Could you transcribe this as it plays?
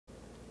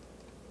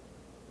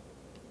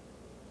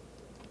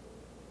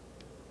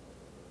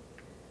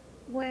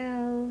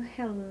Well,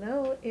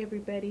 hello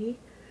everybody.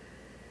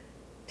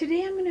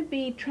 Today I'm going to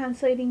be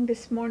translating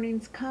this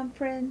morning's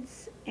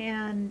conference,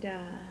 and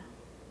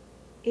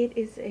it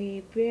is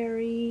a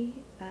very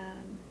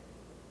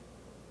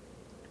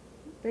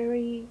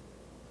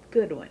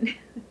good one.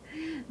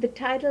 The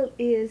title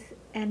is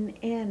An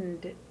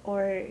End,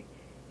 or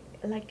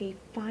like a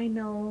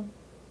final,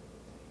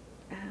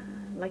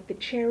 like the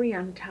cherry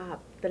on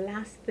top, the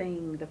last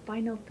thing, the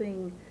final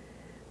thing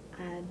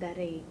that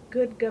a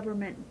good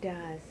government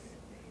does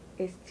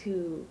is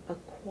to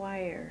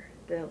acquire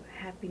the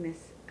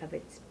happiness of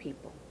its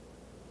people.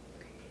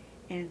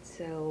 And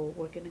so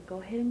we're going to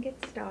go ahead and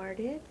get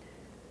started.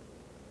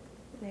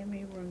 Let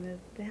me remove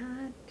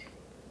that.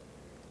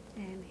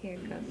 And here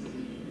it goes.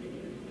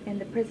 And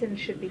the president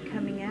should be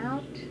coming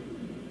out.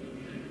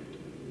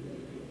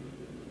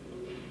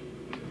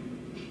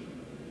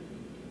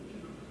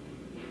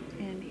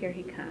 And here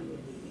he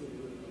comes.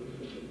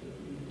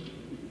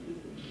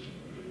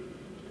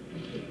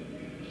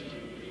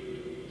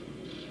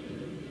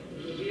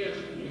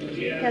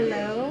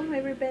 Hello,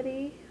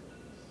 everybody.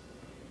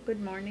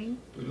 Good morning.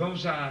 Pues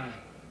vamos a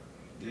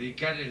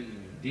dedicar el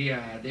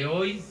día de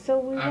hoy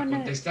a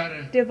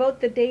contestar devote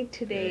the day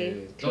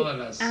today to todas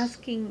las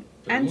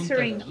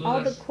answering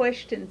all the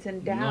questions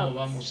and doubts. No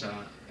vamos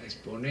a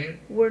exponer.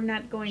 We're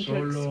not going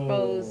to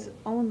expose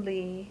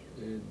only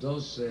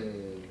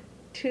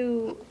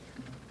two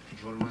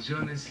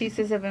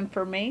pieces of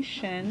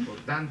information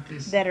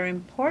that are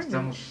important.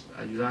 Estamos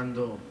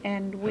ayudando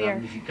and we are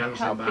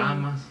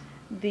helping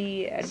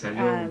the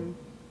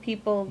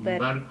people that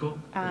the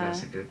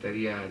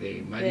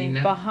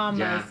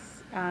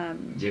Bahamas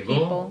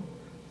people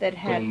that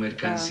had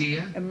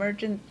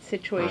emergent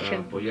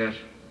situation,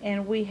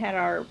 and we had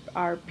our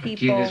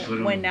people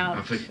went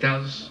out.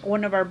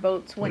 One of our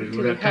boats went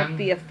to help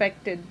the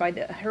affected by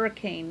the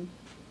hurricane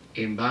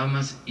in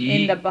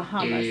the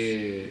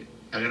Bahamas.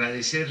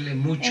 Agradecerle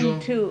mucho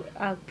and to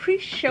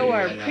show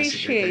our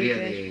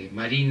appreciation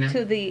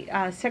to the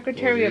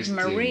Secretary of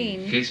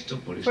Marine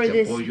for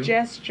this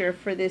gesture,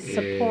 for this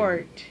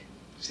support.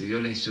 Se dio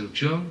la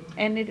instrucción,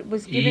 and it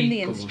was given the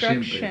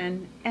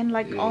instruction, and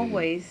like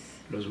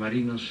always, los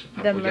marinos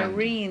the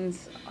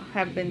Marines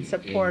have been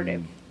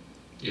supportive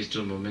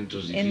estos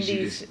momentos in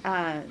these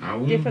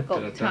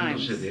difficult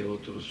times.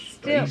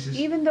 Still,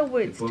 even though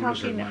it's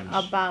talking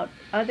about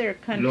other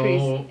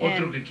countries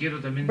and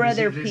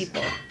brother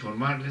people,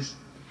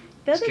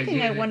 the other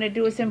thing I want to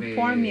do is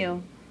inform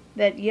you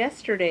that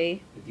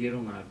yesterday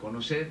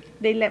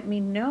they let me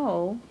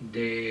know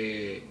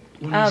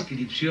of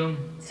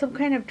some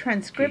kind of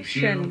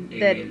transcription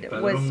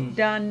that was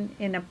done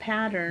in a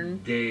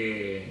pattern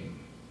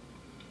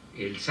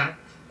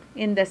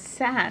in the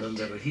SAT,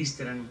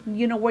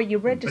 you know, where you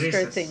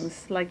register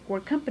things, like where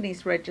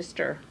companies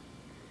register.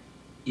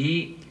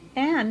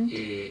 And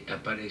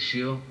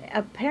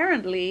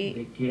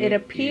apparently it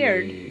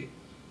appeared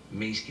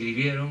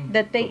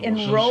that they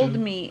enrolled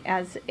me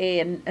as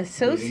an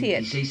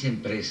associate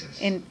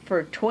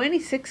for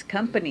 26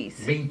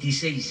 companies.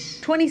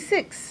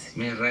 26.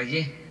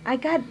 I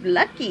got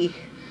lucky.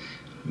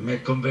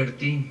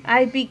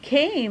 I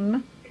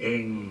became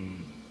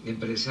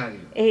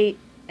a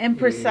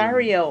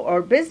empresario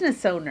or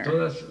business owner.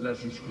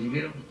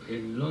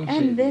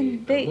 And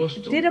then they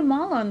did them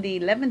all on the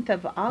 11th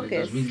of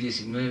August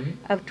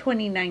of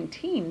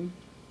 2019.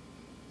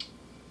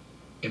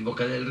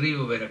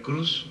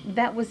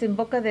 That was in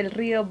Boca del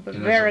Rio,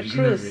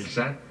 Veracruz,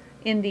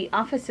 in the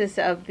offices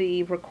of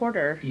the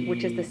recorder,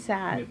 which is the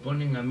SAT.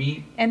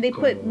 And they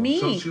put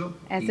me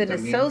as an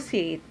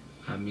associate,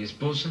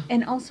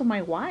 and also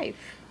my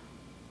wife.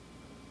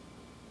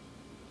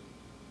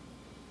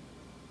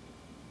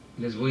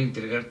 Les voy a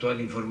entregar toda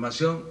la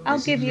información. I'll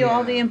give you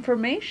all the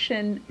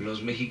information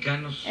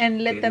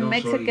and let the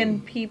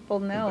Mexican people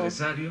know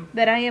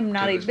that I am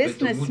not a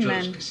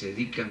businessman,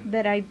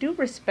 that I do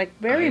respect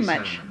very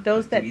much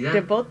those that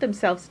devote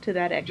themselves to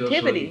that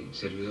activity.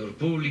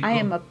 I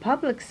am a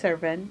public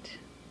servant.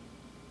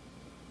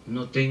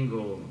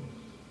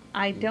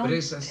 I don't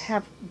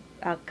have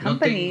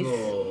companies.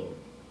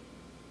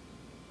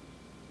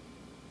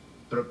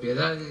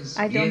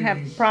 I don't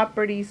have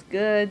properties,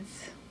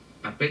 goods.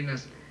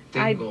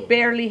 I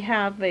barely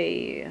have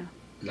a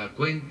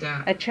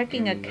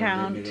checking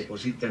account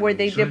where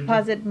they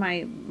deposit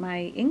my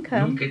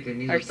income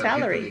or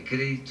salary.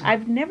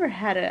 I've never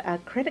had a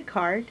credit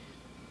card,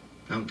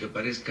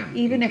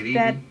 even if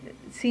that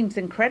seems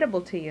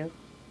incredible to you.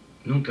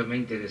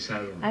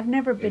 I've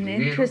never been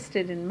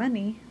interested in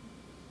money.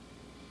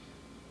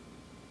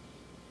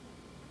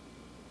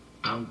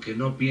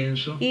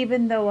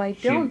 Even though I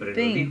don't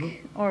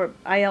think, or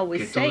I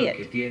always say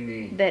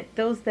it, that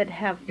those that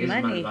have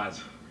money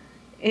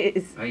I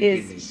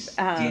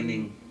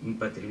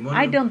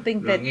don't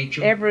think that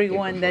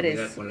everyone that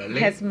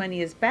has money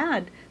is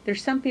bad.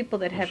 There's some people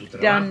that have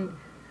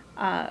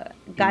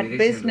got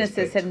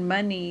businesses and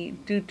money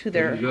due to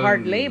their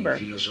hard labor.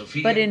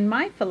 But in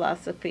my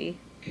philosophy,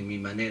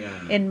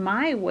 in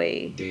my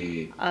way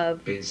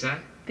of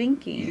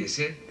thinking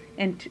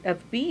and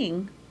of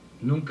being,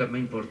 nunca me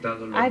ha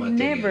importado lo I've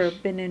material. never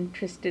been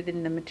interested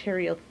in the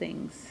material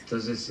things.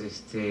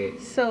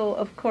 Entonces, so,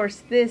 of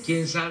course, this,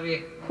 ¿quién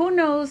sabe who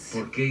knows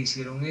por qué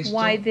hicieron esto?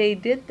 why they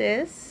did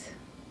this?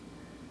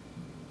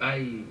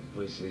 Hay,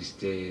 pues,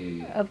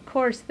 of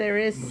course, there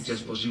is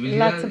muchas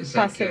lots of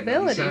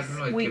possibilities.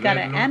 We got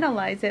to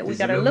analyze it. We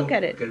got to look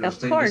at it. Of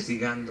course,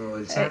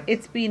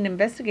 it's being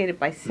investigated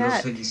by SAT.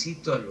 Los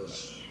felicito a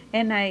los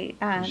and I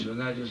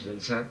funcionarios del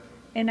SAT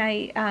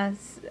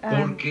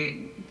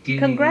porque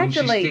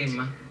congratulate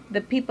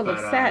the people of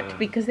SAT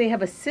because they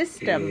have a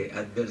system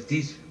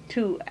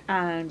to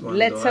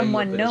let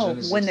someone know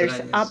when there's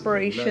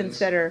operations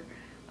that are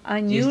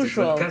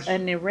unusual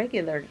and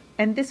irregular.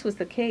 And this was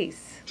the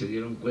case. Se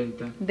dieron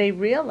cuenta. They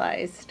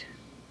realized.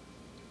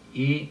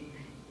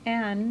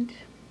 And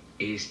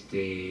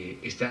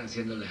están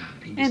haciendo la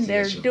investigación. And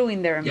they're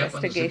doing their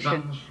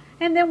investigation.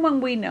 And then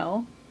when we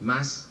know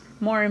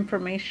more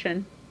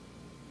information,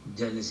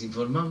 ya les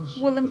informamos.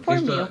 We'll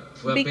inform you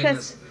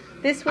because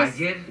this was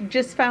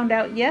just found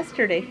out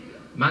yesterday.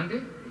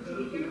 ¿Mande?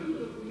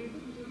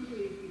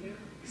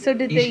 So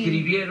did they?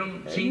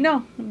 Sí.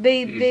 No,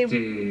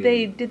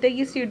 did they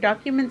use your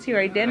documents, your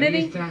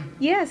identity?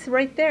 Yes,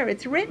 right there.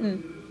 It's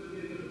written.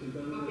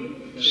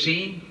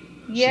 Sí.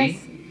 Yes,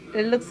 sí.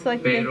 It looks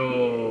like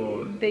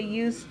they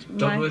used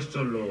my.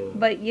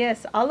 But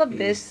yes, all of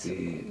this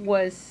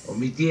was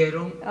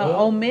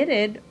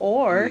omitted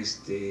or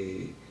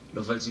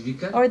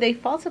they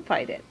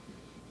falsified it.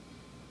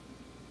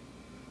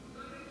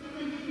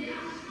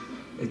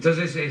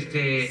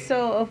 Entonces,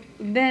 so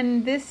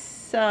then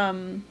this.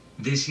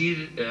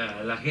 Decir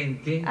a la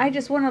gente I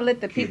just want to let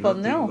the people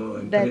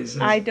know that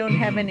I don't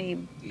have any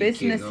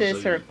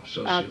businesses or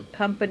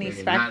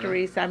companies,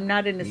 factories. I'm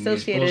not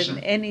associated in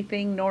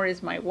anything, nor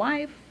is my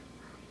wife.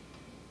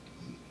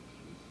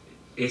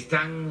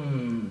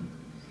 Están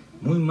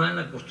muy mal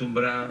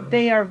acostumbrados.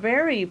 They are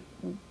very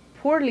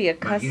poorly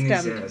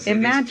accustomed.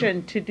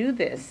 Imagine to do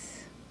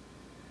this.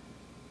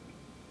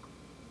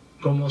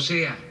 Como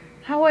sea.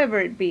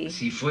 However it be.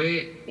 Si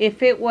fue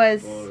if it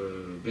was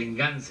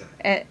venganza,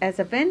 as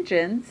a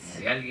vengeance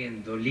de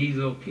alguien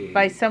dolido que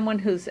by someone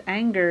who's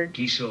angered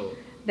quiso,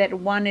 that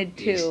wanted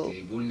to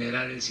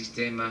vulnerar el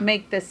sistema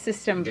make the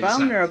system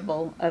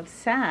vulnerable SAT. Of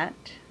SAT,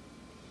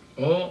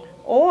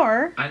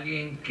 or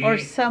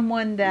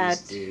someone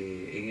that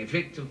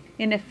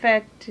in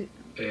effect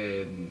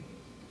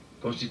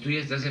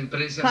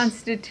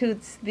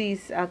constitutes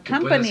these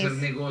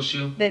companies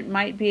that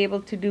might be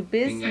able to do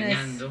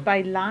business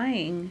by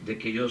lying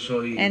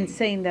and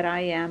saying that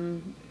I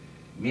am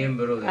a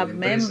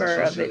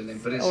member of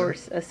it or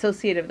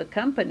associate of the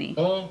company,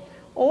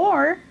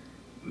 or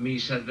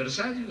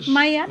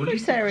my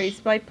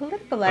adversaries, my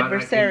political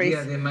adversaries,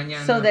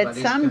 so that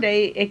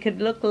someday it could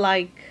look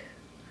like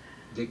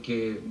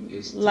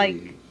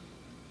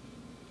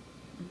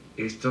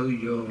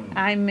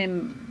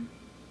I'm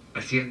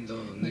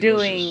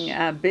doing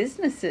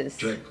businesses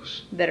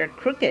that are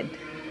crooked.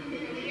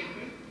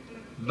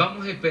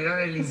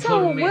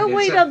 So we'll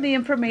wait on the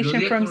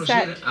information from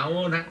SAT.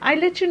 I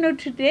let you know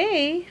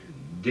today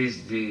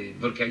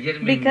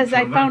because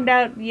I found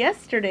out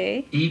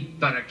yesterday,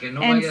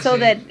 and so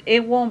that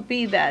it won't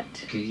be that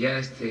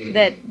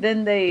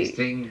then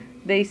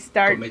they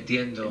start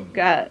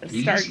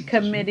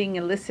committing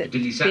illicit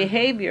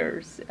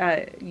behaviors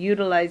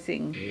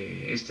utilizing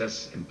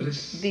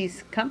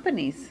these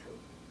companies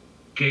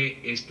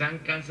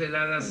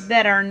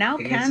that are now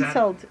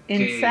canceled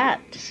in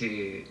SAT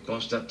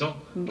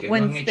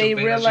when they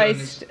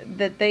realized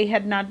that they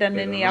had not done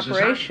any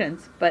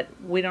operations, but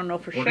we don't know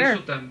for sure.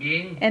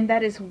 And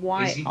that is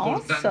why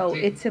also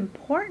it's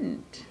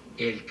important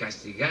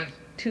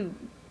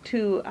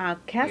to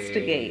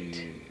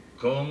castigate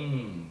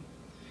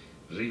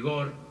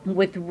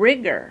with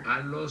rigor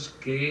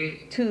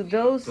to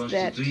those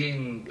that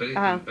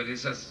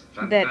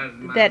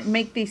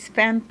make these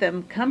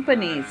phantom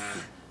companies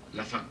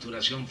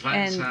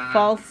and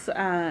false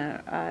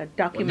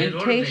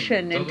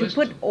documentation, and to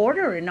put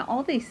order in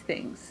all these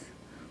things.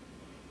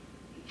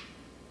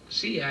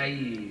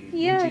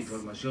 Yes,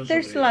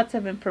 there's lots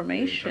of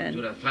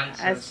information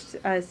as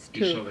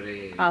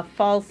to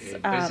false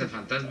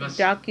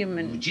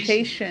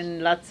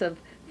documentation, lots of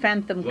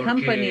phantom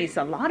companies,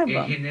 a lot of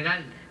them.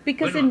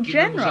 Because in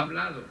general,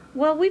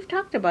 well, we've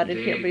talked about it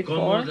here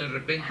before,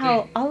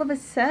 how all of a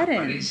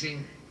sudden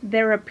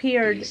there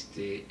appeared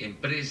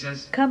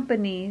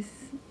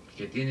companies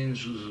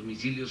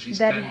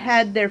that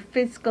had their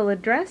fiscal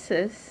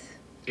addresses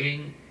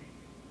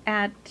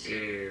at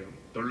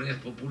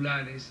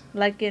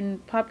like in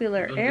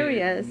popular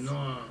areas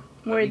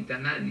where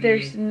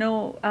there's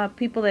no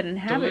people that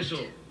inhabit.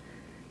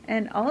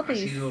 And all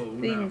these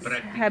things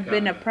have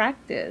been a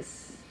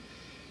practice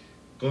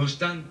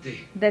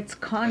that's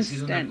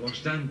constant.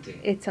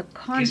 It's a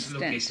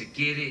constant,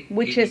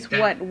 which is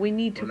what we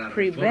need to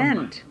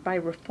prevent by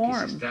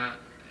reform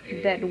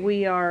that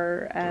we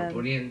are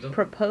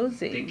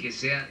proposing,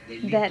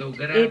 that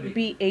it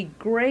be a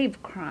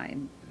grave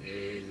crime,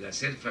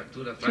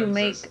 to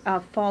make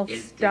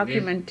false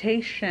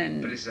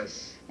documentation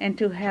and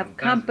to have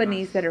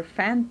companies that are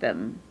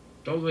phantom.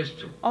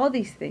 All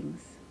these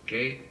things.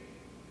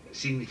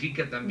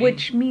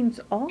 Which means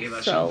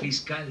also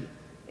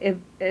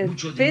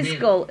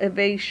fiscal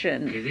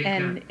evasion,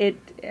 and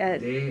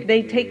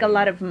they take a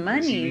lot of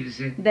money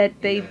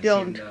that they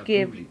don't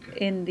give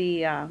in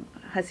the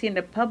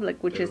Hacienda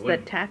Public, which is the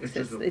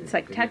taxes. It's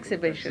like tax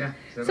evasion.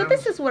 So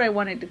this is what I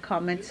wanted to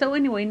comment. So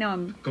anyway, now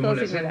I'm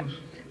closing with that.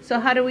 So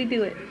how do we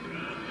do it?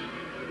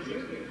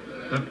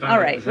 All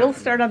right, we'll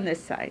start on this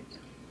side.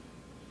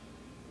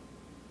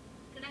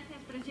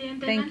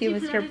 Thank you,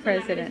 Mr.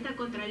 President.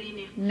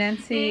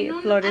 Nancy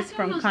Flores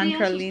from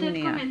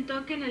Contralinea.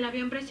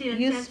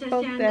 You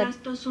spoke that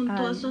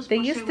they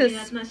used to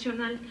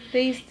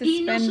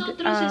spend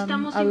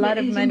a lot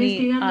of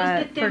money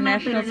for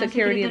national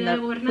security in the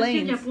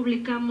planes.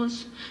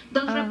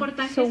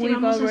 So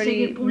we've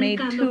already made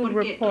 2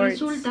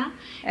 reports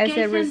as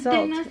a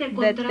result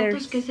that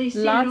there's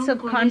lots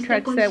of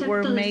contracts that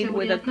were made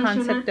with a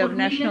concept of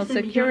national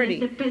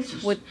security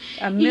with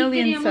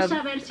millions of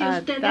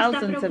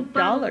thousands of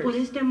dollars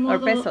or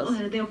pesos.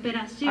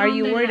 Are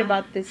you worried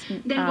about this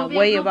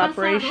way of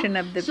operation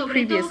of the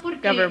previous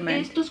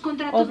government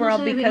overall,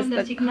 because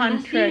the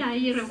contract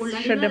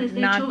should have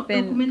not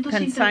been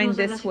consigned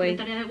this way?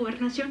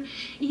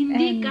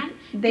 And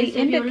they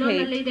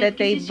indicate that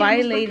they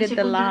violated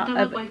the law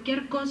of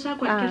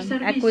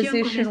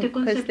acquisition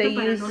because they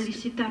used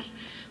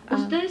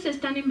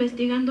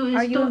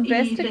are you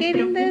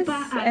investigating this,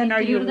 and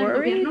are you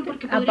worried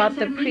about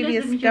the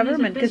previous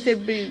government? Because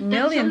it'd be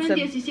millions of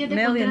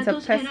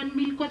pesos.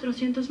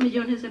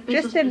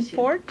 Just in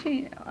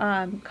 14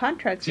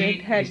 contracts,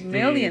 it had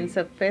millions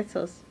of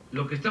pesos.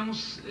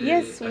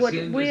 Yes, what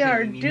we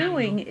are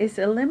doing is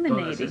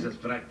eliminating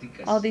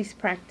all these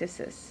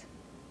practices,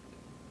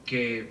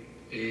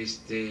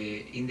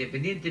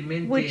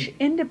 which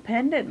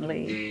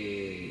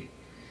independently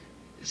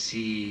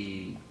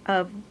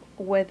of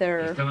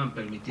whether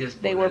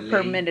they were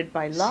permitted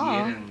by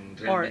law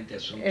or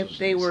if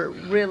they were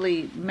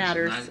really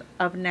matters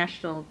of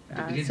national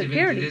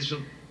security.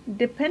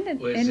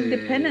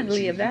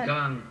 Independently of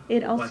that,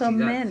 it also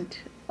meant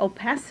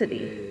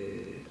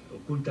opacity,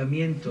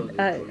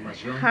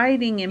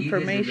 hiding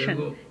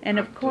information, and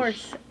of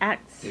course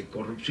acts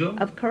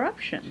of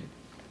corruption.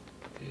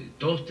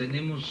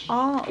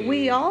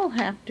 We all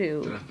have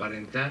to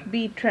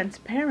be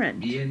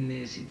transparent,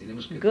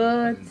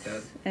 goods,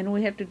 and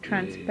we have to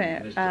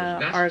transparent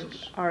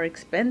our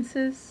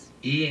expenses.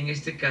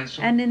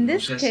 And in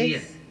this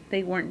case,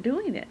 they weren't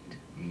doing it.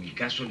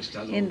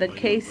 In the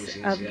case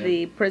of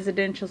the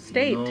presidential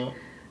state,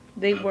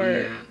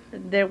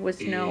 there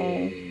was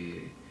no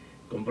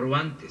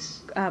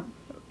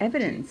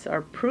evidence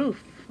or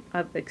proof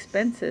of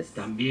expenses.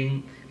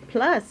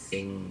 Plus,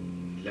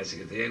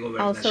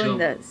 also in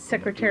the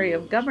Secretary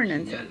of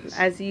Governance,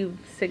 as you've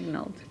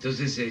signaled.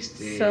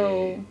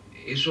 So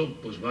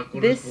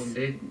this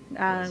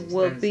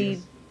will be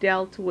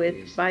dealt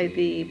with by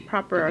the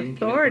proper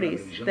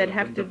authorities that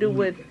have to do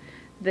with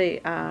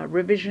the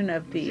revision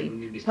of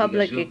the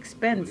public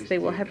expense. They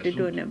will have to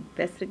do an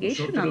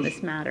investigation on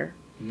this matter.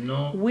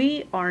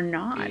 We are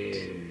not.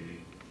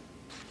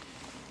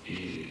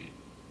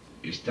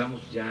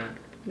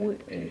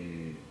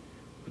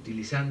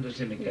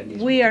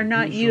 We are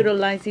not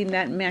utilizing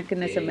that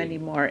mechanism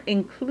anymore,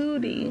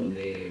 including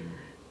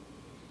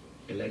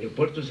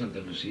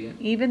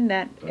even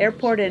that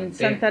airport in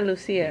Santa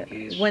Lucia,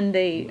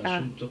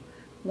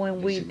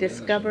 when we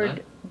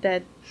discovered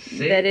that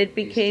it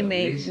became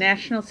a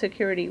national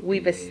security.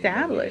 We've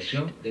established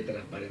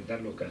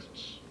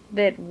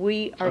that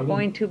we are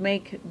going to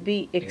make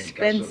the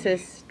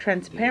expenses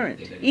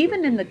transparent,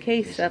 even in the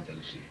case of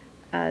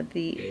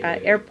the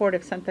airport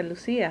of Santa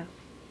Lucia.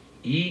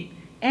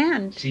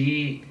 And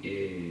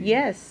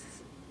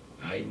yes,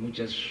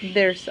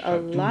 there's a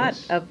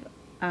lot of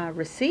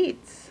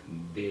receipts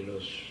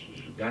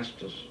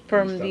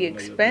from the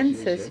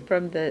expenses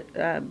from the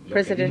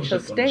presidential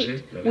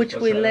state, which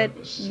we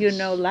let you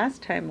know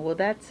last time. Well,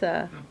 that's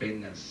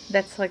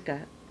like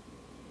a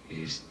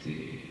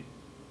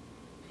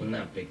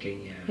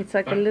it's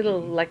like a little,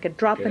 like a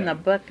drop in the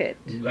bucket.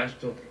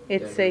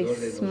 It's a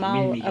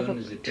small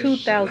of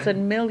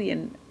 2,000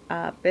 million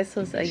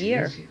pesos a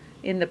year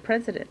in the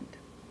president,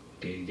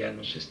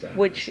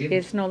 which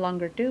is no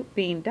longer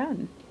being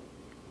done.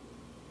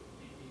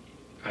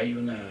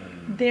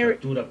 There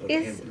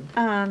is,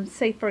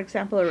 say, for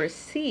example, a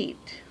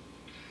receipt.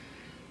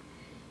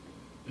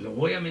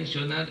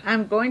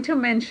 I'm going to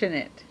mention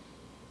it.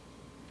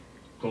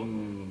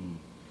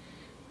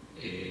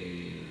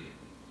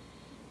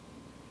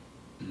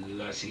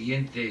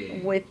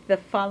 With the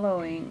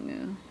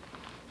following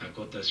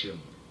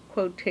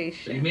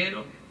quotation.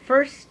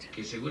 First,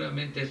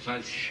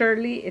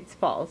 surely it's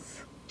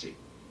false.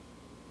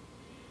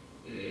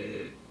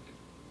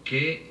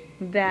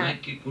 That,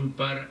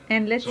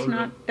 and let's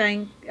not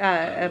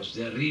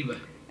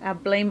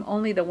blame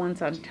only the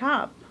ones on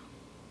top,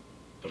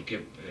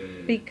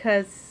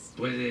 because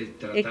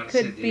It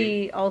could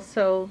be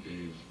also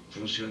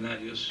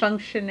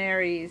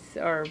functionaries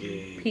or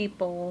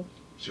people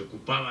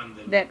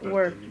that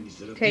were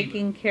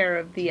taking care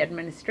of the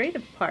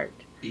administrative part.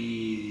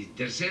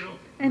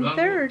 And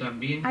third,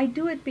 I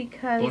do it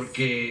because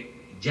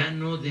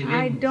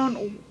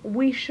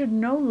we should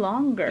no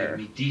longer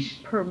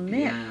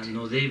permit,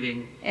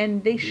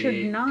 and they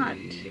should not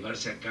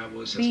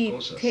be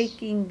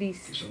taking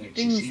these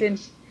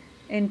things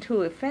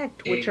into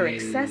effect, which are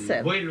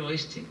excessive.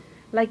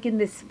 Like in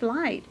this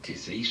flight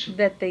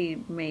that they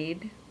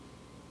made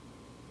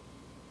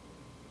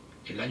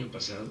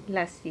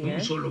last year,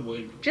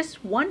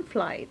 just one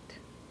flight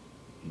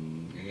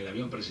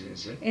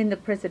in the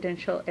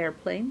presidential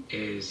airplane,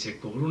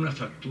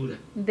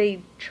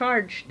 they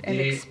charged an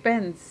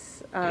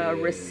expense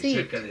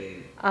receipt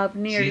of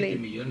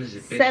nearly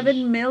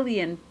 7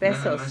 million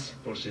pesos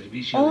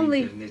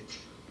only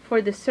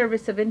for the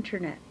service of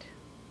internet.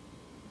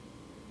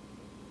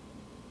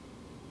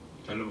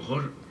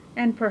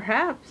 And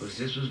perhaps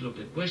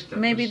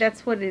maybe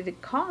that's what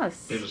it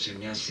costs,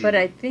 but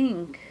I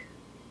think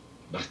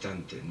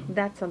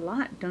that's a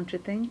lot, don't you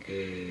think?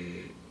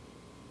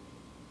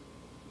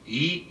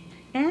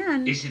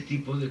 And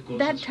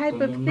that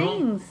type of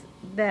things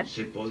that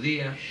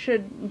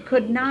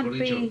could not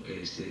be,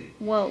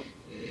 well,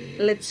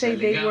 let's say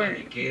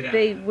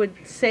they would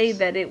say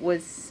that it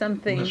was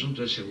something,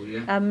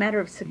 a matter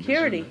of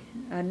security,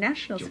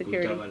 national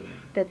security,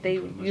 that they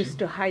used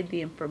to hide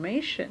the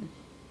information.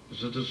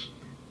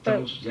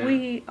 But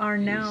we are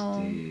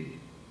now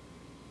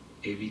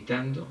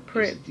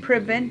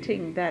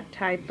preventing that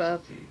type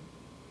of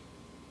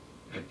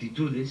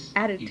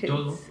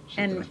attitudes,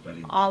 and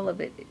all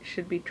of it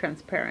should be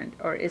transparent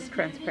or is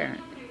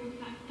transparent.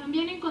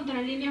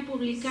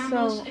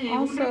 So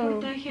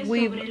also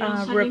we've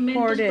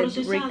reported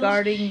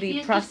regarding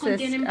the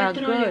processed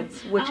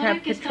goods which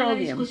have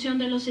petroleum,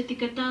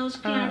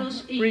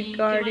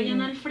 regarding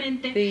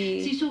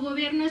the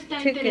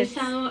tickets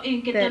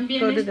that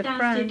go to the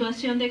front,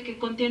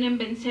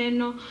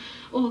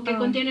 o que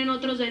contienen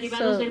otros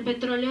derivados del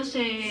petróleo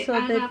se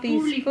haga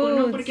público,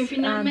 ¿no? Porque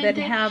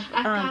finalmente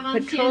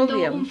acaban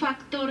siendo un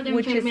factor de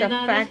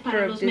enfermedades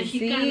para los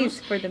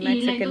mexicanos y la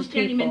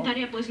industria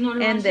alimentaria pues no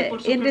lo hace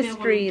por su propia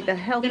voluntad. The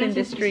health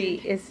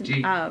industry is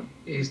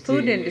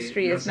food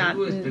industry is not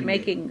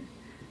making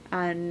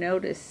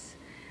notice.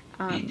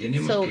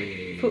 So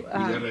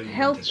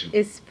health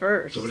is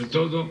first,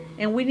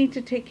 and we need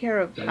to take care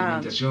of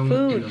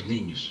food,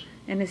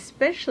 and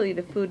especially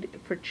the food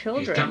for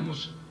children.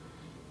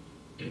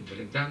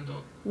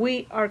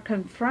 We are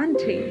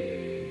confronting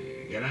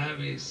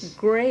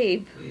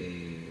grave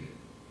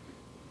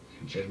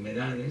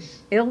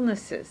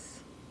illnesses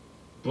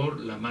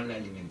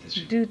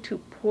due to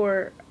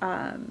poor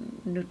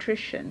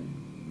nutrition,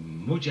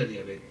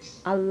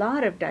 a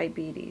lot of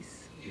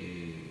diabetes,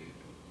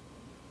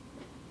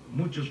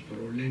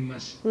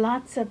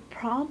 lots of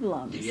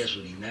problems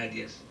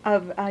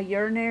of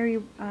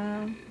urinary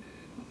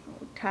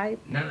type,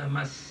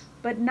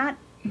 but not.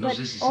 But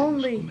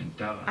only,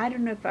 I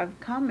don't know if I've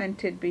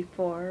commented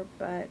before,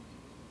 but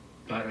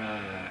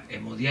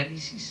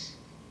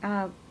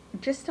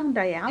just on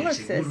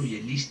dialysis,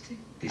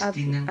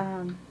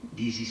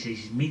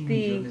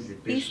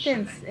 the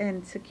Eastern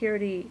and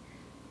Security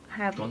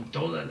have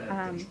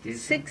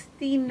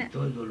 16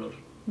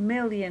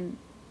 million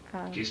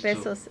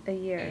pesos a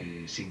year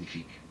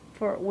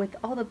with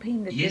all the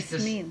pain that this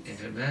means.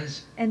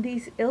 And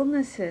these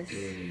illnesses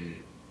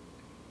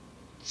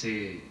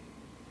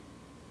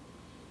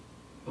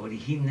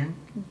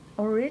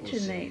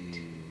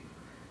originate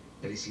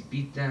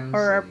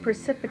or are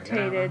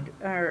precipitated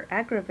or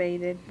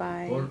aggravated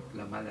by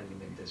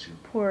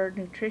poor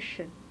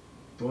nutrition,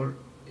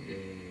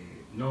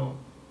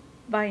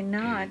 by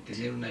not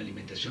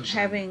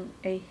having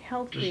a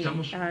healthy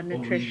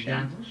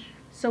nutrition.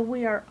 So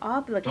we are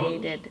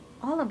obligated,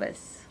 all of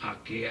us,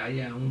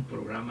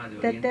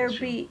 that there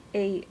be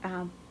a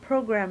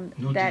program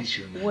that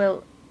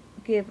will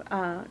give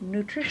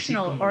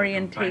nutritional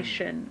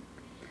orientation,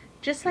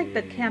 just like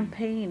the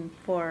campaign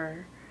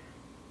for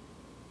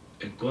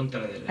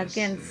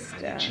against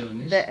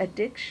the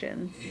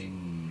addictions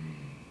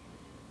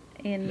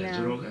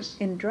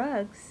in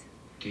drugs,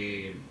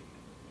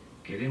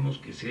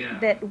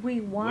 that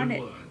we want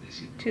it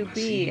to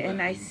be,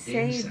 and I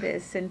say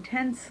this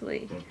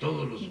intensely,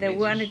 that we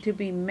want it to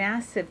be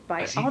massive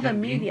by all the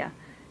media.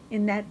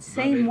 In that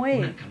same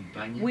way,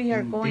 we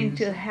are going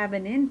to have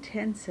an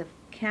intensive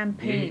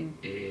campaign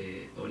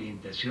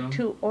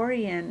to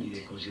orient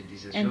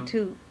and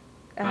to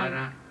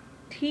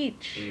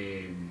teach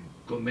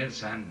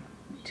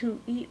to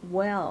eat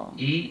well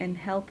and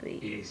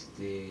healthy,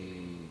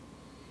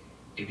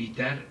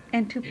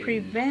 and to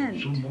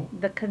prevent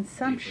the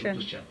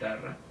consumption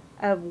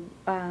of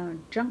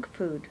junk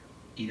food,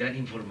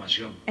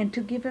 and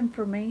to give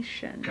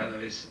information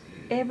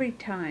every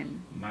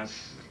time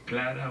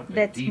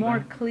that's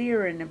more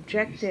clear and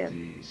objective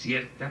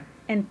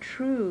and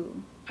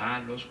true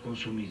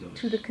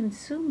to the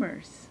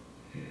consumers.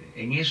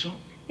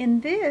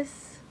 In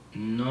this,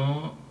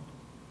 no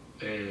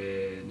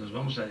nos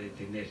vamos a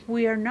detener.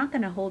 We are not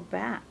going to hold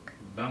back.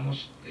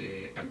 Vamos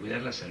a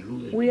cuidar la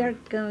salud del We are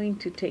pueblo. going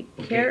to take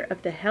care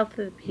of the health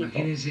of the people.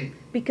 Imagínense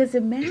Because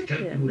estar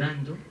imagine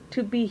curando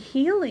to be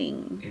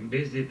healing en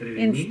vez de prevenir.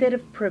 instead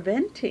of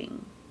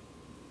preventing.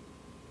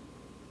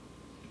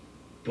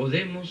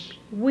 Podemos,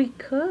 We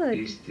could,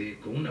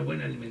 con una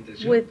buena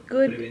alimentación, with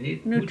good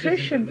prevenir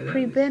nutrition, muchas enfermedades.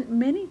 prevent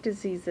many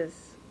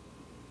diseases.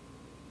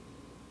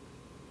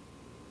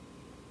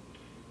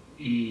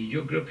 Y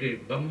yo creo que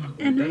vamos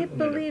a And I contar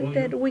con el believe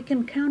that apoyo we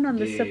can count on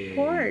the de,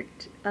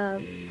 support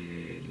of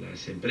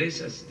las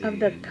empresas de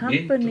the alimentos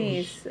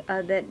companies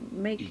that y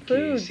make que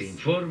foods, se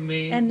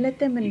informen and let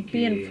them y be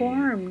que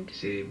informed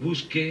se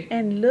busque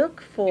and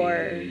look for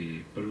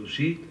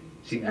producir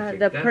sin the afectar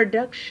la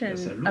production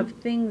salud. of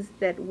things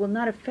that will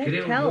not affect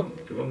Creo health.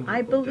 yo que vamos a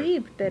I contar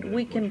believe that con el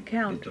we apoyo can de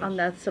count todos on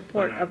the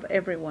support para of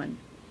everyone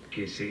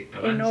que se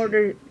in avance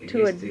order en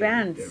to este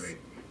advance terreno.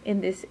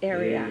 in this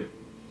area.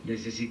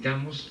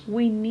 Necesitamos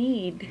We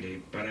need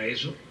para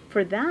eso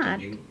for that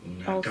también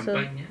una also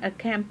campaña. a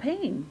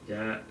campaign.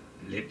 Ya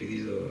le he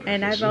pedido a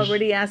And I've Jesús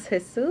already asked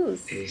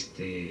Jesus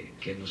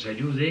que nos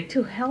ayude.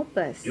 to help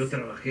us. Yo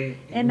trabajé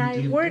en And un I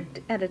tiempo worked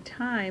at a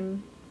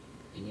time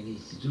en el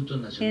Instituto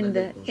Nacional in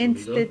del the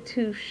Consumidor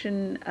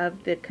Institution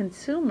of the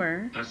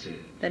Consumer, hace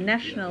the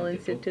National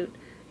relativamente Institute,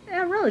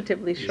 a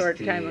relatively short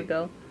Este, time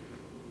ago. poco,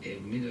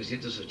 en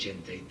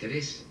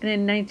 1983 And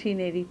in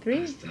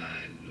 1983 hasta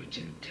el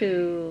 80,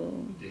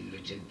 to, del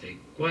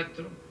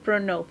 84,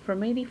 from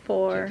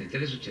 84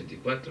 83,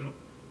 84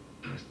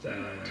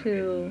 hasta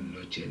To- el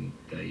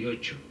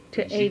 88.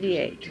 to principios del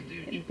 88,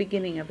 88,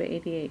 beginning of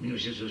 88.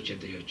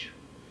 1988.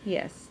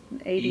 Yes,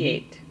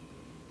 88.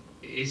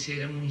 Ese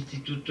era un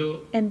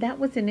instituto, And that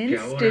was an que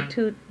ahora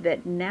institute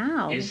that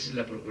now es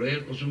la Procuraduría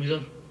del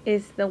Consumidor.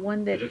 is the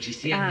one that Pero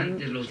existían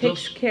antes los takes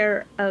dos,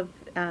 care of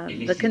el the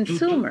instituto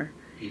consumer.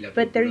 y la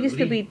But there used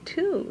to be Procuraduría.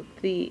 two,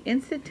 the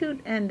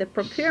institute and the A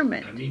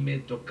procurement. mí me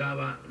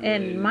tocaba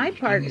And my quién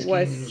part es quién en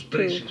was los to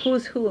precios,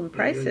 who's who in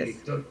pero yo era prices.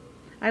 director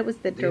I was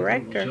the de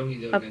director promoción y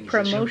de of organización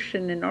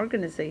promotion and en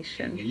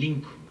organization el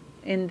INCO.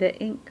 in the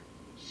Inc.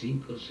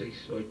 5,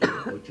 6, 8,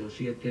 8,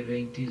 7,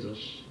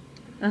 22.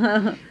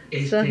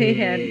 So he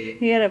had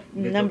a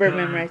me number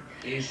tocaba memorized.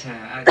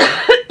 esa área,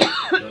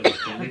 los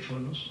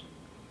teléfonos,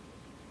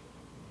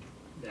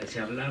 se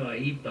hablaba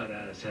ahí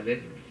para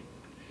saber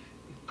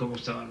cómo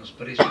estaban los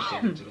precios de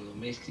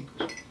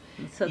electrodomésticos.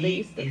 So they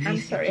Y used to, el I'm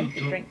sorry, I have to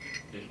Instituto drink.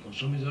 del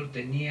Consumidor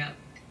tenía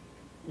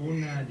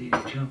una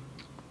dirección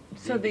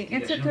So the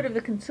Institute of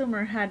the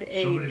Consumer had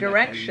a sobre la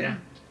direction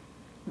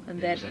calidad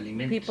de that los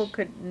alimentos. people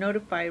could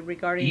notify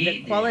regarding Y the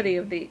de quality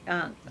of the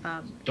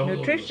todos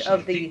nutrition los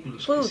of the artículos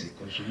que foods se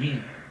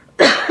consumían.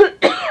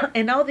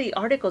 and all the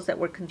articles that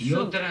were Y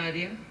consumed. otra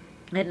área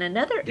And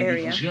another de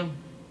area difusión.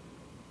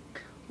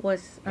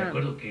 was Me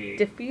acuerdo que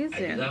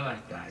diffusion, ayudaba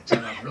hasta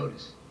Chava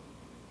Flores.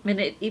 and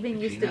it even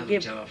El used to finado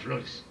give, Chava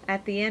Flores.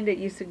 at the end it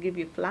used to give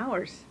you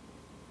flowers.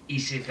 Y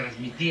se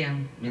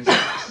transmitían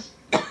mensajes,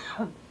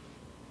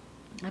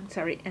 I'm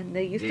sorry, and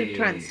they used to De-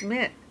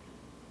 transmit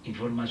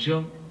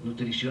información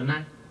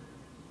nutricional.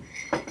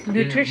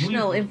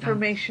 nutritional muy importante.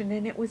 information,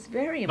 and it was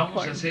very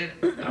Vamos a important. hacer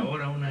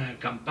ahora una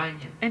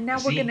campaña And now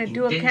we're así, going to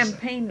do a intensa,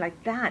 campaign like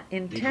that, de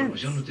intense,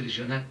 información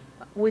nutricional.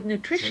 with Se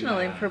nutritional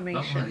la vamos a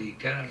information.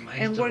 dedicar al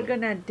And we're maestro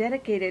going to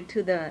dedicate it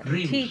to the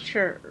Ríos.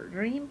 teacher,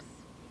 Reams?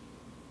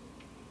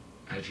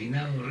 al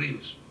finado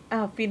Ríos.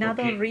 Finado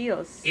Porque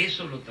Rios.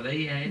 Eso lo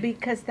traía él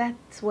Because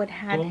that's what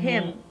had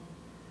him,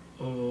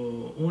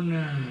 como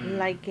una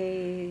like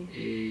a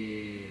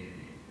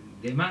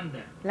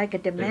demanda like a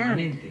demand,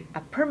 permanente.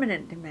 a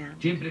permanent demand.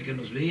 Siempre que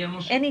nos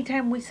veíamos,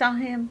 Anytime we saw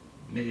him,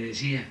 me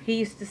decía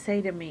he used to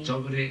say to me,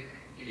 sobre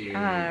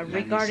la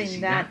regarding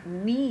necesidad that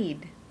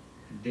need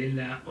de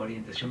la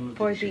orientación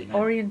for the nutricional,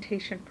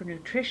 orientation for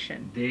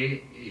nutrition,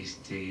 de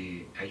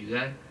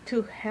ayudar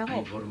to a help,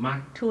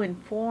 informar to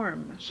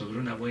inform sobre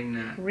una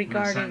buena, una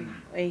regarding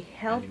sana a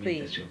healthy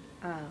alimentación.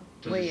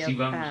 way Entonces sí of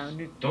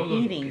vamos, todo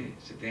lo eating. que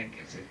se tenga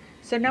que hacer.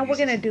 So now en we're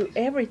ese going to do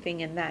sentido. everything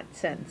in that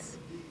sense.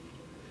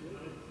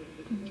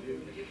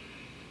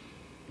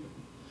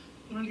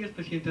 Buenos días,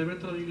 presidente.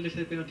 Alberto de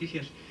Iglesia de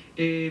Noticias.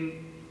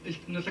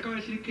 Nos acaba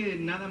de decir que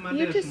nada más You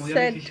de las just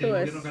modalidades said el to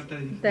gobierno us gasta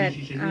that,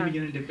 16,000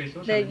 millones de pesos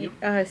al that año.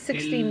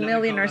 16 La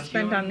million are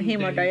spent on recaudación del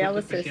impuesto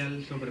hemodialysis.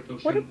 especial sobre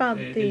producción, What about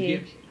del the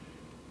IEPS,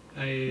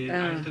 a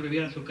estas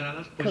bebidas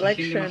azucaradas, pues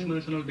asciende más o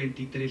menos a unos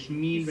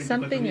 23,000, 24,000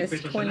 something is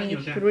pesos al año.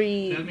 O sea,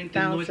 realmente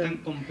no están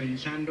 23,000.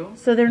 compensando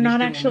So they're en not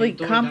este actually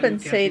momento el daño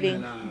que hacen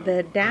compensating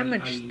the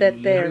damage that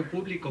erario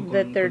público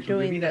con they're sus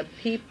doing bebidas.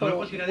 the Habrá people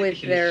posibilidad de que with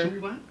se les their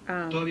suba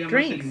todavía más el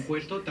drinks.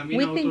 impuesto también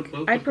We a otros think, I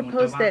productos como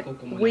propose that tabaco,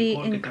 como el we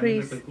alcohol, que también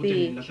increase repercuten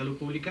en the la salud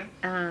pública.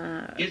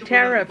 Y eso por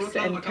tariffs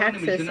otro lado, and acaban de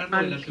taxes mencionar lo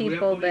de la on seguridad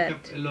people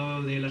pública, that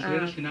lo de la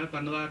seguridad nacional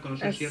para no dar a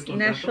conocer as ciertos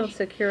national datos.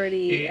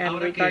 security and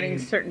Ahora que regarding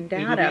certain el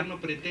data. gobierno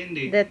pretende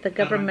that the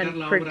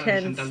government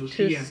pretends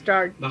to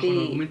start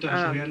the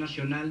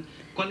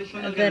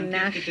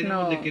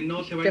national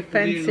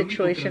defense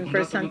situation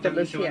for Santa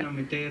Lucia.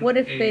 What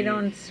if they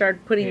don't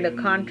start putting the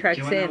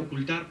contracts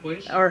in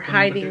or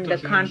hiding the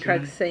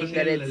contracts saying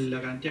that it's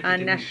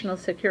national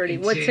security?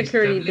 What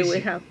security do we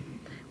have?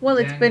 Well,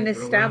 it's been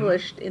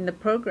established in the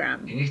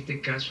program.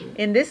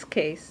 In this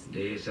case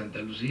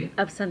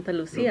of Santa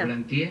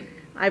Lucia,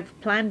 I've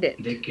planned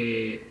it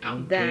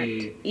that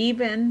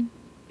even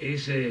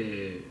it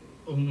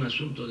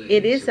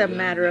is a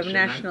matter of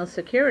national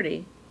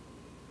security,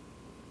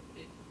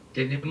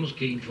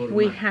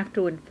 we have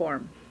to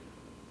inform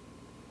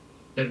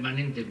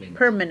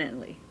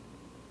permanently.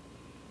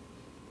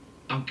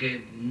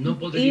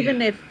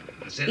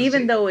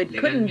 Even though it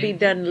couldn't be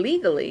done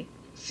legally,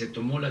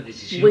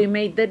 we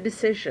made the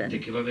decision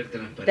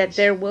that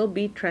there will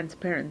be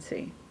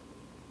transparency.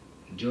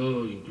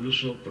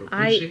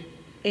 I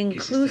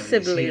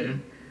inclusively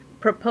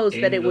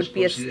proposed that it would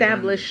be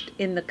established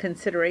in the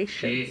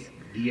considerations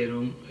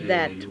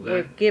that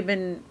were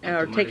given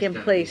or taken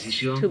place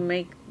to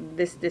make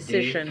this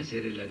decision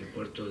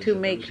to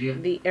make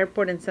the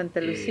airport in Santa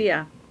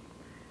Lucia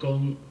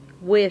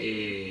with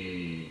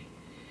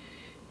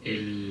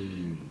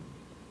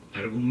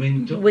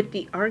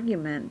the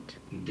argument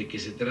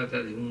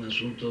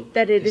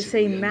that it is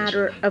a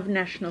matter of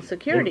national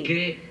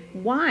security.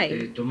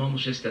 Why?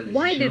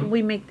 Why did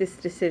we make this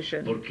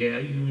decision?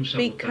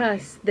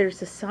 Because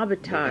there's a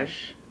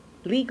sabotage,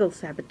 legal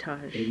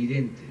sabotage,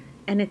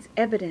 and it's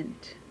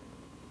evident.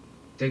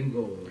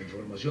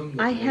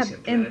 I have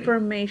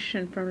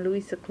information from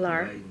Luisa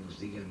Clark,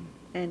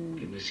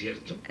 and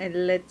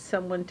let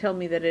someone tell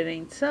me that it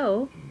ain't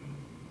so.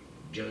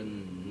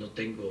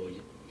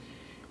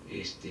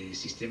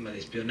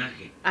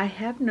 I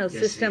have no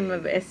system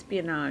of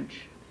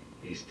espionage.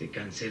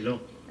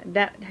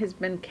 That has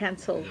been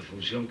canceled.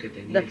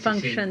 The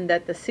function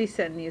that the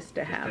CISEN used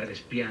to have,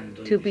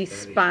 to be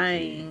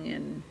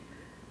spying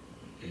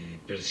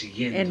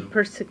and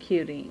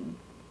persecuting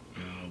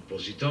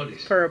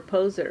for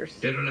opposers.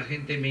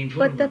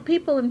 But the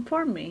people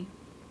inform me.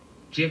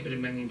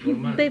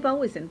 They've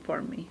always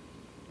informed me.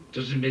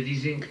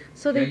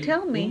 So they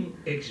tell me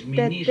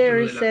that there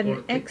is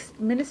an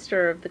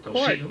ex-minister of the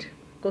court,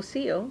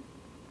 Cosillo,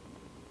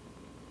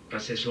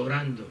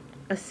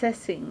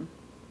 assessing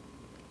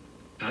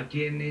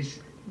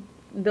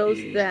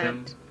those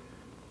that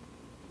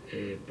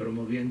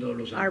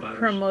are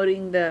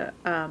promoting the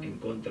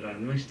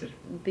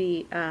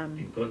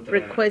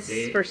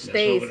requests for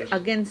stays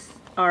against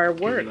our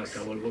works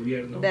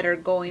that are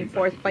going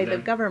forth by the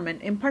government,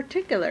 in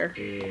particular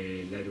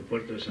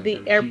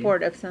the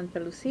airport of Santa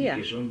Lucia,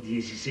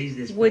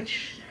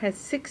 which has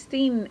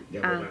 16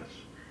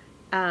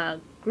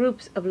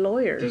 groups of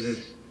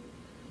lawyers.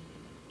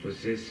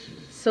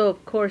 So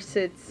of course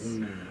it's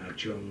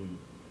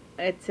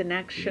an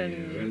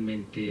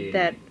action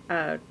that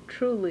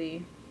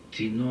truly,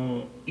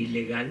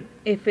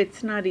 if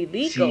it's not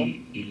illegal,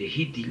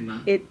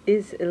 it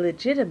is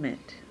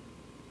illegitimate.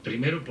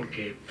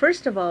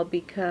 First of all,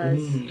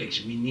 because an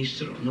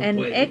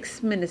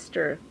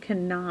ex-minister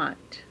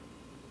cannot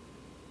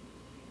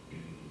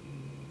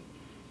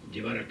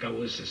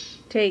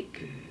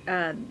take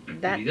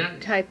that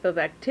type of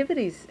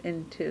activities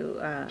into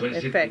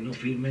effect.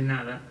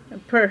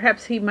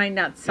 Perhaps he might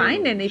not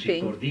sign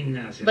anything,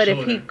 but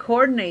if he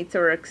coordinates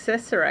or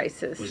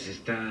accessorizes,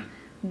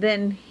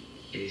 then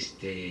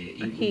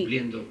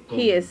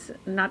he is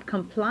not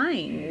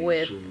complying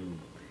with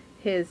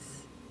his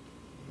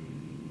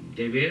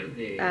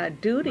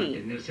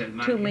duty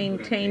to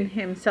maintain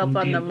himself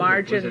on the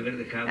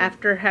margin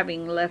after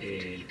having left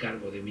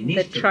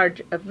the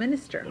charge of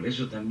minister.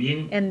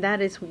 And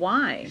that is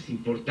why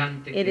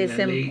it is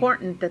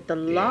important that the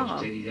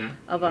law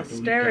of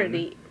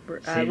austerity,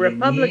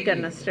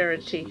 Republican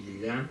austerity,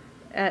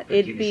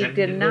 it be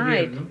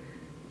denied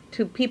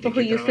to people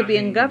who used to be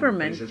in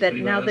government, that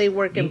now they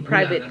work in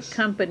private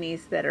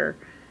companies that are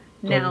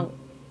now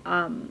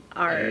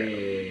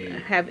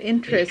have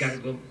interests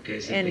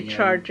and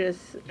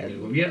charges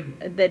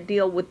that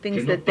deal with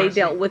things that they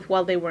dealt with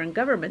while they were in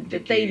government.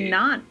 That it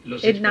not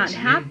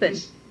happen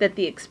that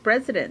the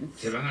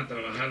ex-presidents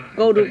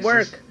go to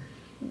work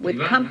with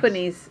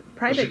companies,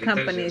 private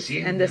companies,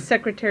 and the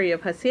Secretary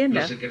of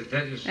Hacienda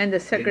and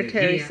the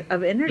Secretaries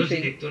of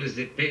Energy,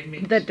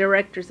 the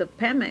directors of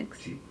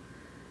Pemex,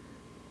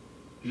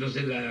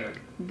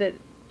 the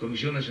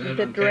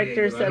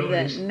directors of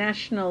the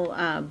National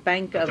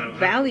Bank of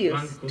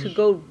Values, to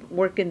go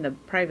work in the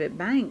private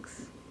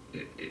banks.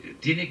 It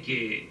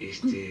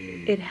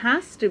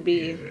has to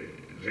be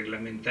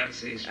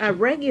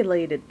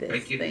regulated,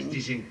 this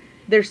thing.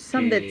 There's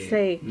some that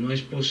say,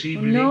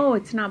 no,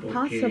 it's not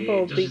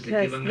possible,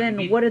 because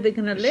then what are they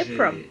going to live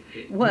from?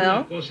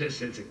 Well,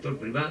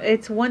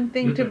 it's one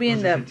thing to be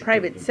in the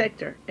private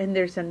sector, and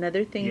there's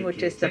another thing,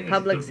 which is the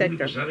public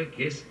sector.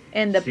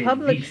 And the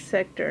public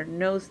sector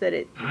knows that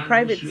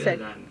private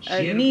sector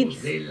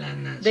needs,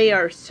 they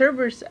are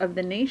servants of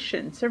the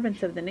nation,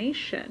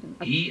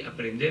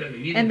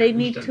 and they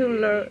need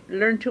to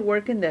learn to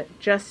work in the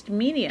just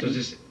medium.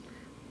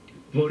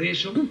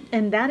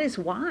 And that is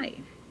why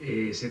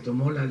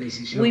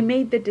we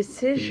made the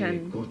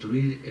decision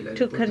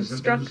to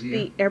construct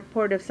the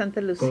airport of Santa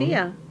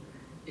Lucia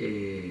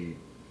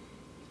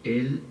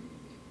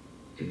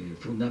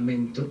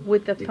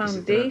with the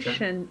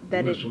foundation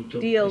that it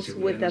deals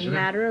with a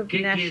matter of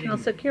national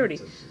security.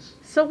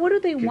 So what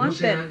do they want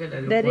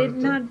then? That it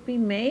not be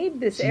made,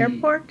 this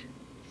airport?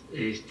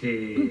 If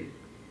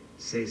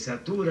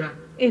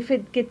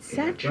it gets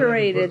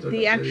saturated,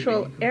 the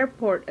actual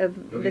airport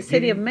of the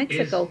city of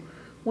Mexico,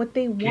 what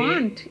they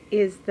want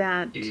is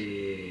that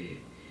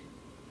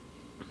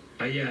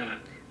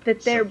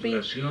there be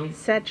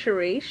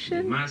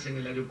saturation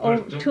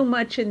or too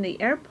much in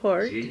the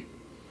airport,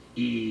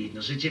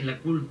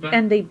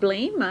 and they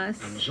blame us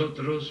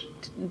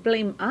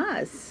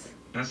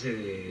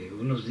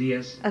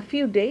a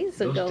few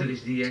days ago,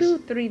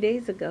 2-3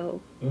 days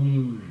ago.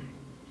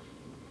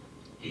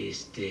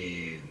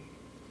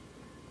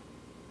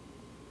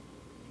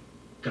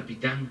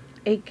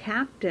 A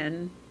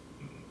captain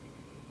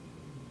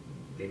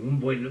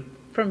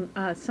from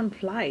some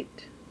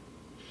flight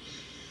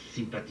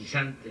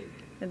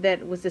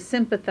that was a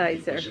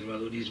sympathizer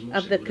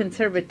of the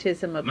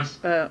conservatism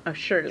of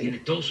Shirley.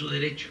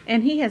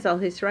 And he has all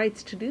his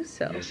rights to do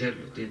so.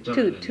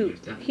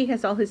 He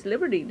has all his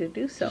liberty to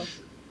do so.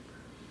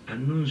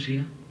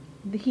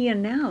 He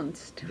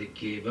announced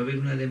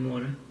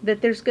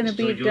that there's going to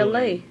be a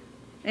delay,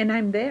 and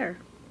I'm there.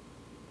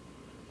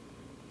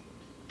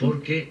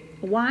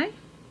 Why?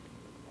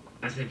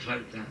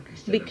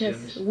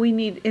 Because we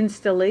need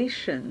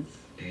installations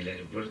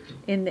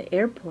in the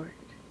airport.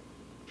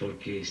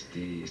 Because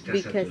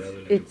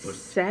it's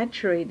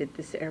saturated,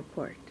 this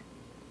airport.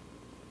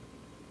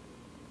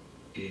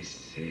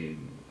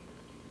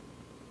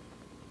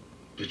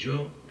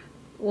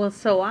 Well,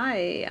 so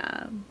I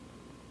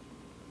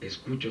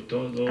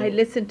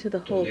listened to the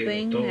whole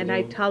thing, and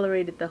I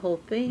tolerated the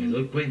whole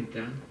thing,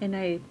 and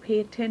I pay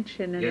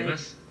attention, and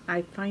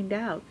I find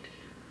out.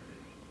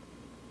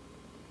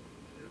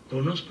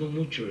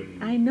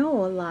 I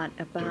know a lot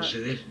about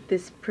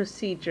this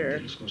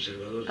procedure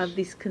of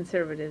these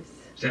conservatives.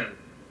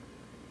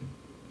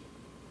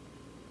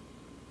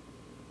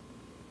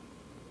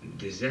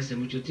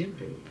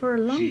 For a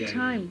long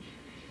time,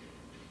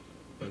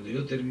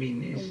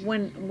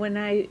 when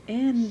I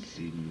end,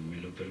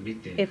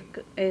 if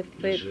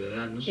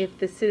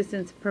the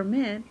citizens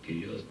permit,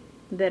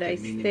 that I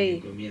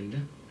stay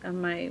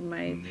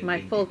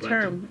my full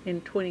term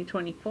in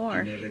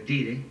 2024,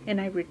 and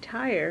I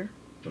retire,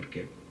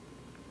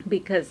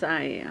 because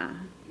I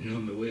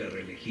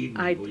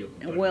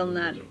will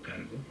not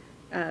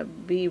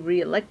be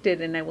re-elected,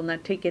 and I will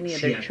not take any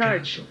other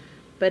charge.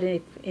 But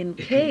if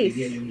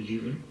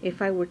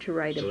I were to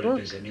write a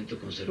book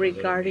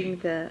regarding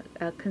the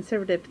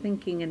conservative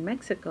thinking in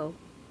Mexico,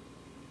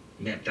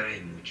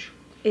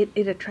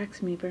 it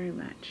attracts me very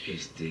much.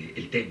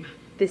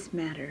 This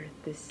matter,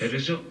 this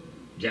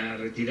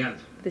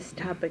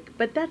topic.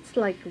 But that's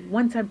like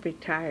once I'm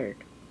retired.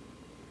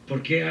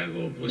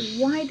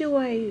 Why do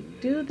I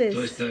do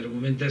this?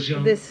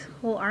 This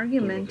whole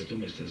argument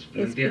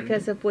is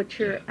because of what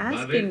you're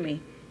asking me.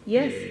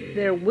 Yes,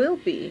 there will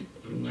be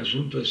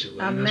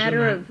a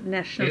matter of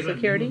national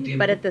security,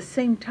 but at the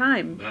same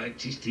time,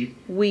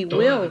 we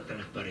will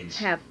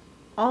have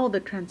all the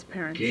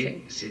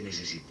transparency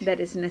that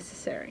is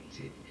necessary.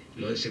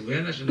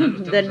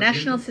 The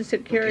national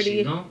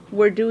security,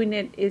 we're doing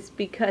it is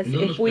because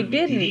if we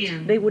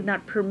didn't, they would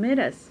not permit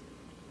us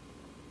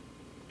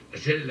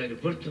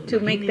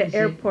to make the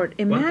airport.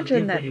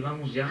 Imagine that.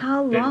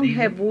 How long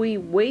have we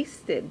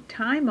wasted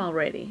time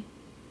already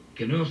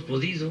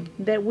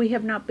that we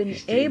have not been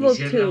able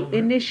to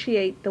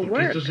initiate the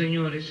work,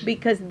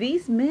 because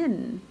these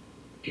men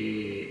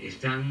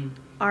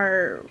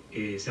are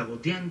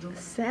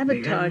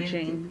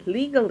sabotaging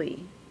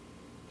legally,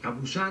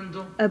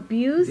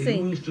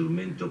 abusing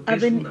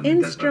of an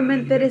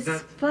instrument that is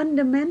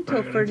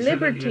fundamental for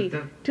liberty,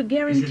 to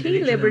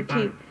guarantee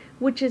liberty,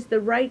 which is the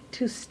right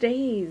to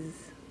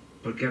stays.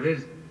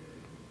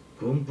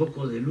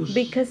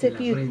 Because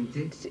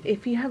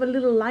if you have a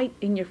little light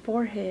in your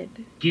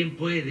forehead,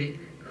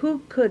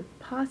 who could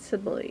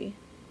possibly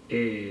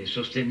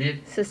sustain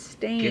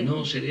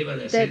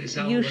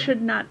that you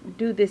should not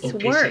do this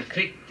work,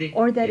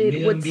 or that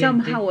it would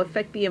somehow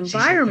affect the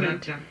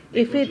environment?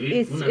 If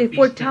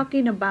we're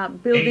talking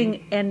about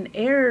building an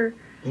air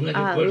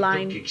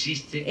line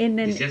in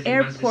an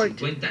airport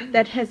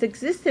that has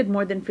existed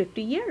more than 50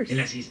 years,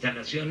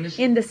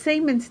 in the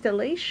same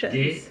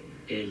installations,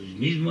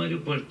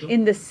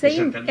 in the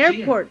same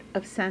airport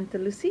of Santa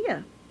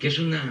Lucia,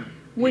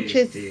 which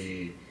is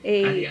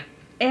a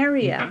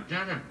area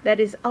that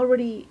is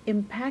already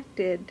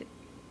impacted.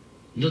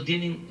 No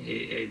tienen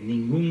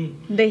ningún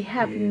they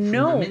have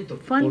no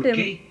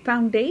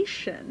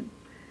foundation.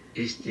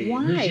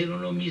 Why?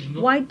 No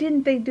Why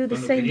didn't they do the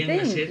same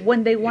thing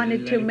when they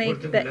wanted to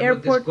make the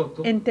airport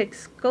in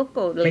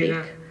Texcoco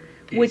Lake,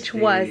 which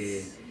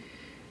was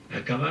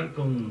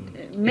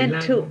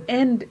meant to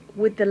end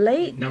with the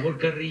lake,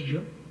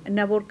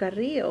 Nabor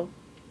Carrillo,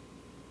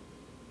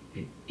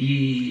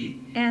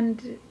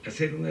 and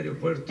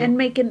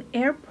make an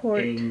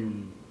airport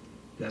in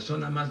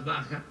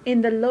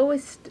the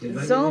lowest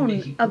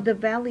zone of the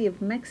Valley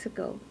of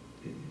Mexico,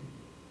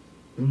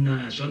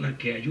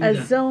 a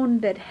zone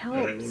that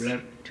helps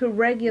to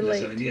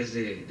regulate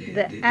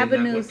the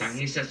avenues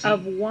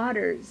of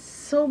waters,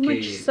 so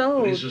much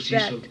so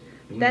that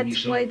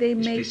that's why they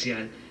make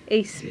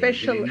a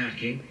special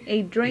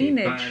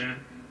drainage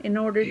in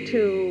order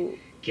to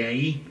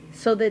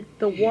so that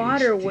the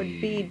water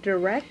would be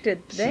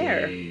directed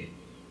there.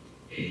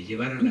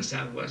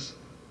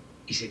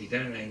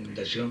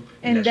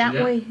 And that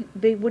way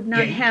they would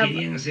not have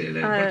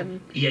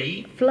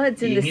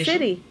floods in the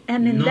city.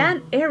 And in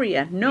that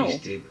area,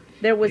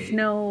 there was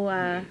no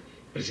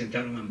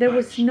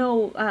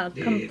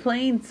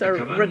complaints or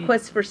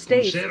requests for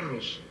stays.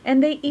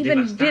 And they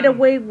even did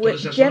away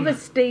with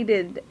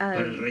devastated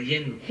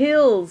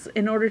hills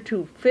in order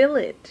to fill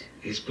it.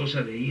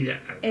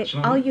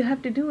 All you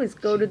have to do is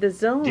go to the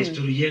zone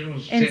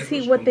and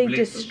see what they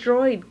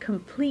destroyed,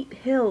 complete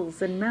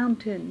hills and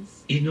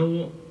mountains.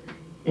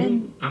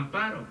 And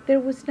there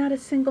was not a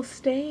single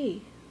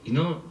stay.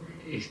 And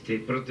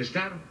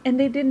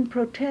they didn't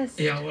protest.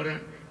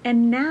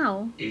 And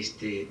now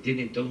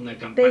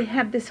they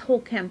have this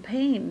whole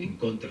campaign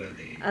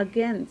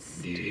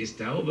against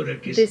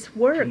this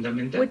work,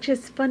 which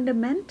is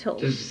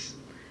fundamental.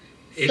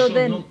 So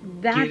then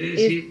that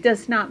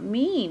does not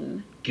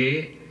mean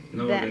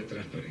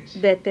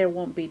that there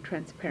won't be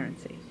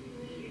transparency.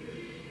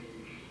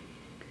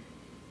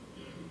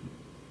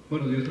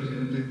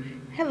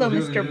 Hello,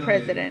 Mr.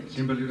 President.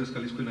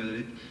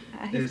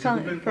 He's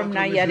calling from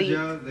Nayarit.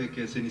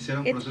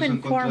 It's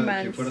been 4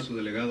 months.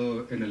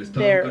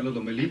 There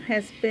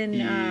has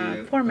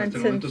been 4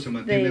 months since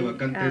they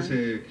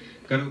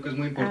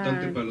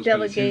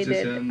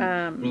delegated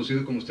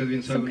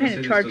some kind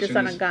of charges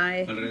on a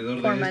guy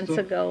 4 months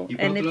ago,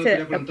 and it's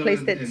a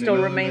place that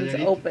still remains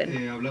open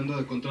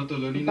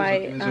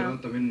by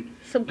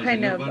some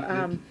kind of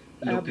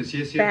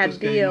bad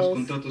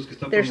deals.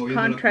 There's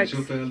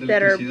contracts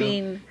that are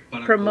being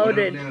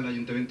promoted,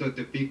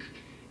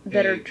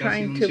 that are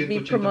trying to be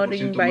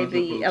promoting by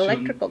the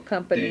electrical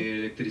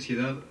company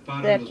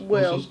that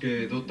will.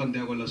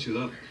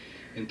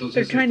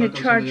 They're trying to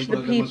charge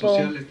the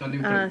people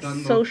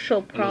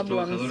social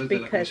problems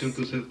because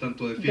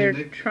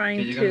they're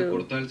trying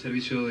to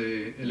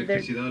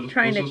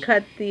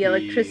cut the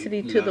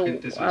electricity to the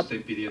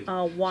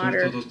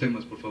water.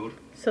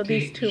 So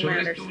these two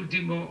matters.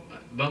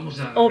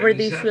 Over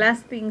these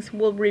last things,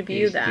 we'll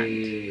review that.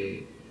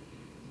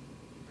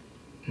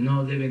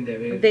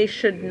 They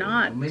should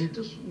not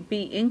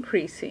be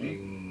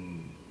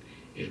increasing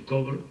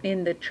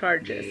in the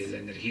charges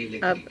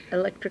of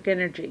electric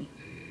energy.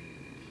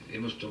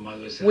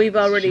 We've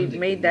already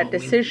made that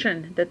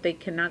decision that they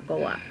cannot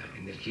go up,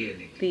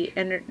 the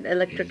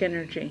electric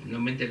energy,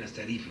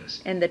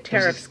 and the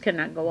tariffs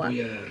cannot go up.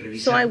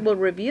 So I will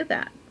review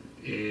that.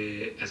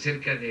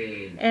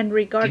 And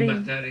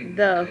regarding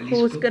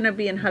who's going to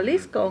be in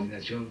Jalisco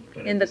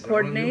in the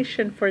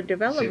coordination for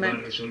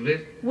development,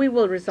 we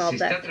will resolve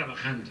that.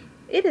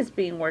 It is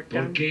being worked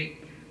on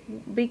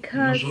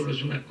because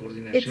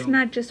it's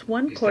not just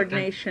one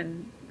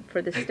coordination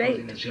for the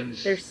state.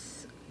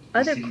 There's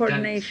other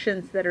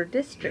coordinations that are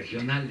district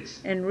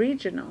and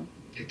regional.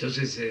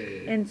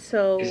 And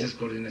so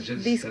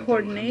these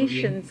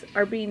coordinations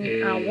are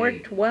being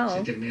worked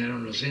well,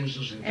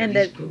 and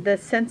the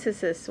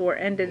censuses were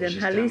ended in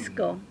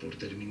Jalisco,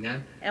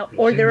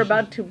 or they're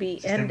about to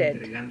be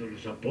ended.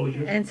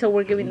 And so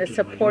we're giving the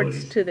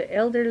supports to the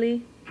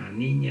elderly,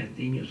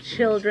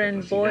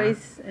 children,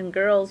 boys and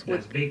girls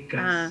with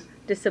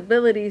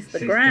disabilities,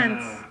 the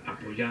grants.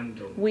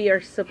 We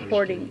are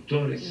supporting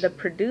the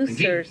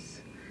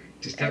producers.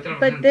 But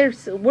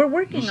we're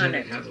working on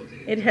it.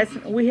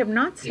 We have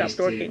not stopped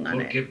working on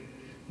it.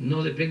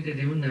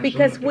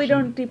 Because we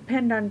don't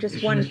depend on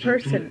just one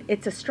person.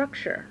 It's a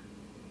structure.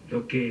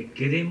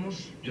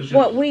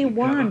 What we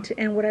want,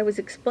 and what I was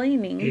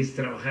explaining, is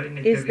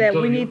that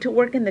we need to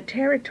work in the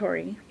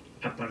territory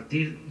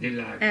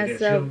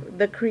as of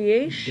the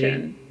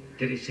creation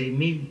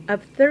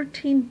of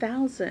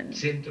 13,000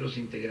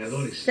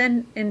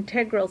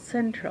 integral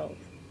central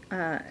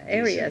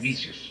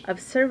areas of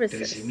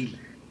services.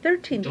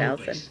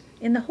 13,000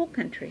 in the whole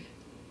country.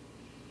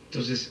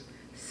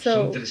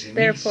 So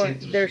therefore,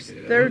 there's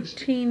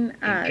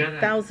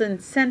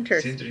 13,000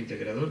 centers,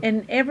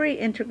 and every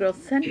integral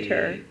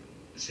center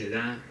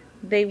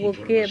They will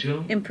give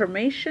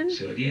information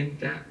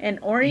and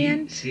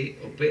orient,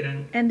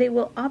 and they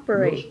will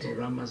operate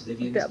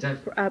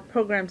the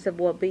programs of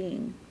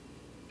well-being.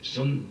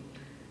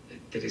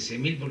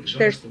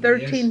 There's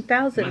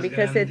 13,000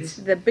 because it's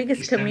the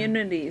biggest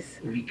communities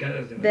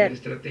that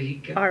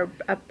are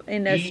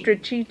in a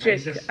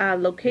strategic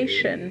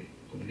location.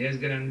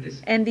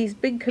 And these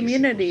big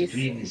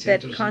communities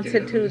that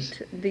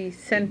constitute the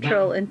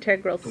central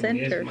integral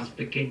centers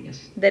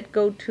that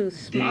go to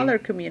smaller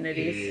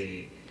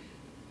communities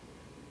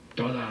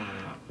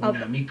of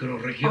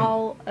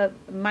all a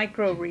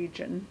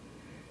micro-region.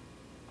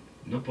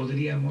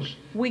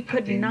 We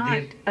could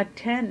not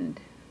attend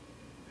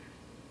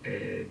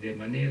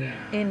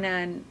in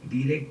a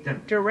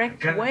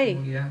direct way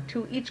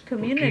to each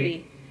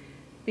community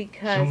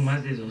because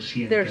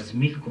there's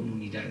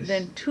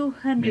than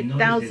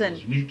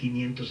 200,000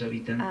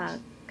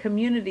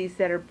 communities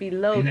that are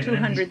below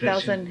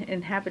 200,000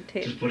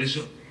 inhabitants.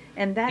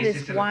 And that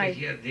is why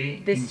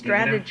this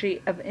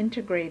strategy of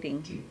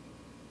integrating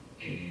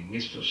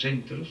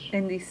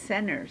in these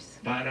centers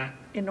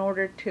in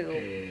order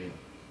to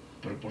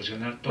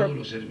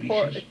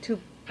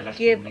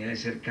give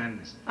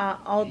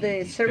all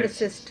the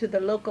services to the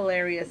local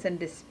areas and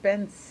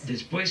dispense.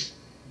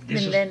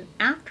 And then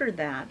after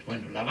that,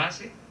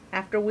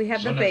 after we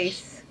have the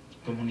base,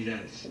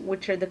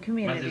 which are the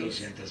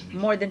communities,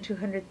 more than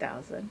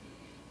 200,000.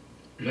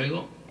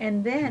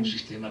 And then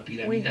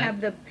we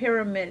have the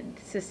pyramid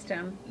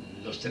system,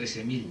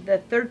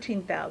 the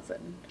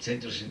 13,000,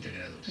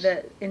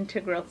 the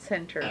integral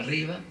centers.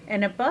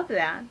 And above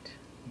that,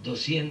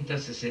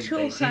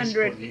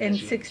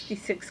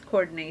 266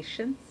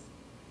 coordinations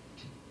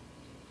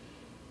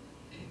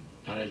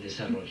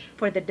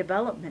for the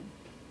development.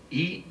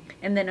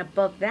 And then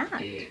above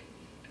that,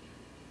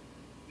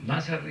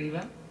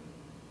 300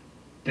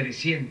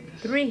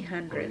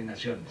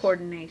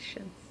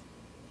 coordinations.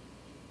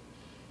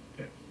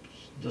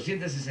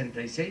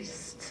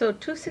 So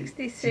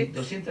 266.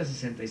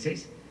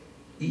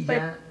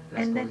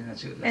 And then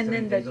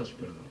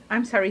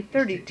I'm sorry,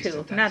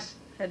 32, not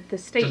the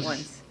state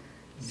ones.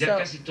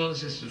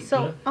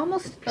 So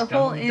almost the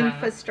whole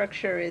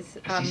infrastructure is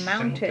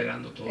mounted,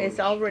 is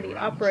already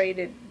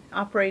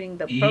operating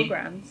the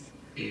programs.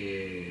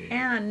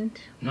 And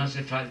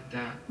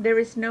there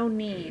is no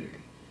need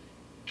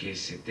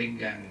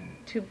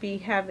to be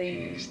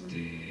having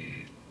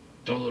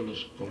all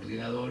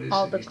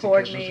the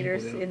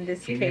coordinators in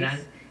this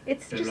case.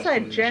 It's just a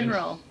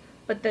general,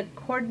 but the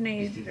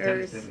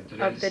coordinators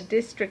of the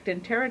district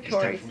and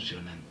territories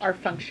are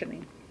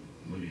functioning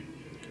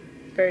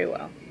very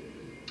well.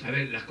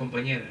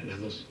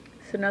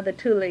 So now the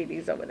two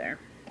ladies over there.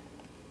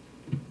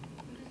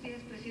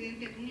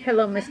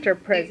 Hello, Mr.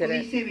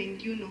 President.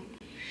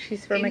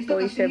 She's from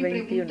ECOICE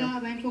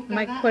 21.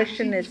 My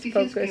question is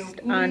focused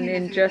on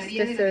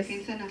injustices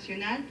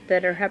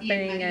that are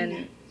happening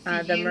in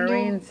the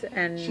Marines,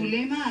 and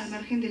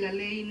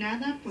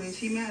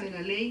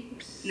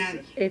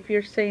if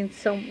you're saying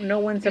no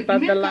one's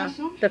above the law,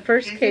 the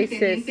first case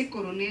is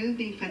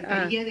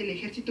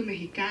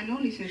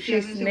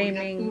she's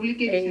naming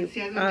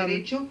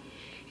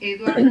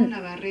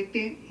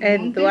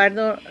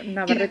Eduardo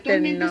Navarrete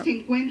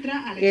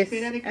is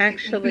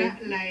actually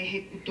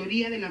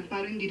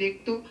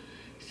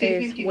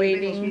is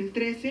waiting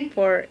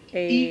for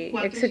a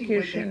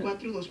execution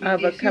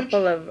of a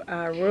couple of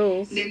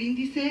rules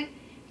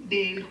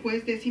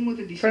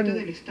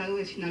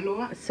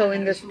so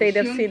in the state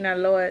of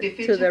Sinaloa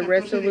to the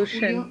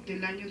resolution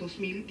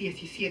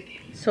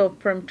so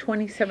from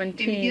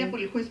 2017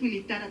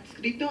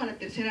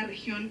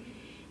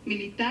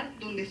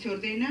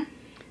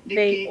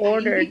 they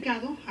ordered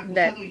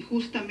that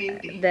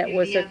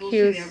was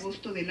accused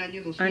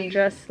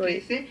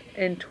unjustly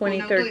in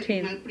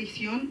 2013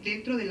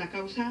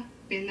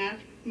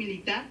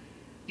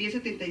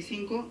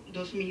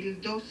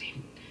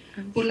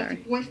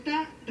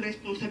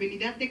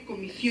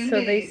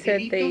 So they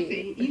said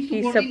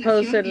he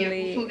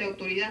supposedly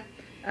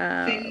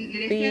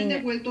being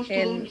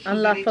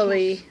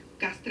unlawfully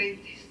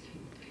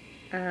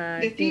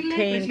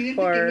detained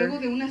for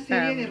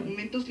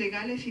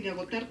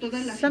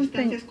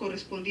something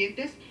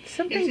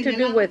to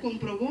do with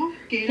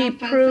he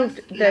proved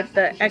that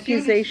the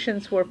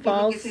accusations were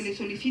false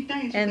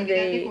and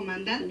they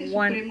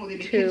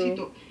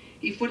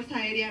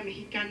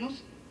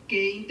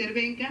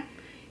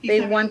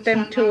want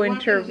them to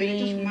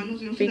intervene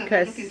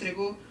because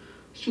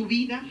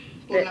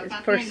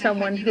for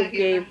someone who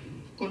gave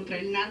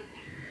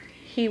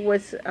he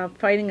was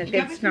fighting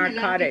against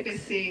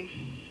narcotics.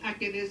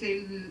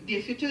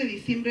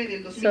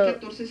 So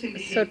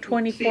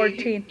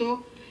 2014,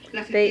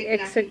 they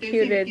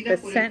executed the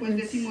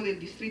sentence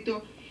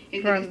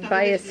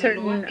by a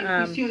certain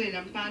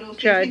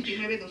judge.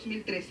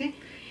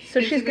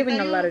 So she's giving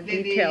a lot of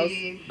details.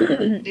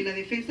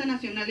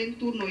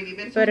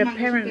 But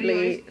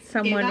apparently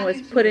someone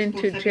was put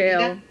into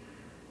jail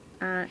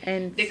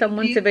and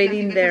someone's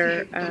evading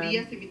their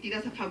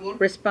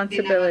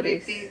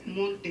responsibilities.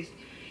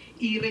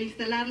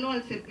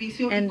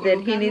 and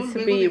that he needs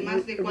to be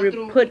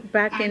put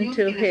back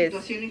into his.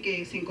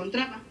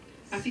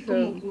 So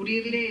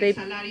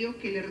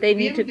they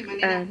need to,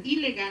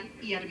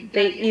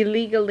 they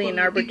illegally and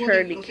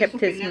arbitrarily kept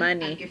his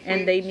money,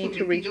 and they need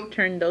to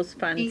return those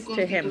funds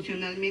to him,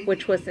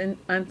 which was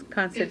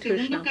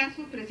unconstitutional.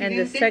 And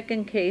the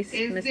second case,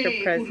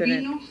 Mr.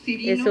 President,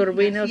 is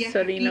Urbino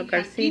Sorino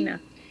Garcina.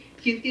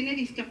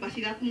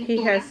 He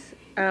has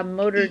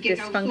motor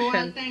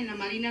dysfunction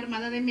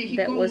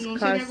that was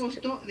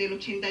caused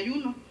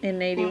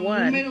in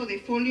 81. And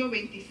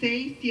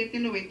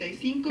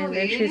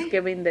then she's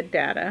giving the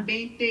data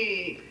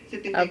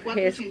of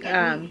his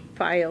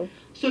file.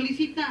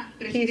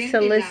 He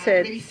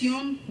solicits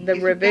the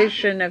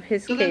revision of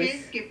his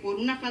case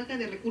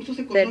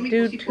that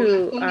due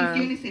to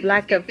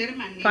lack of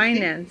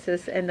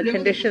finances and the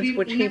conditions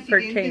which he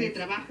pertains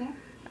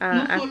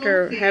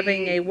after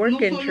having a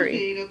work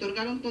injury,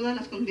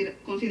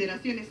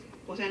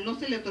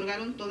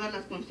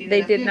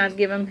 they did not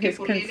give him his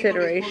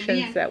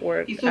considerations that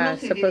were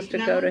supposed to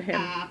go to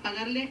him.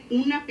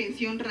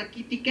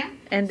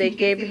 And they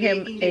gave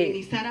him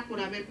a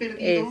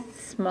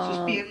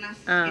small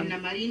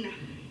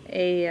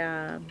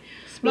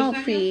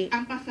fee,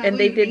 and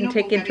they didn't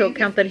take into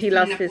account that he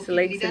lost his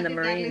legs in the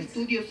Marines.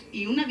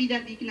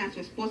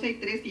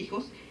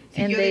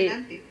 And they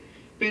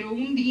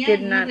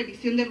did not.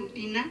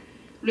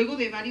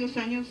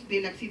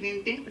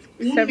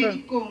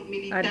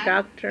 A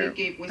doctor,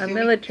 a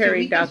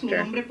military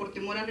doctor,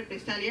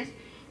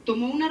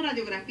 tomó una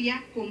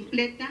radiografía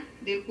completa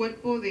del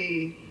cuerpo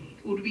de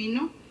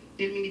Urbino,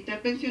 del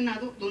militar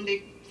pensionado,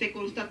 donde se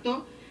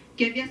constató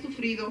que había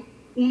sufrido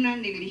una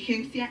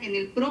negligencia en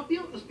el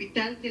propio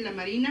hospital de la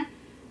Marina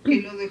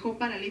que lo dejó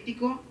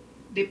paralítico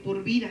de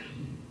por vida.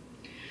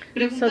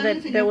 Preguntaron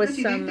al señor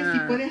presidente si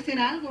puede hacer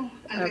algo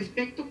al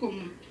respecto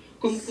como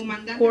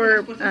comandante de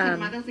las Fuerzas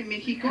Armadas de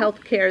México,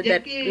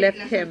 ya que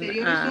las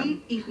anteriores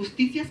son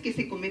injusticias que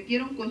se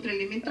cometieron contra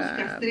elementos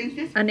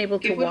castrenses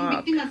que fueron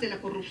víctimas de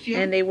la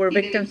corrupción and they were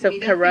victims of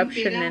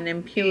corruption and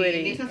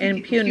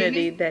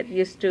impunity that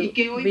used to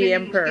be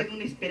emperor,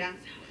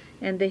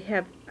 and they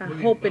have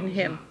hope in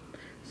him.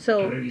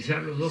 So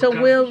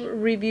we'll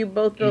review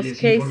both those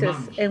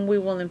cases and we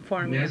will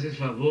inform you.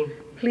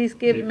 Please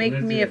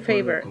make me a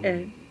favor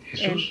and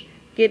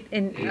get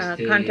in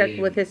contact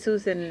with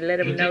Jesus and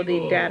let him know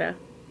the data.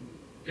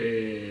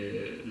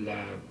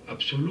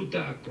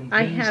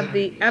 I have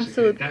the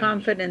absolute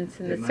confidence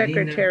in the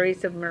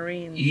secretaries of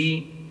Marines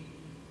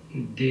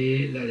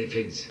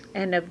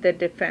and of the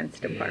Defense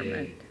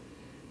Department,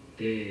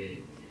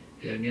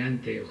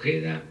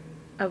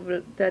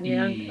 of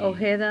Daniel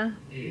Ojeda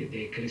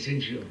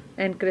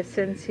and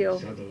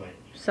Crescencio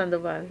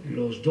Sandoval.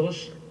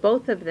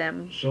 Both of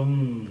them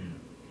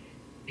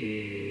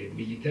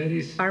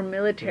are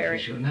military,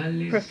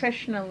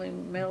 professionally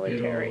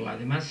military.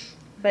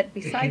 But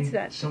besides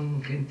that,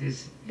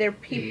 they're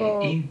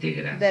people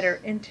that are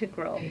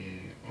integral,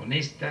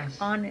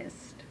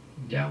 honest.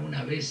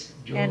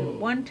 And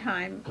one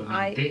time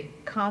I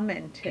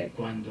commented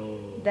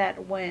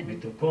that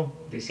when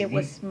it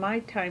was my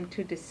time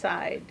to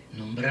decide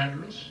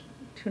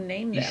to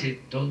name them,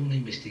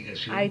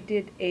 I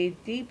did a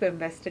deep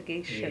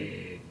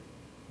investigation.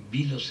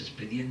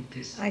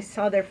 I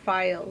saw their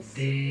files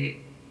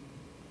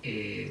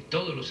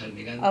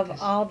of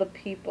all the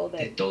people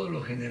that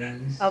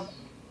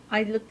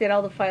I looked at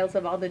all the files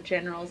of all the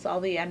generals, all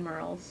the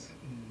admirals,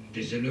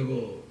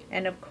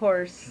 and of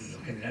course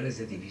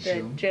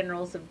the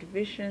generals of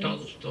divisions,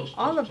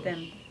 all of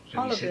them.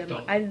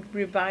 I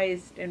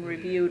revised and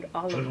reviewed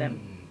all of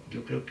them.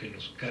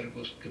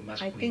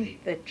 I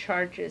think the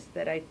charges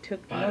that I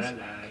took most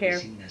care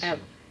of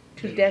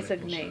to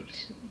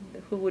designate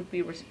who would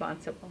be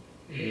responsible.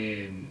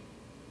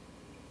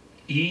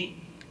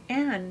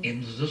 And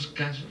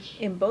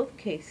in both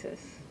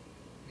cases,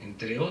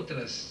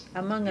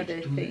 among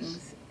other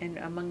things and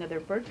among other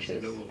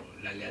virtues,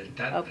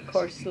 of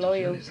course,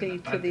 loyalty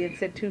to the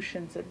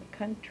institutions of the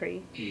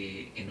country.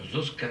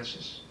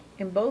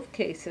 In both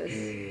cases,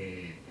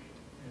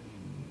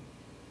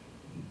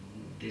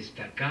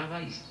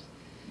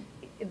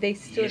 they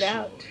stood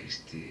out,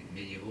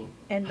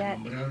 and that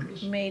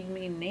made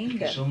me name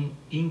them,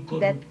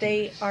 that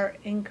they are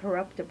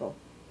incorruptible,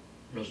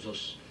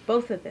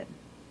 both of them.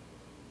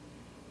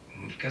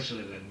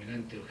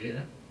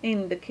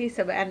 In the case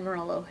of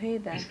Admiral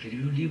Ojeda,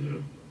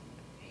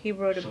 he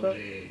wrote a book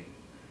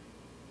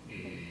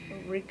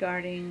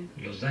regarding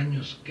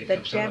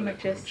the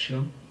damages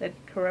that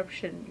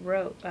corruption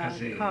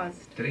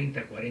caused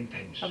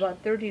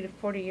about 30 to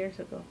 40 years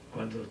ago,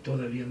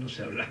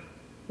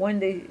 when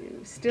they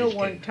still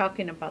weren't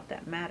talking about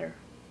that matter.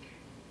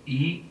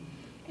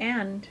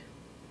 And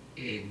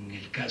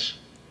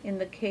in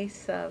the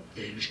case of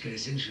Luis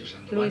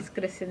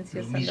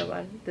Crescencio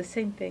Sandoval, the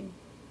same thing.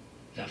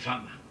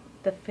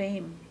 The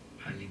fame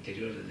al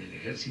interior del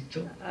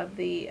ejército, of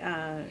the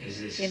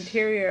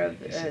interior of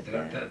the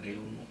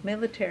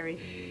military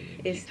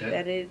is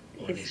that it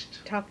is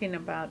talking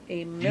about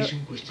a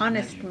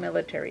honest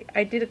military.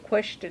 I did a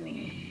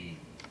questioning,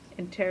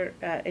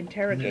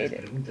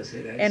 interrogated,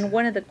 and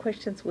one of the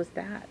questions was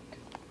that.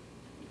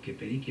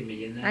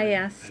 I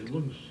asked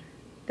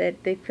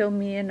that they fill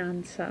me in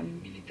on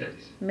some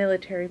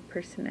military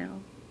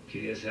personnel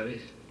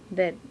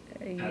that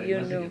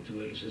you know.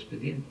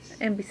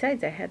 And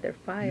besides, I had their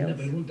files.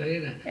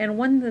 And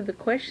one of the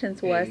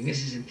questions was,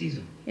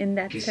 in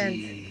that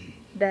sense,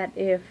 that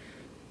if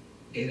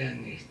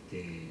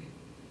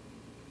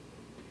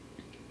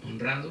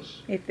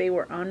they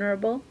were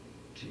honorable,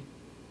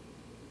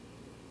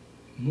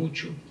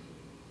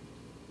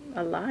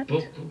 a lot,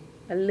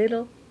 a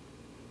little,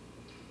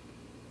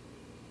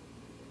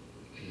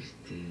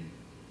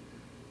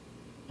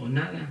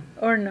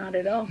 or not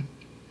at all.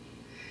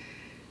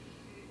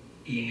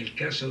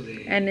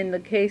 And in the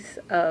case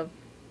of,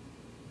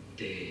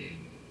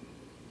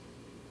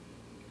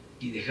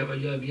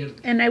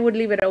 and I would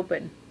leave it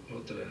open.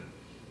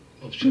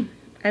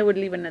 I would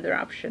leave another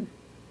option.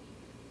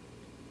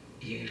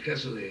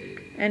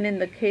 And in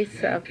the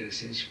case of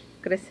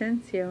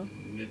Crescencio,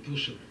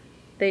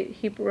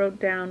 he wrote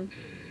down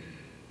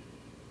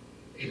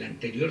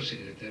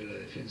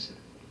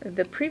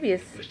the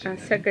previous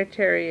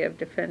Secretary of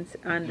Defense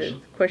on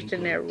the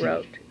questionnaire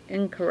wrote,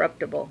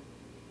 incorruptible.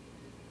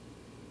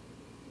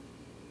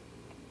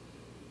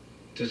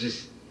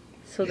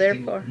 So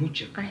therefore,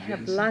 I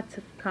have lots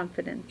of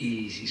confidence.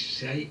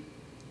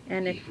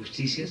 And if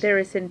there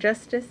is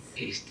injustice,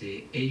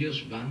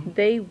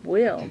 they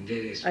will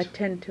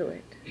attend to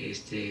it.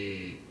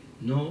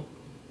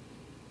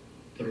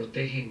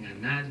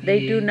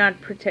 They do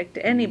not protect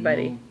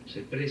anybody.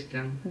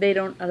 They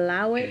don't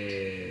allow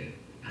it.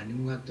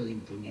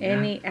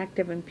 Any act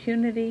of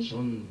impunity.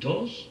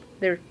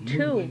 They're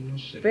two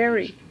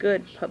very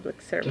good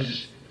public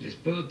servants.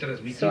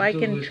 So I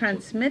can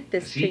transmit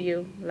this to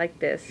you like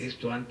this,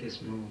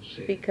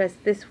 because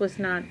this was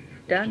not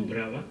done,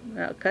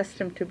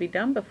 accustomed to be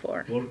done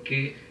before,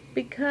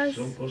 because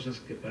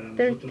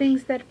there are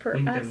things that for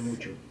us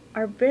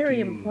are very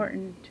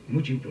important.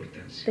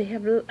 They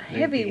have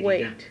heavy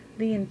weight,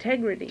 the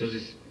integrity.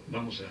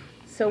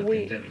 So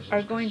we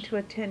are going to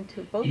attend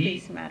to both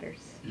these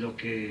matters.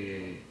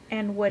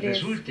 And what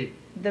is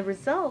the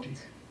result?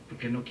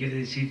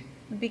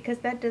 Because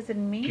that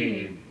doesn't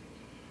mean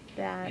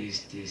that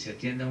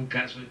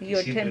you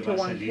attend to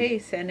one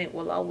case and it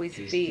will always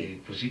be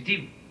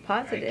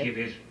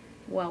positive.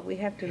 Well, we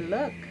have to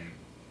look,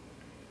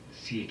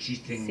 see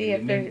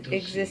if there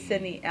exists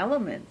any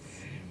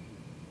elements,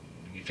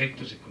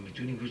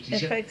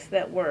 effects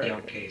that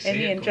were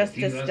any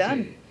injustice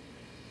done.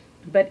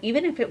 But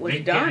even if it was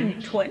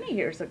done 20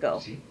 years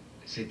ago,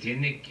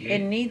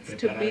 it needs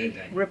to be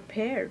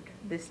repaired,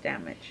 this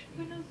damage.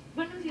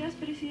 Buenos días,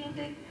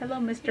 presidente. Hello,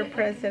 Mr.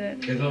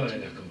 President.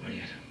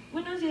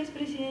 Buenos días,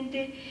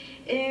 presidente.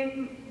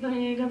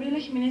 Gabriela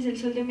Jiménez del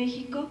Sol de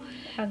México.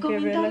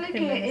 Comentarle que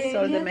el día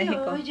de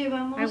hoy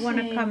llevamos los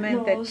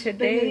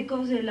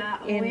periódicos de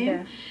la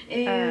OEM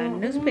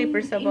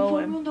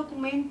un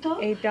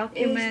documento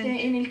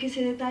en el que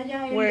se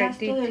detalla el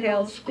gasto de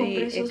los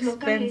congresos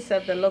locales.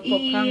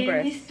 Y en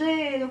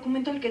este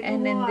documento al que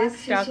tuvo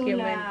acceso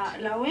la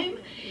OEM,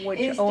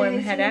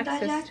 se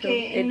detalla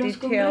que en los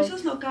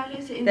congresos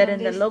locales en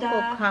donde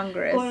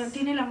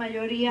tiene la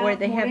mayoría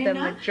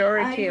morena,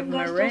 hay un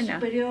gasto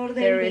superior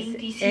del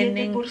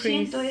 27%.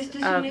 Este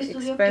es un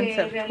estudio que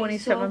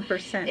realizó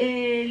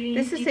el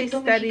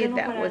Instituto Mexicano para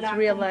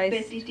la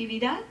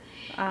Competitividad.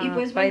 Y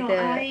pues by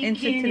bueno, the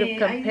Institute of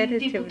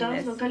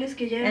Competitiveness,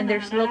 and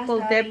there's local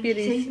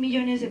deputies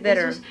that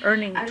are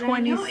earning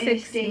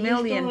 26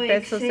 million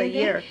pesos a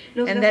year,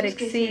 and that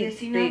exceeds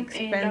the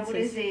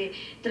expenses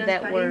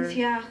that were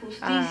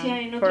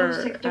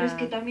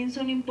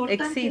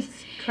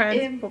exceeds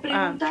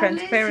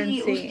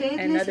transparency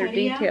and other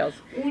details.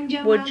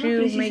 Would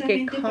you make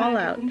a call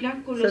out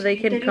so they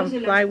can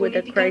comply with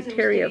the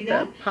criteria of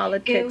the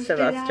politics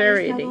of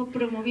austerity,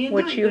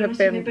 which you have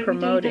been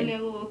promoting?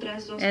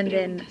 And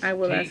then I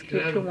will ask you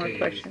two more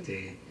questions.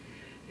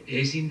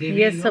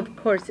 Yes, of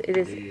course, it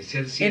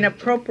is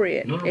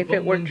inappropriate if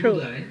it were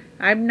true.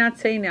 I'm not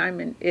saying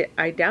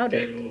I doubt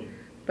it,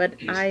 but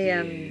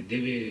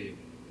it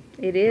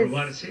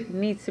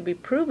needs to be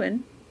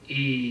proven,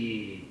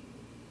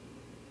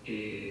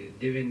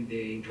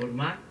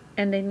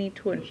 and they need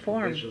to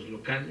inform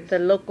the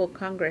local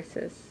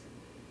congresses,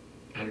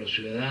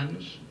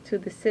 to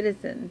the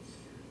citizens,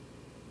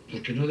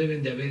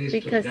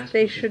 because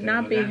they should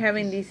not be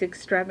having these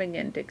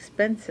extravagant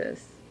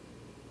expenses.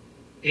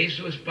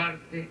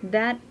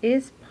 That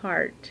is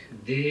part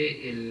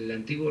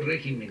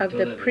of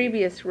the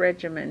previous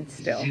regimen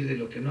still.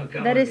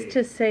 That is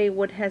to say,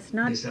 what has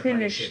not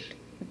finished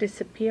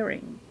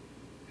disappearing.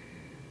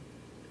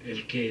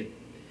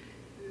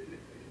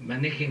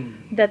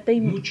 That they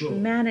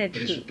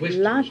manage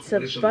lots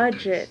of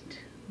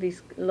budget,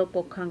 these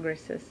local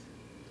congresses.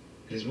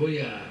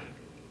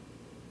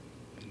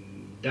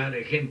 dar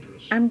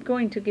ejemplos. I'm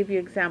going to give you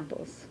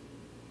examples.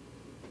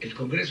 El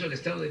Congreso del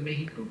Estado de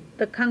México.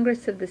 The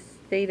Congress of the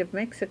State of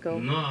Mexico.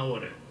 No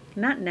ahora.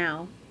 Not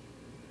now.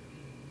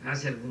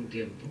 Hace algún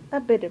tiempo. A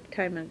bit of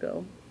time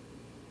ago.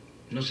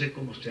 No sé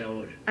cómo esté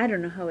ahora. I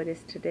don't know how it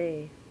is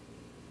today.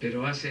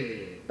 Pero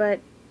hace.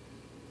 But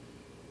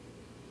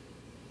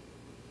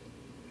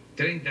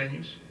 30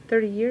 años.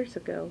 30 years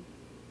ago.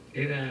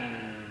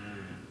 Era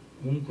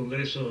un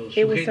Congreso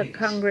sui It was a generis.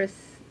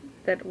 Congress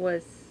that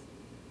was.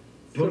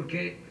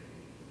 Porque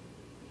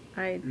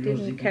I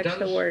didn't catch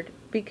the word.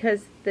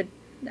 Because the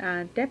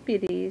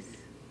deputies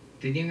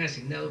tenían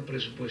asignado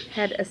presupuestos.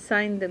 Had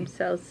assigned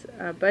themselves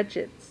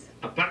budgets.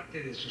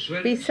 Aparte de sus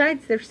sueldos,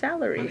 besides their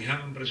salaries,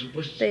 manejaban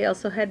presupuestos. they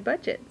also had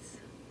budgets.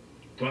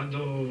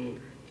 Cuando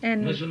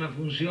and no es una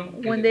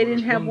función que when le they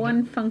didn't have corresponda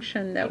one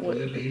function that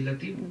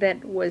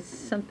was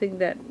something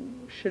that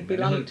should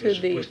belong to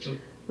the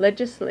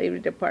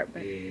legislative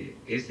department,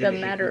 the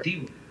matter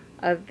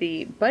of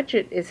the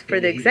budget is for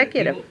the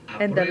executive,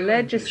 and the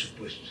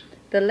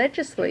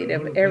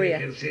legislative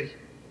area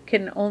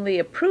can only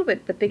approve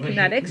it, but they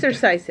cannot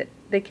exercise it.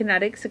 They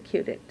cannot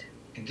execute it.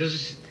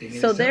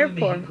 So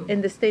therefore,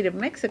 in the state of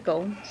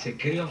Mexico,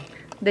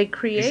 they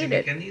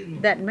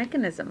created that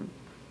mechanism.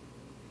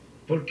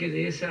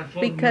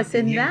 Because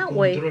in that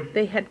way,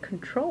 they had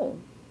control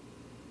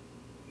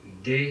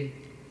of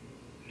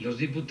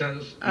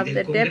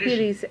the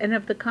deputies and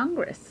of the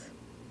Congress.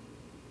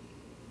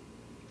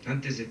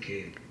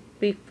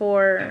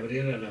 Before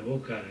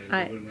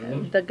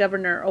the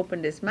governor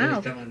opened his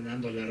mouth,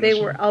 they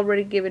were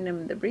already giving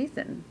him the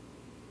reason.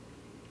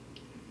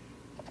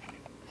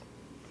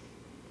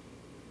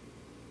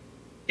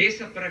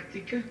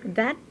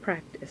 That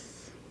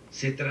practice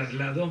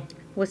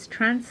was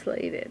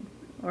translated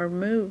or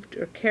moved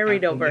or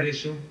carried over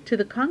to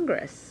the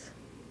Congress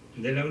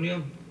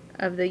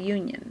of the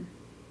Union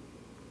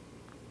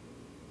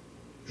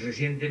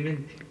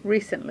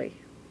recently.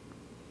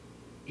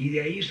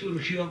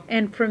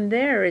 And from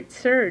there it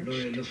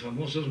surged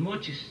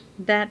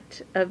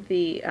that of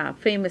the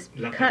famous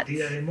cuts,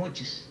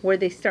 where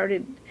they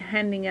started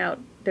handing out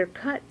their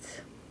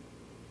cuts.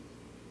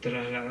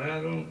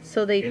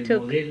 So they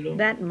took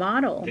that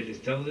model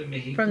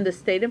from the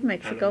state of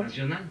Mexico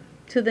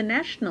to the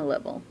national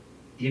level.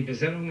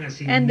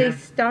 And they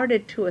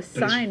started to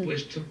assign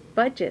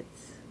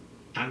budgets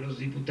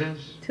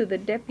to the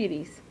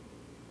deputies.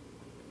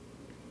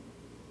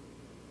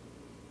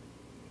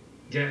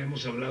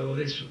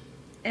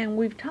 And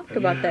we've talked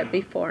about that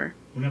before.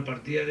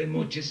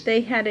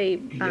 They had a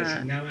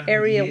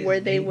area where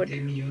they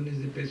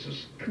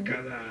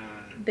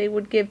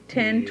would give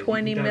 10,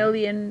 20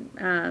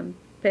 million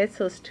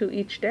pesos to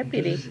each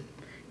deputy.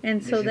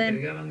 And so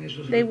then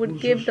they would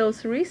give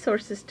those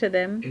resources to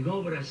them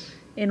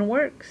in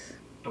works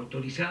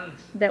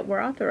that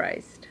were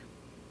authorized,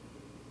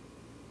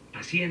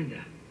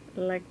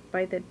 like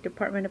by the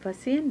Department of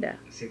Hacienda.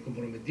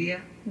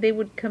 They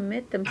would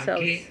commit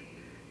themselves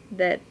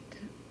that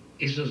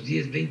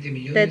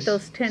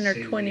those 10 or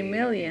 20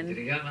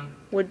 million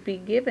would be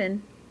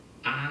given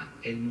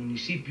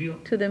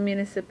to the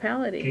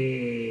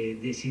municipality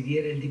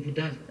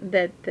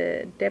that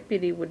the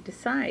deputy would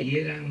decide.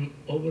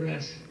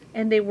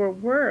 And they were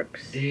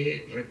works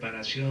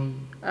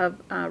of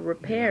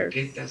repairs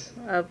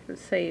of,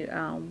 say,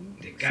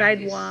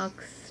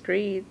 sidewalks,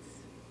 streets,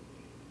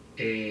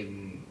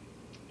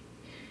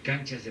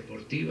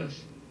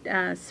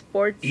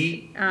 sports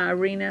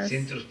arenas,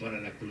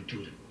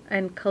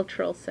 and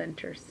cultural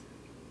centers.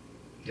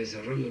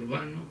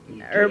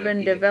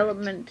 Urban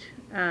development,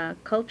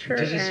 culture,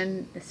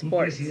 and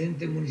sports.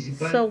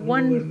 So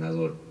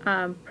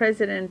one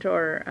president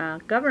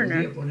or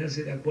governor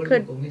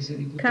could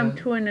come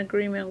to an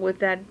agreement with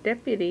that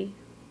deputy,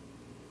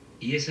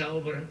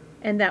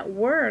 and that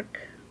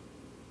work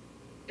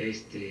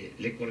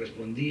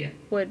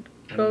would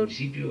go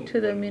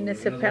to the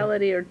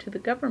municipality or to the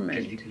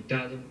government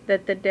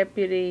that the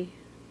deputy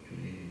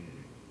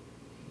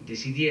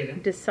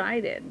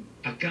decided.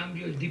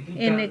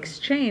 In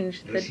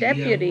exchange, the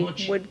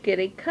deputy would get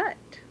a cut.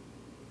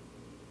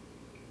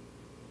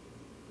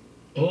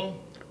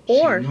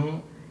 Or,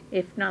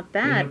 if not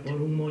that,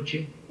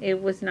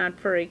 it was not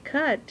for a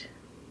cut.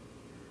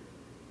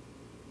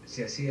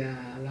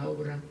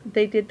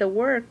 They did the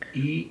work,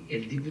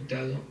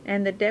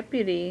 and the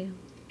deputy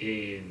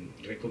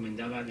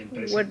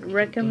would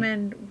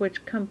recommend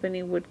which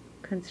company would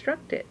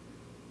construct it.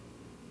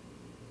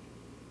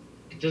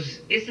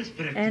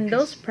 And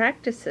those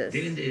practices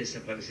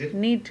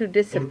need to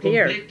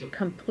disappear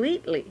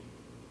completely.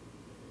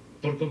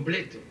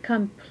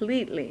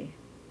 Completely.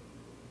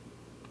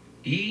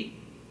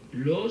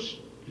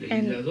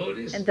 And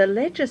the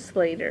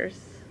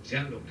legislators,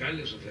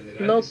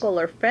 local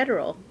or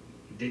federal,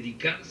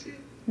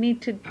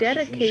 need to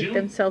dedicate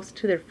themselves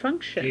to their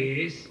function,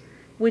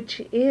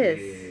 which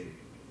is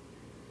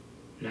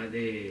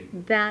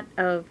that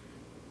of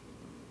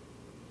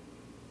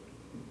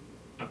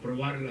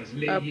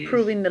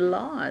approving the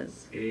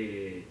laws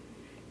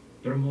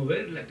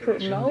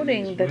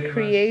promoting the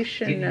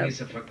creation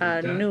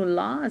of new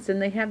laws,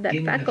 and they have that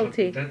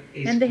faculty,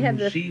 and they have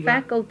the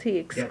faculty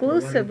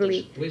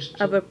exclusively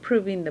of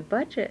approving the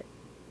budget,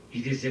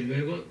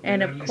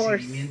 and of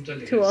course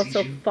to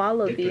also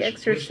follow the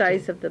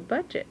exercise of the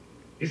budget.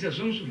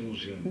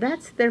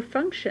 That's their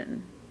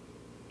function.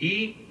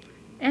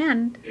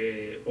 And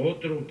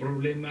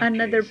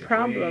another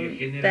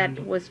problem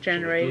that was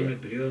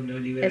generated,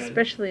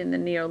 especially in the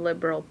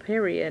neoliberal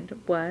period,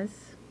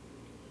 was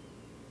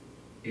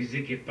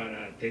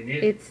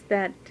it's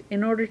that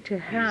in order to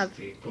have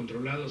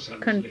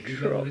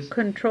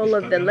control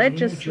of the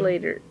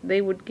legislator, they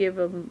would pay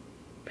them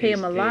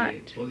a lot,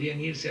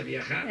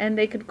 and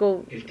they could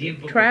go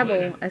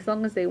travel as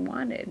long as they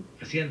wanted.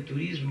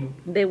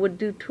 They would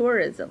do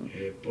tourism,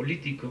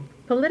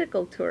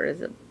 political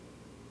tourism,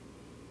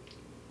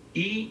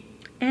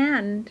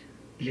 and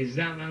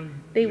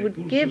they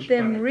would give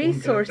them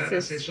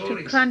resources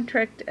to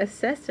contract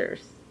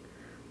assessors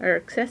or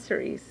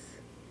accessories.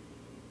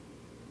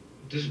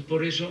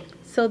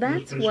 So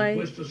that's why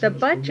the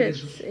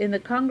budgets in the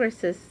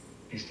Congresses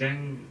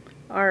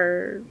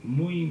are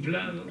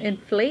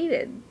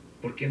inflated,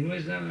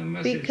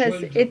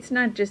 because it's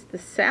not just the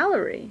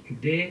salary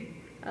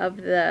of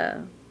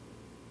the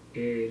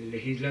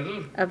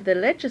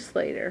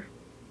legislator,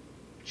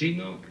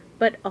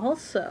 but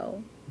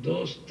also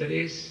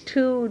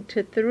 2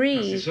 to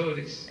 3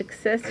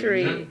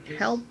 accessory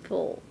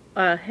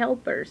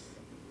helpers,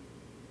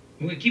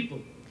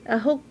 a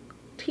whole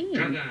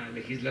team.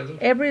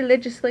 Every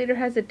legislator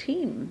has a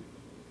team,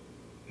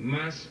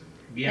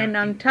 and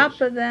on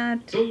top of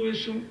that,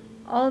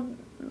 all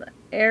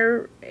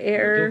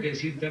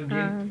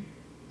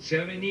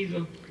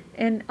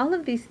and all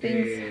of these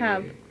things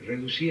have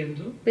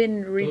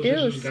been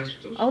reduced.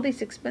 All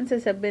these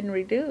expenses have been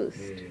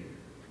reduced,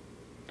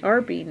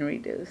 or being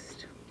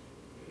reduced.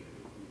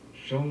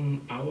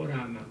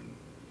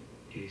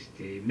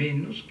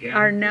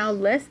 Are now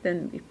less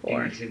than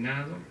before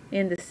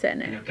in the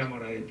Senate,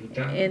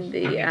 in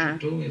the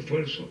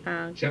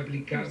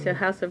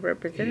House of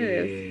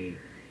Representatives.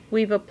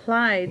 We've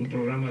applied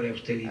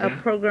a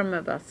program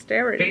of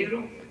austerity,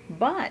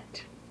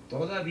 but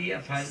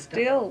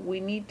still we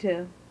need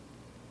to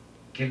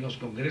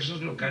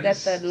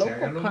that the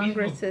local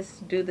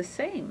Congresses do the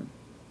same,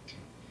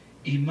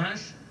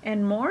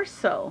 and more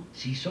so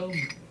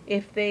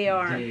if they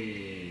are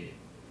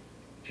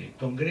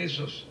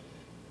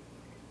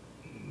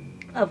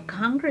of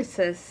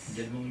Congresses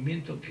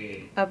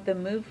of the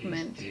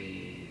movement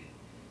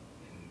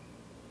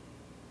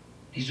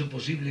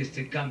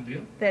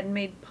that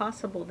made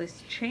possible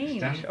this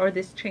change, or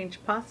this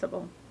change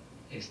possible.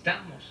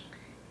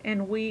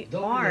 And we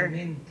are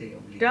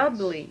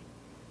doubly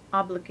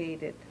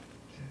obligated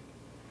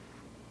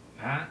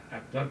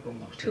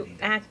to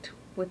act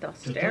with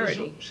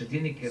austerity.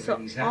 So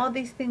all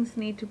these things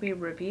need to be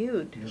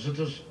reviewed.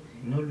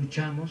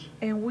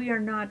 And we are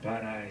not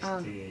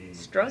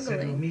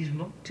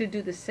struggling to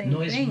do the same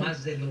thing.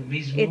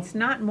 It's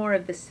not more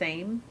of the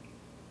same.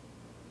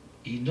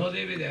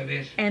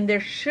 And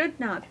there should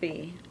not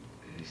be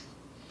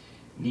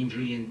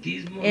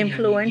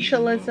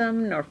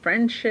influentialism, nor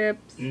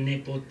friendships,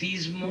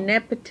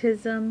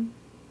 nepotism,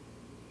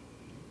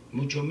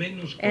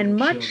 and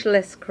much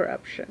less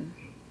corruption.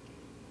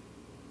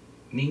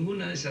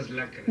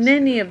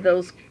 Many of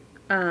those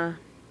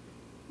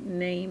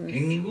names,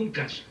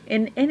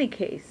 in any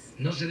case,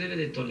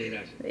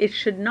 it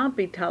should not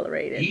be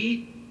tolerated.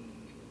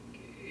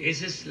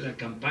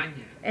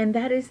 And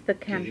that is the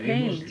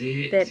campaign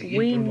that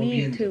we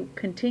need to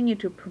continue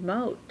to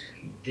promote,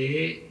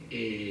 to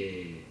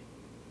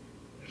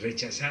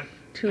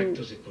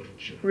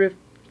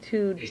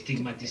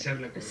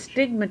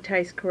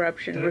stigmatize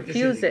corruption,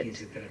 refuse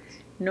it,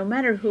 no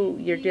matter who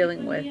you're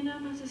dealing with.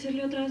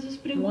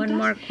 One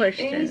more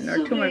question,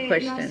 or 2 more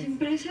questions,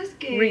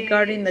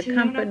 regarding the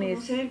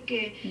companies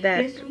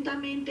that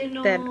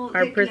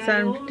are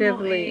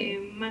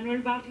presumptively,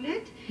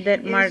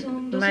 that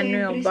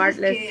Manuel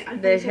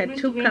Bartlett, they had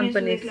 2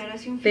 companies,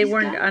 they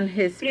weren't on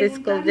his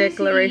fiscal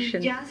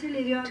declaration,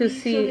 to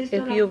see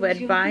if you've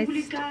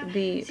advised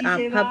the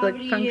public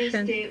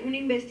function,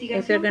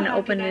 if they're going to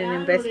open an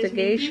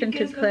investigation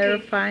to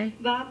clarify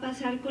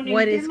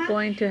what is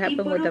going to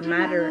happen with the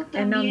matter.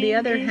 And on the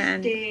other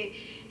hand, they're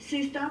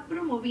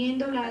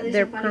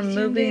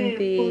promoting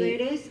the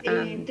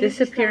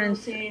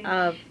disappearance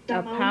of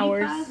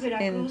powers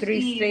in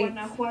 3 states,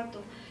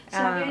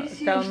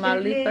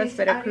 Tamaulipas,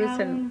 Veracruz,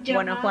 and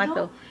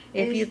Guanajuato.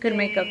 If you could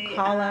make a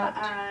call out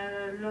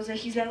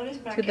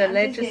to the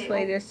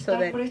legislators so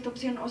that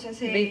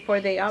before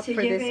they opt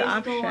for this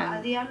option,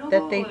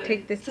 that they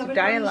take this to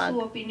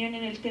dialogue.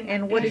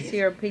 And what is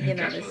your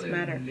opinion on this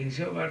matter?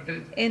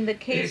 In the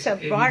case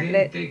of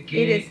Bartlett, it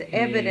is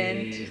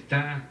evident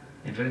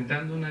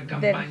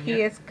that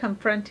he is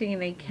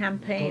confronting a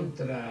campaign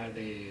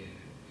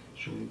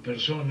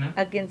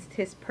against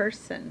his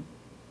person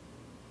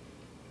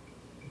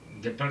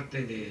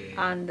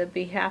on the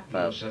behalf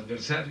of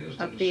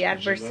the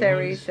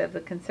adversaries of the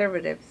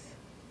conservatives.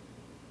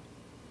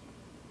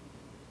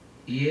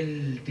 Y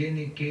él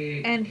tiene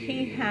que and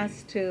he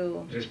has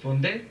to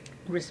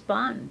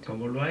respond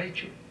como lo ha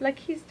hecho. like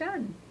he's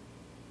done.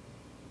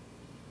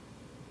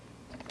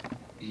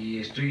 Y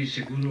estoy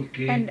seguro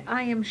que and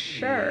I am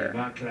sure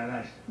va a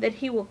aclarar that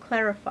he will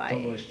clarify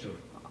todo esto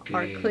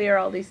or clear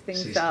all these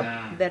things up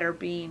that are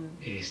being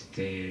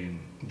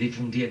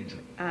difundiendo.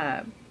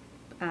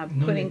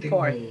 Putting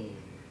forth.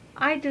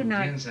 I do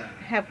not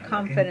have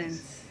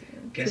confidence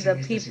to the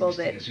people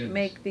that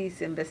make these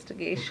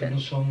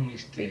investigations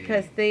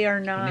because they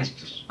are not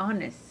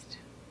honest.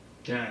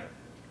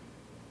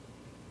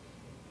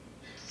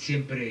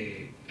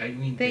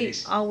 They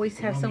always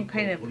have some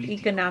kind of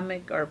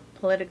economic or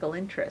political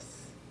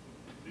interests.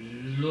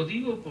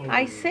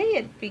 I say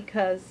it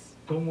because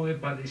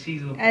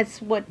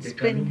as what's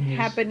been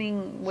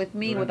happening with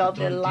me with all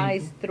the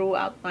lies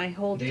throughout my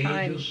whole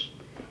time,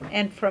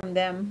 and from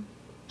them,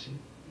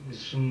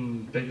 it's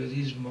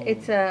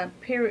a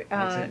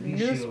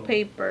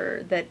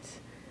newspaper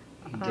that's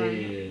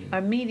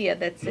a media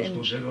that's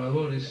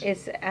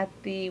is at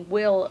the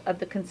will of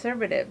the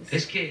conservatives.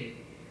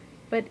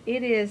 But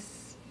it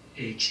exists,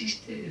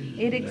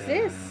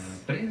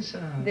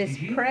 this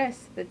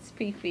press that's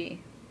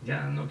fifi.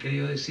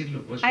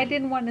 I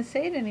didn't want to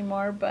say it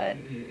anymore, but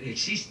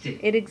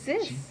it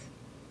exists.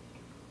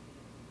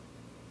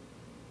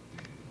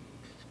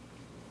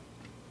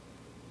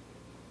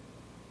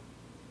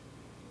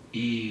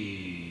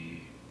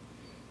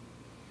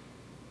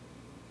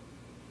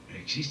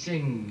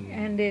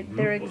 And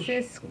there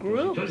exist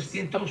groups,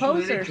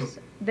 opposers,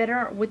 that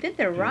are within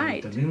their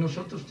right,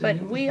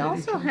 but we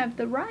also have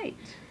the right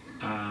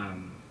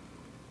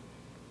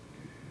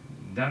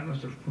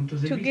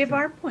to give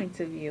our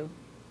points of view.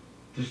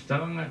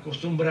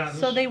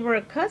 So they were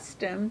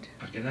accustomed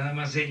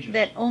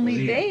that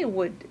only they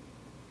would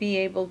be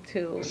able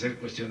to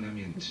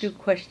do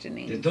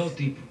questioning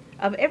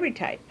of every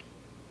type.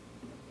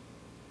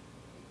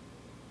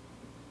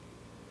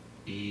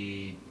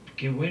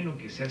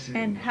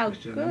 And how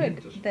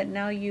good that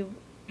now you've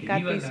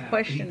got these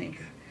questionings.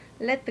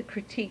 Let the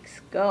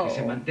critiques go.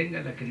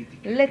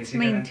 Let's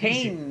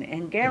maintain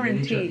and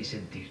guarantee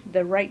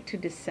the right to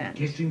dissent.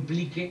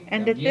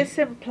 And that this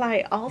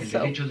imply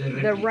also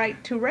the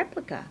right to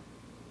replica.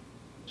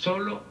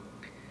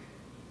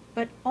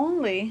 But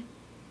only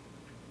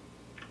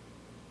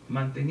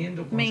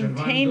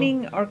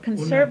maintaining or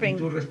conserving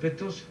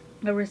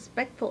a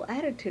respectful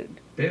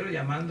attitude,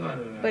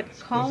 but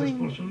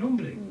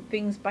calling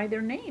things by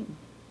their name,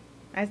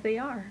 as they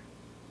are.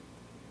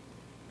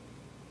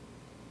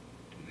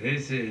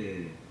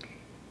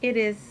 It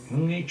is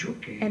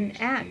an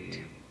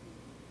act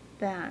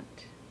that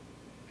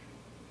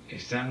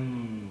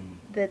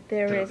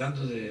they're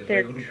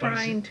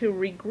trying to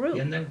regroup,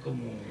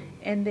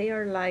 and they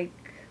are like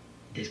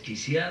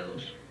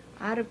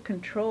out of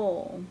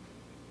control,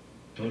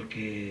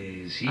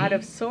 out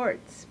of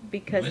sorts,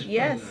 because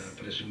yes,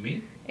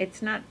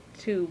 it's not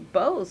to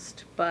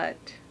boast,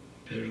 but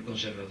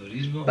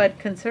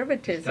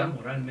conservatism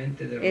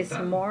is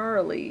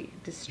morally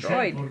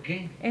destroyed.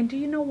 And do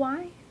you know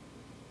why?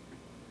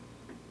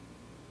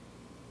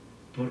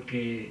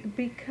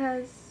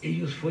 Because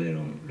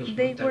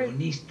they were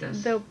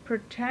the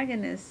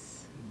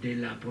protagonists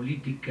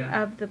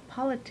of the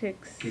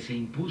politics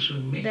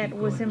that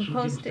was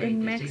imposed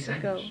in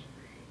Mexico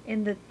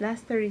in the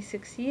last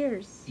 36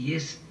 years.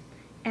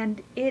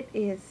 And it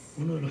is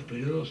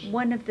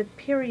one of the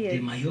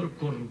periods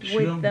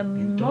with the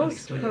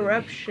most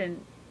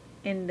corruption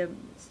in the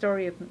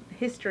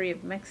history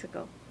of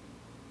Mexico.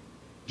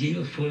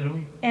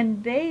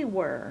 And they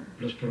were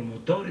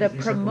the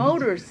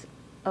promoters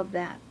of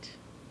that.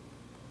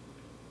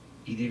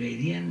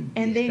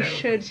 And they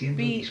should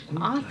be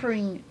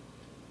offering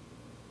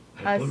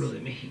us,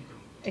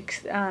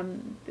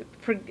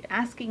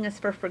 asking us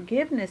for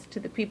forgiveness to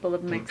the people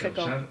of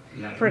Mexico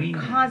for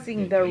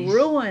causing the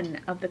ruin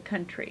of the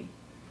country,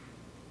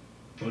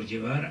 for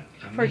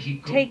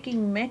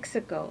taking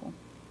Mexico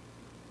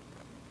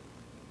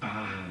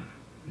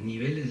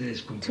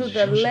to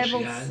the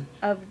levels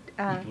of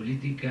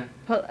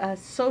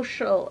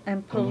social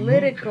and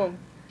political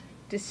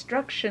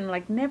destruction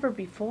like never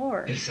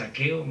before. The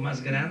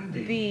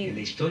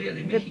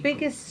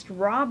biggest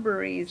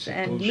robberies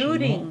and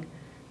looting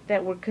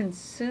that were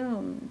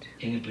consumed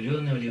in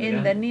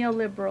the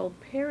neoliberal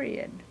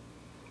period,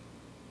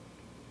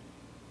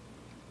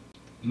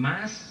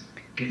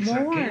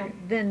 more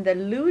than the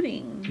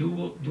looting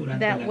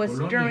that was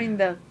during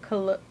the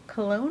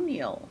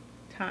colonial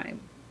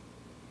time.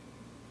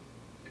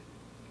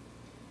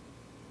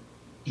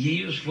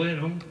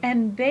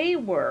 And they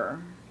were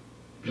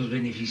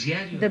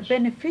the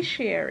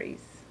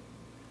beneficiaries.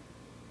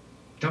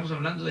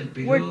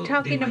 We're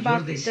talking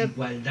about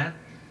the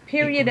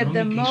period of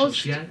the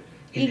most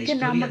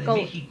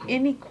economical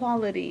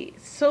inequality,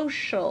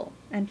 social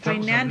and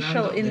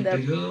financial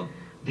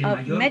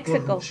of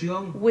Mexico,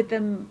 with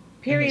the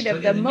period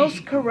of the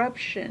most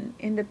corruption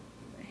in the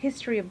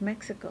history of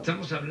Mexico.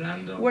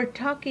 We're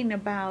talking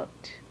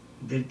about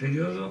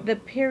the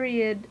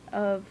period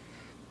of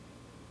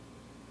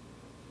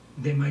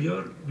de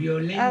mayor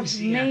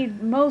violencia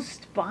made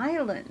most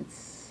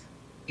violence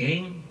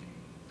en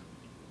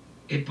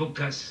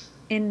épocas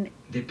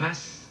de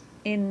paz.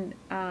 In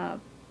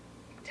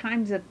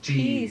times of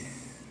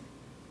peace.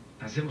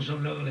 Hacemos a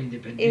un lado la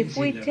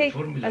independencia y la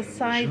reforma y la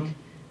revolución.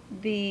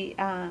 The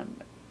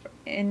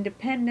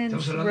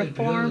independence,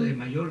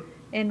 reform,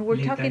 and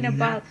we're talking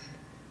about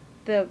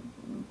the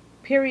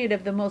period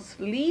of the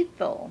most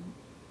lethal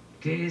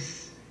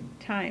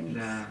times.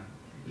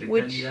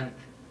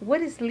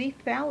 What is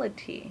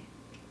lethality?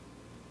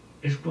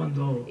 It's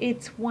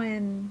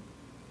when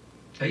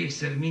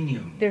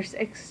there's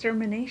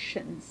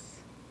exterminations.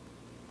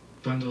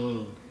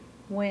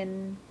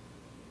 When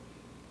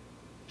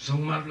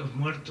son más los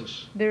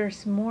muertos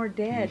there's more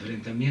dead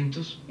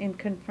in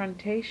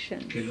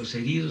confrontations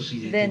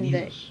than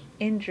the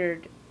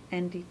injured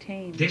and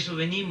detained. De eso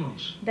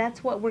venimos.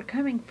 That's what we're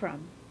coming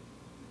from.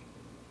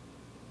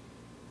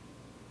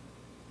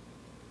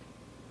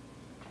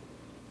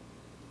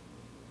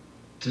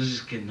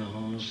 Entonces que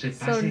no se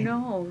pase. So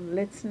no,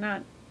 let's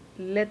not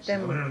let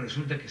them. Ahora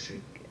resulta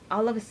que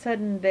all of a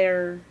sudden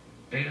they're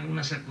pegan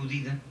una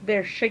sacudida.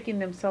 They're shaking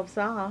themselves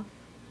off.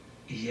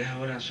 Y ya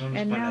ahora son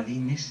los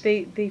paladines.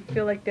 They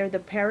feel like they're the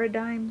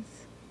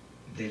paradigms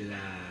de la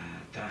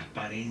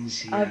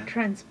transparencia, of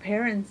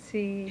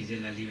transparency, y de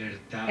la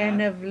libertad,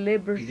 and of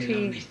liberty, y de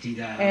la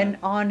honestidad, and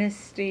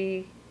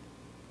honesty.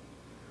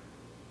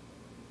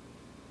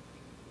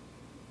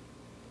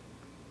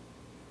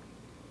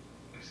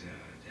 O sea,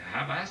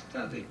 ya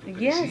basta de hipocresía.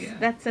 Yes,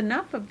 that's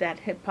enough of that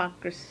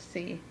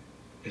hypocrisy.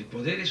 El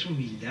poder es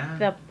humildad.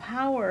 The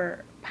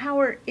power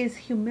is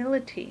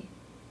humility.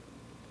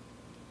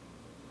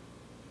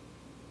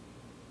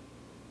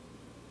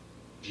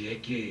 Y hay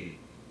que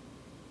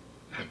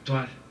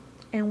actuar.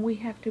 And we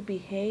have to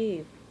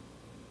behave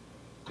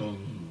con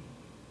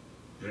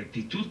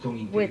rectitud, con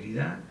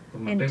integridad,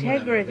 con apego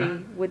integrity, a la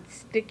verdad. with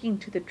sticking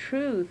to the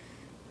truth.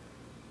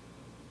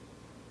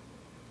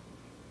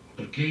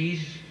 ¿Por qué ir?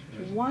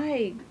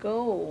 Why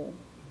go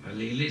A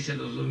la iglesia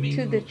los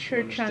domingos, to the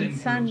church on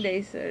templos,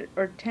 Sundays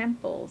or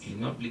temples y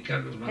no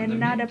aplicar los and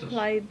not mandamientos?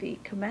 apply the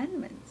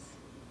commandments?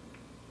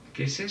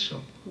 ¿Qué es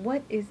eso?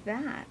 What is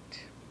that?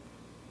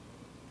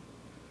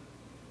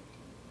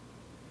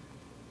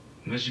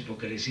 ¿No es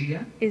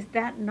hipocresía? Is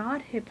that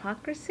not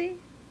hypocrisy?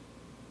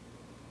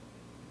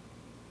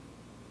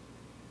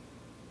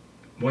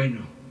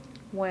 Bueno,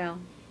 Well,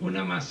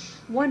 una más.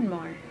 one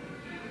more.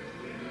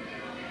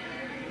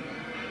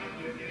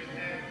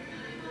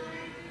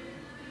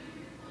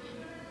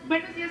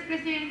 Buenos días,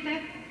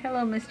 presidente.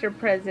 Hello, Mr.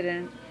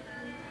 President.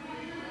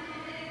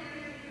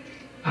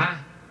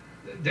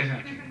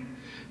 Deja.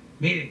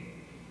 Mire.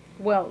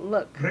 Well,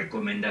 look.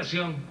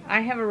 Recomendación.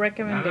 I have a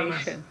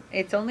recommendation.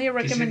 It's only a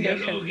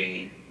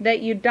recommendation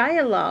that you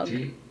dialogue.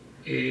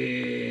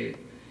 Sí.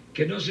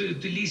 Que no se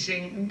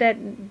utilicen that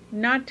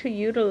not to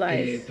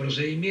utilize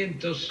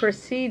procedimientos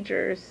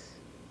procedures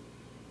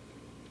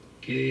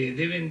que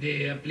deben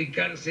de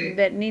aplicarse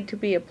that need to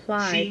be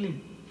applied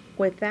sin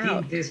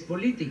without tintes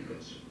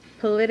políticos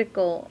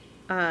political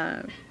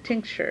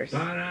tinctures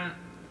para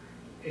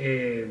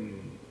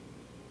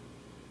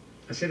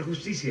hacer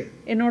justicia.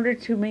 In order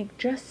to make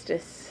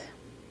justice.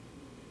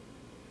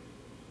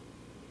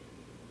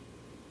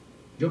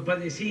 Yo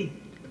padecí.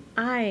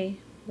 I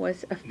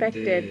was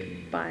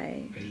affected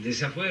by el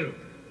desafuero.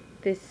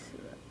 Me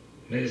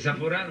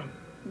desaforaron.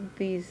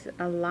 These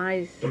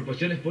lies por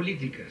cuestiones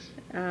políticas.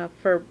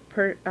 For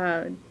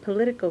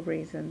political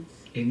reasons.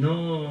 Y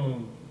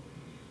no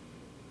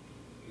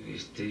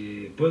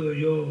puedo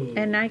yo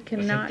and I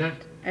cannot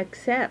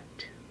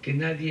accept que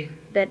nadie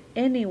that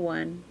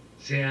anyone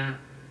sea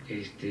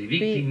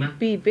víctima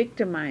be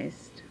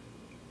victimized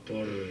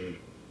por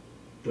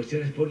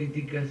cuestiones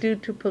políticas due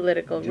to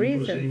political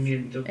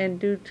reasons and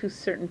due to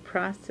certain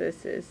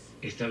processes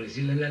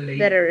establecidas en la ley,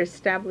 that are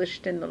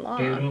established in the law,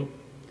 pero,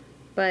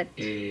 but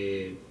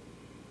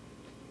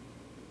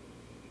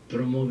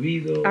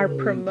promovido, are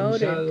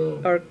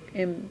promoted or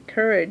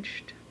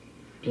encouraged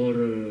por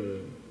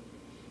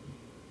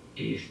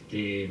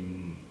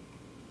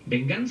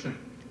venganza,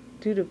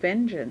 due to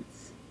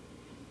vengeance,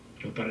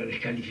 o para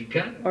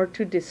descalificar, or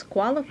to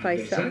disqualify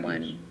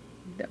someone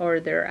or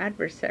their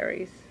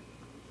adversaries.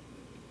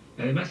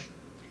 Además,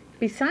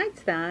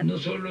 besides that, no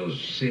solo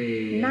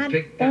se not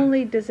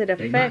only does it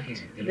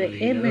affect the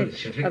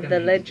image of the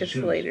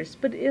legislators,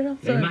 but it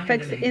also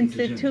affects the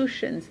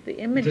institutions, the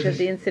image of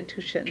the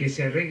institutions. Que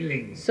se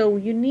arreglen. So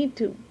you need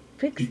to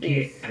fix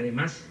these.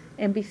 Además,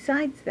 and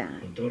besides that,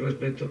 con todo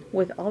respeto,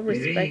 with all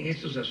respect,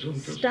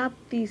 asuntos stop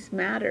these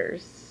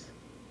matters.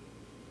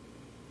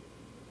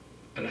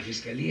 A la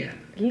fiscalía.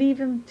 Leave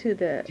them to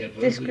the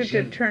district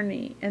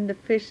attorney and the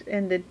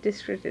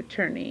district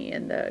attorney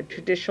and the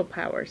judicial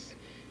powers.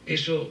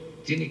 Eso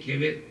tiene que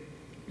ver.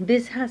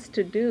 This has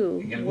to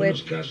do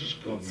with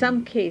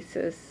some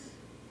cases.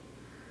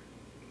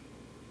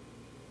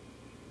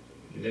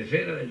 La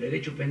esfera del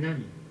derecho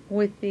penal.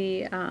 With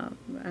the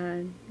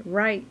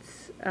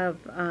rights of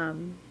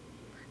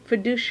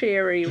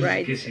fiduciary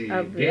rights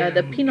of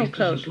the penal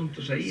code.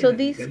 So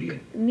these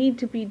need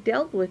to be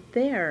dealt with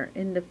there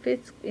in the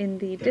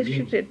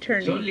district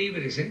attorney. Son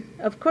libres, ¿eh?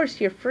 Of course,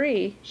 you're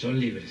free. Son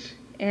libres.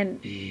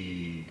 And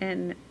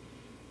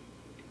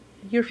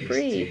you're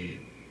free.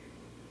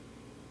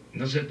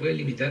 No se puede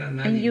limitar a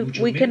nadie, and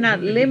we cannot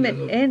limit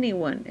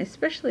anyone,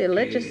 especially a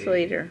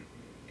legislator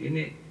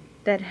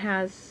that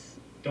has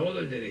todo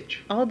el derecho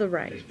all the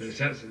rights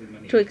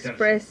to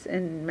express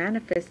and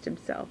manifest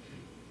himself.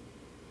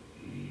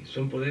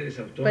 Son poderes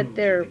autónomos, but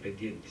they're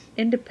independientes.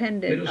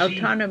 Independent, Pero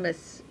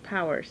autonomous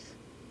powers.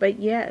 But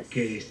yes,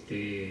 que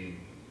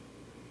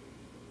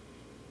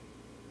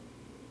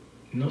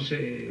no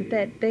se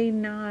that they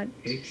not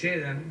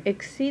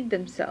exceed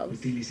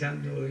themselves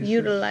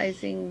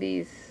utilizing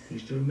these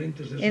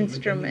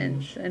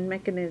instruments and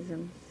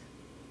mechanisms.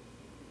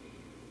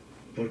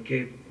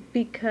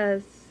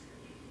 Because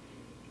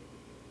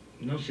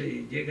no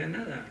se llega a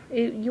nada.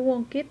 You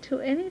won't get to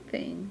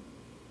anything.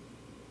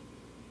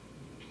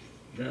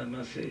 Nada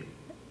más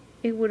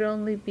it would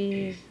only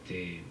be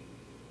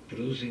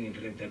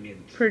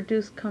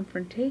produce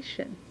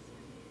confrontations.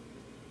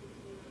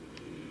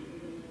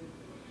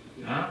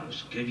 Ah,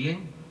 pues qué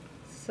bien.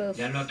 So,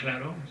 ya lo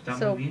aclaró. Está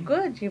so muy bien.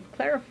 Good, you've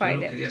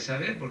clarified it. Quería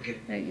saber porque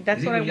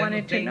that's what I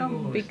wanted to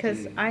know,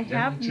 because I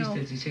have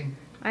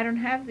I don't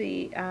have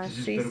the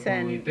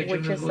CSEN,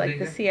 which is like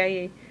the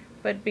CIA,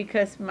 but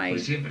because my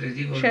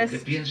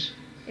chest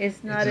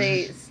is not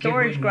a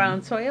storage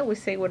ground, so I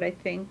always say what I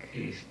think.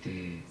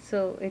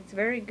 So it's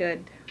very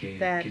good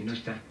that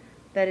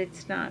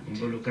it's not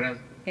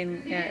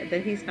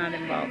that he's not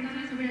involved.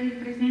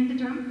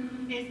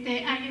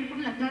 Ayer por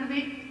la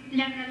tarde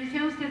le agradecí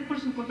a usted por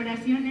su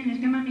cooperación en el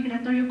tema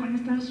migratorio con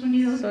Estados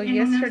Unidos. So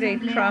yesterday,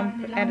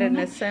 Trump at an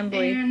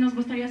assembly, nos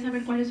gustaría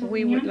saber cuál es su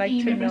we would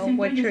like to know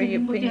what your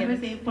opinion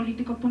is.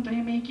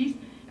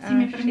 Si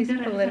me permite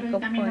realizar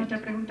también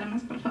otra pregunta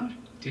más, por favor.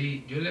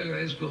 Sí, yo le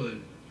agradezco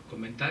el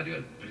comentario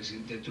al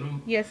presidente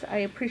Trump. Yes, I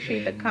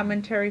appreciate the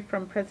commentary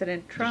from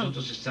President Trump.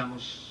 Nosotros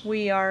estamos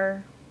we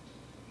are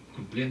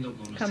cumpliendo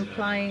con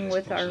complying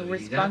with our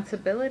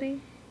responsibility.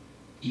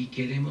 Y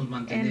queremos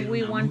mantener and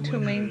we una want muy to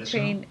buena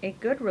maintain a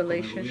good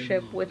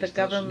relationship with the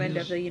government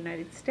of the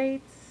United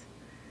States.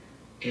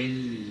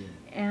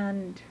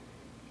 And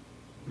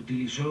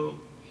utilizó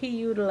he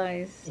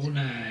utilized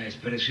una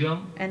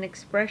expresión an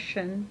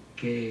expression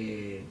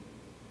que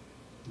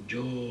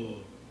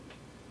yo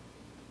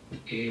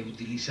he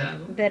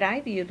utilizado, that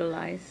I've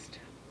utilized,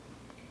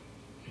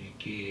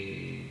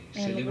 que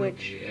in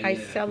which I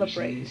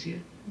celebrate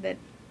that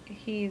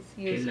he's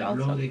used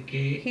also.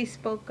 He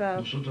spoke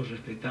of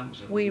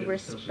we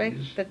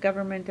respect the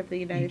government of the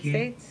United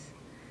States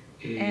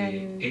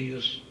and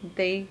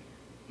they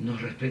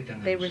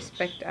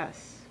respect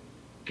us.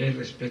 Que hay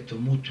respeto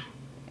mutuo.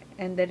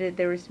 And that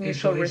there is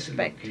mutual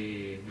respect.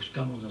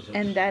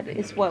 And that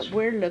is what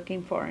we're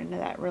looking for in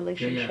that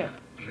relationship.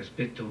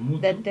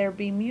 That there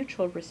be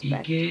mutual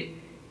respect.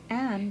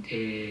 And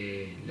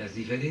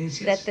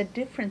that the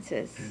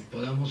differences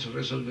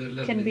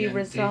can be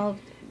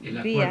resolved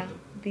via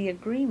the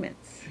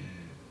agreements,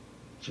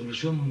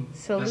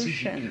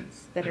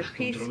 solutions that are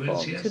peaceful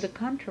to the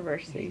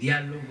controversies,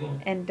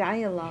 and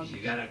dialogue,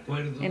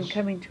 and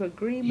coming to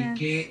agreements,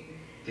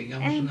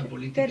 and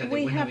that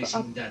we have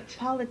a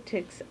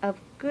politics of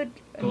good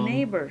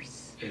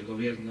neighbors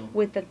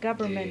with the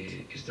government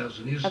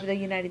of the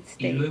United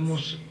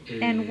States.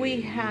 And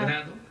we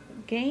have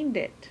gained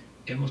it.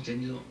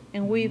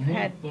 And we've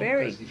had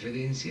very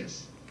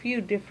few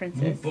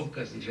differences,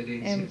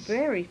 and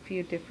very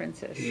few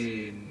differences.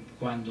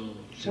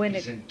 When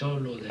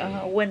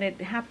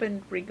it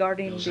happened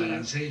regarding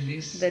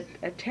the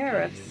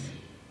tariffs,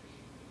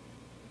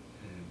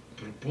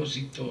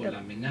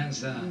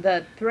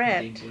 the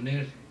threat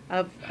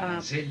of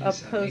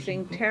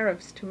opposing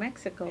tariffs to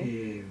Mexico,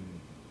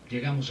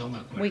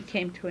 we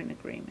came to an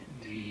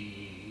agreement.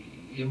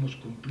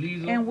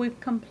 And we've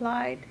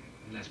complied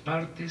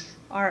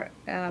our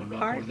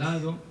parts.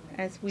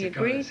 As we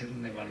agreed,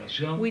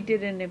 we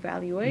did an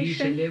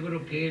evaluation,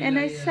 and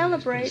I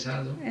celebrate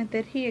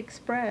that he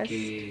expressed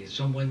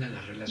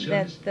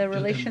that the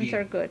relations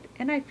are good,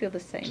 and I feel the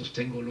same.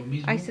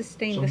 I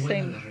sustain the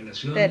same,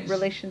 that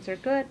relations are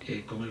good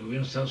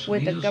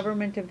with the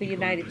government of the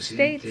United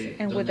States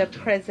and with the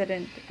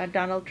President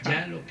Donald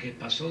Trump.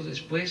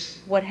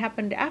 What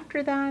happened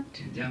after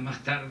that,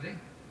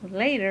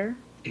 later,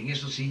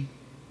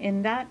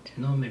 in that,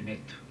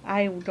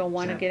 I don't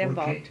want to get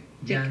involved.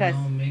 Because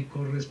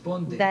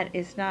that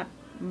is not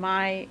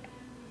my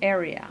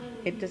area.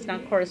 It does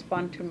not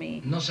correspond to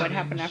me. What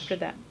happened after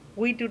that?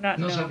 We do not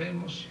know.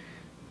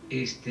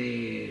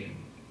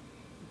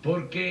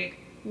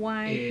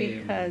 Why?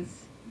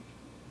 Because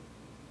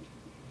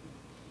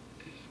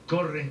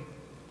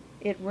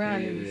it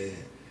runs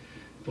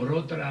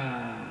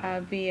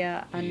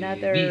via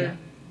another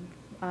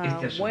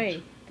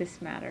way,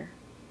 this matter.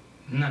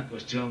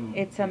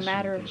 It's a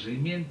matter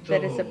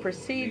that is a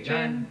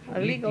procedure, a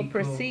legal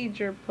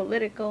procedure,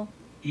 political,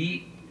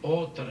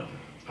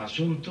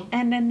 asunto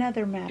and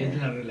another matter es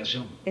la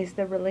relación is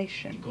the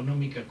relation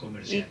económica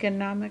comercial.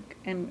 economic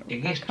and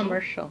esto,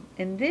 commercial.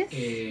 In this,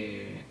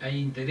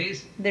 hay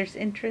interés, there's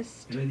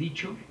interest, lo he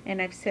dicho,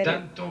 and I've said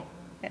tanto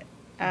it,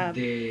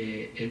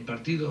 del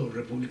Partido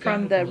Republicano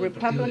from the como del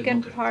Partido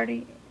Republican Demócrata.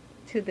 Party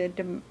to the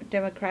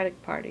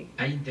Democratic Party.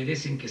 Hay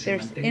interés en que se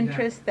There's mantenga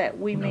interest that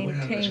we una buena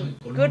maintain relación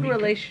good económica,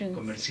 relations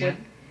comercial. with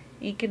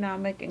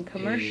economic and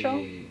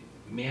commercial.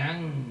 Me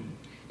han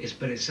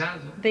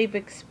expresado They've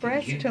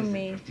expressed to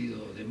me,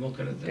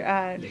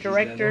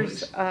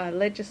 directors,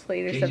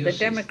 legislators of the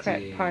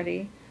Democrat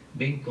Party,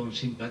 ven con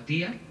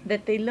simpatía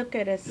that they look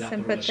at us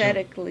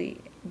sympathetically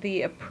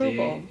the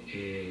approval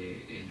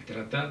el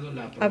tratado,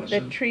 la of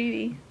the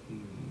treaty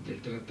del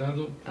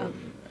tratado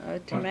por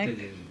to make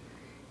del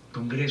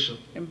Congreso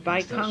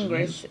by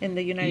Congress in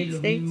the United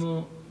States,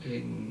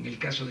 en el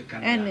caso de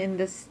Canadá. and in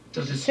this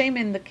same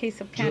in the case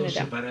of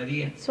Canada.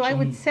 So I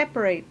would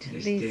separate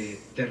these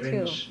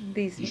two.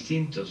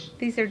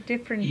 These are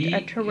different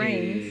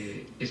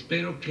terrains,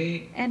 espero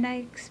que and I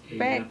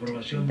expect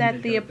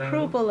that the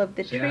approval of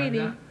the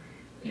treaty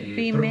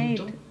be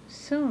made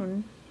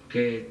soon,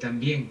 que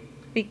también,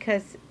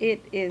 because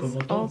it is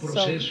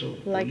also,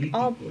 like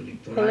all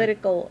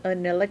political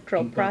and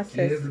electoral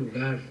process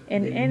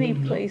in any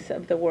place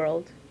of the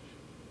world,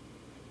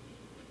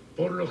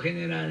 por lo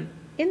general,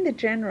 in the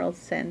general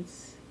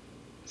sense,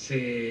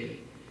 se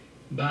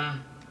va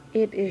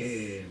it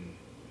is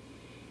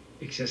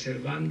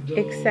exacerbando,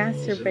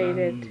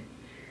 exacerbated,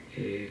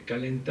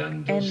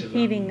 calentando, and se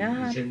heating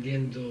van up,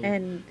 encendiendo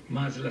and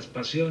más las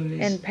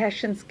pasiones,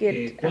 passions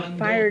get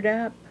fired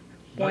up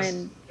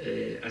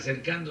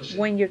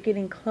when you're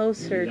getting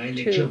closer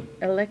to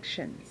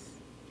elections.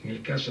 En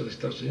el caso de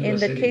Estados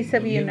Unidos, in the case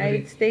of the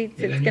United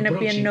States, it's going to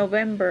be in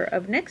November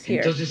of next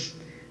year. Entonces,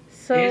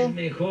 so es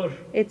mejor,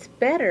 it's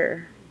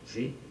better,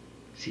 ¿sí?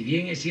 Si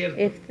bien es cierto,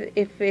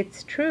 if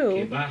it's true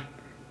que va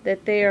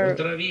that they are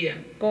otra vía,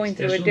 going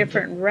through a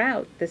different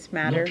route, this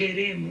matter, no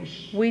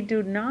queremos we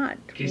do not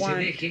que want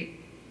se deje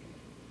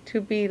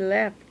to be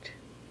left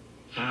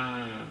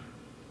a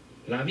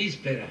la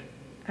víspera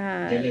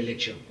de la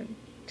elección.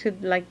 To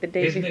like the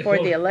day before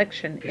the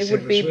election. Que it se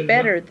would be resuelva,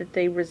 better that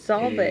they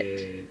resolve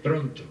it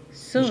pronto.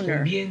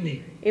 sooner.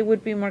 It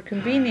would be more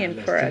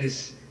convenient for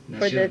us,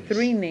 for the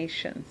three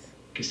nations,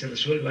 que se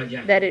resuelva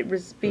ya that it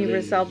be del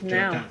resolved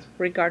now tratado.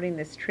 regarding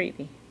this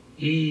treaty.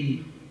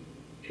 Y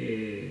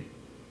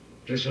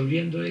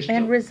resolviendo esto,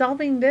 and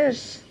resolving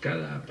this,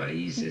 cada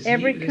país es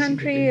every libre,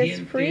 country is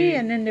free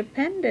and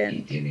independent,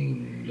 y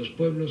tienen los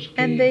pueblos que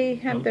and they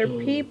have their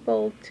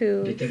people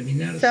to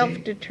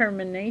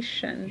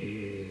self-determination,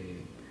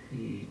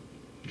 y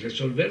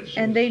resolver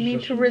and they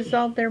need to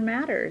resolve their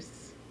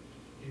matters.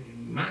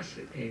 Más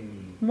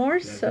en more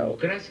las so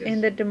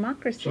in the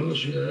democracies. Son los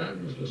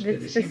ciudadanos los que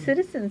it's the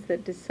citizens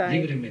that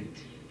decide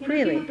libremente.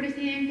 freely.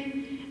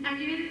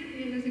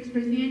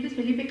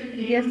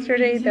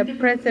 Yesterday, the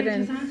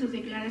president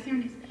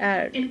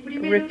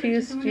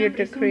refused your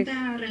decrees.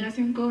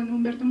 Relación con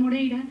Humberto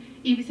Moreira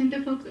y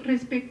Vicente Fox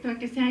respecto a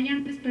que se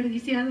hayan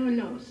desperdiciado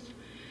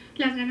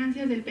las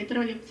ganancias del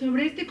petróleo.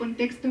 Sobre este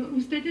contexto,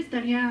 ¿usted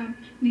estaría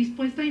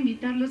dispuesto a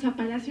invitarlos a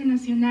Palacio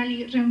Nacional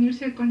y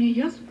reunirse con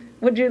ellos?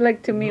 Would you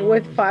like to meet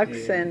with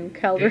Fox and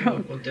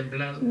Calderon?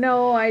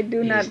 No, I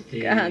do not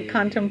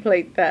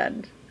contemplate that.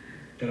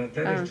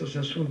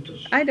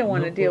 I don't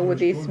want to deal with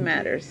these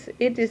matters.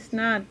 It is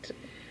not,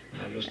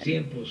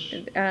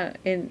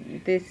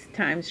 in these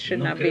times, should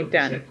not be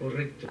done.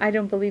 I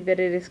don't believe that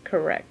it is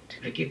correct.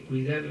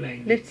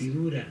 Let's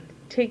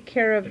take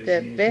care of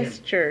the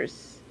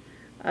vestures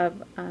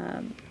of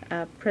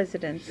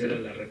presidency.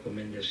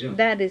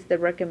 That is the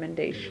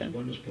recommendation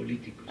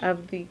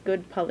of the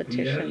good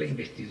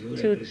politicians,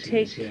 to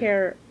take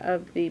care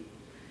of the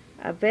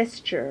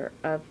vesture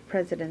of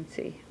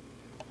presidency.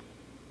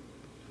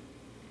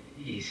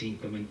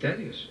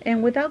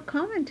 And without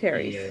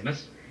commentaries.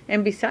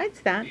 And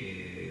besides that,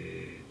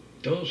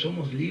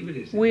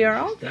 we are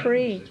all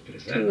free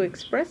to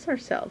express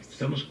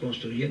ourselves.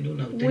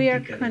 We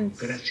are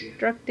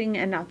constructing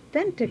an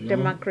authentic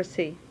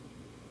democracy.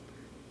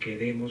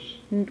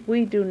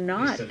 We do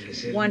not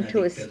want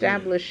to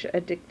establish a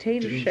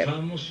dictatorship.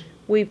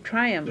 We've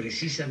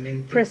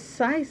triumphed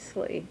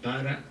precisely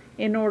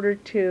in order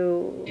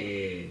to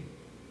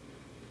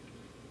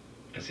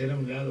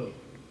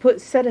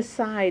set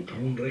aside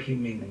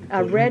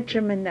a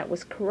regimen that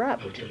was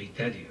corrupt,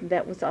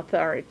 that was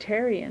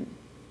authoritarian.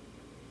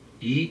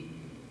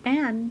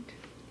 And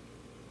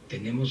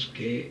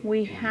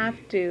we have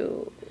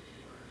to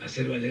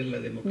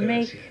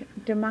make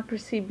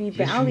democracy be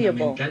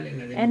valuable.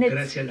 And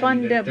it's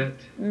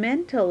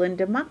fundamental in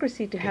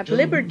democracy to have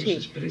liberty,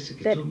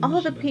 that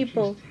all the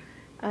people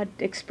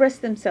express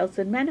themselves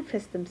and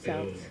manifest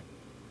themselves.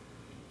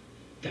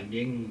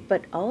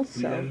 But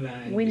also,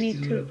 we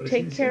need to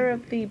take care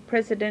of the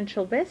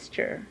presidential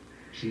vesture.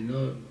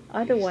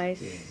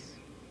 Otherwise,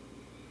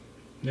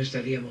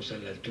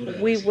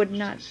 we would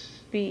not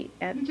be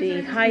at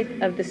the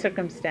height of the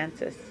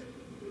circumstances.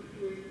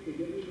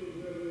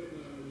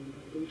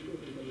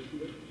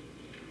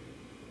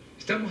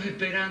 Estamos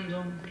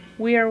esperando.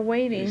 We are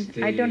waiting.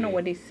 I don't know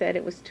what he said.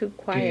 It was too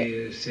quiet.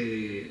 Que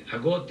se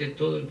agote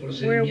todo el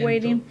procedimiento. We're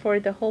waiting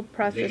for the whole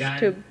process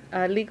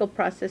legal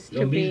process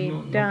to be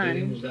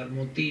done.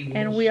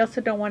 And we also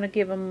don't want to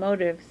give them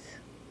motives.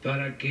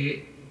 Para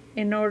que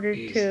in order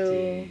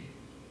to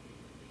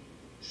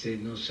se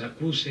nos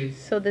acuse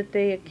so that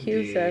they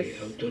accuse us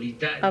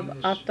of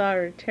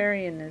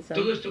authoritarianism.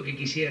 Todo esto que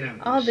quisiéramos,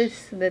 all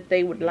this that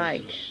they would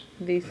like,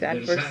 these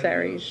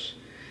adversaries,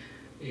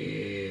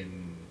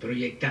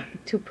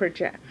 to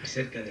project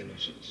acerca de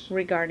nosotros.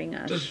 Regarding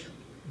us. Entonces,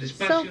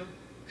 despacio, so,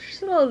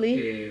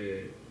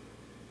 slowly,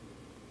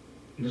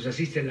 nos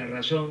asiste la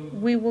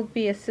razón. We will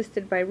be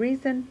assisted by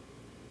reason.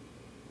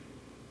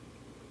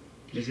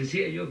 Les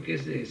decía yo que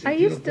es de I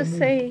used to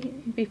say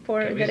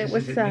before that it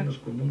was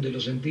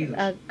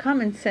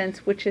common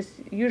sense, which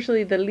is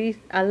usually the least,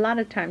 a lot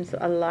of times,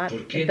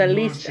 the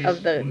least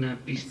of the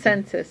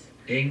senses.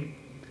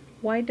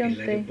 Why don't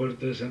they?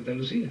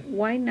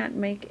 Why not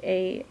make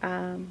a?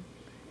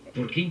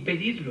 ¿Por qué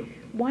impedirlo?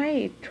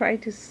 Why try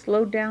to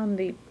slow down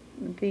the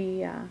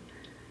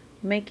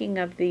making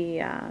of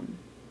the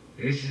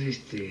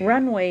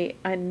runway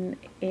in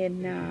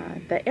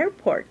the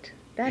airport?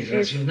 That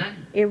is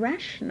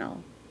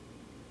irrational.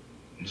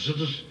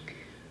 Nosotros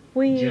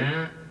we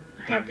ya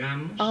have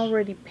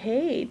already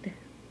paid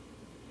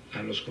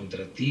a los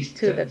contratistas,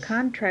 to the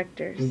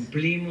contractors. Con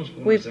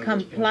we've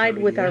complied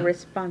with our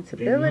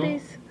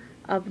responsibilities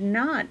of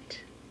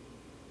not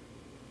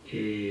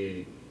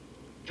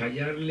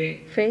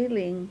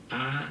failing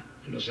a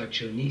los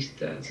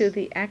accionistas. To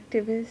the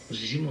activists. Nos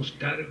hicimos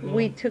cargo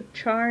we took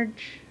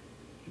charge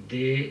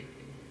de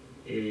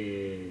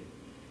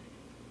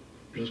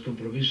los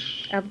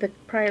compromisos of the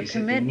prior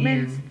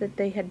commitments that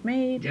they had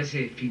made. Ya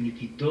se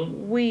finiquitó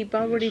we've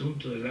already el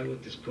asunto del lago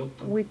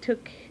Texcoco. We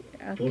took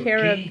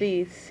care of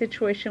the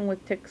situation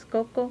with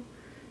Texcoco.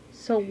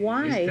 So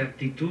why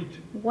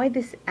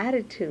this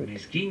attitude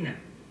mezquina,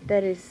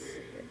 that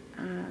is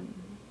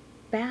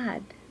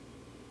bad?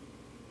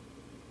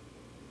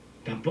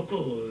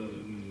 Tampoco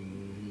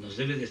nos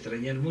debe de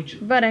extrañar mucho.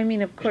 But I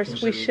mean, of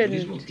course, we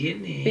shouldn't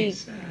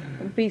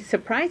be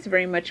surprised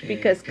very much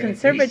because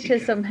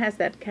conservatism has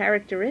that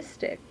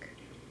characteristic.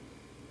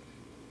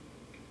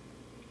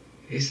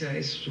 Esa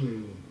es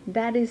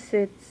that is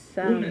its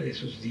una de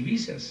sus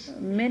divisas.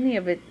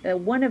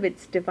 One of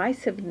its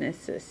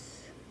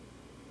divisivenesses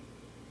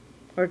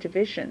or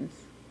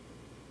divisions.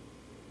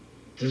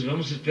 Entonces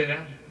vamos a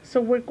esperar.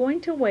 So we're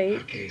going to wait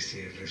a que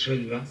se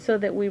resuelva so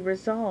that we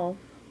resolve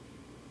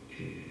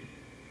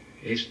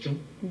esto.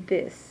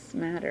 This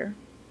matter.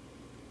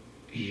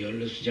 Y yo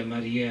los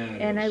llamaría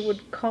and I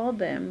would call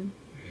them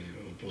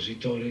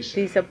opositores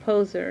these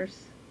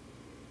opposers.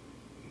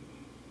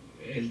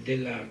 El de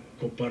la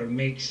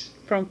Coparmex.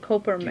 From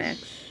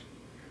Coparmex,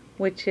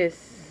 which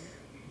is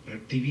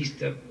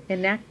activista.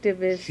 An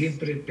activist.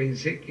 Siempre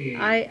pensé que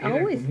I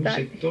always thought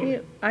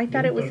I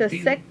thought it was a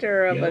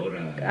sector of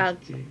a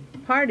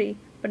party,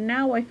 but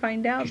now I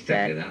find out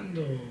that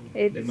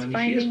it's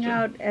finding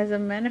out as a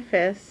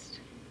manifest.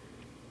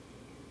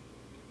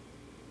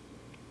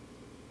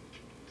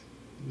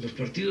 Los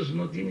partidos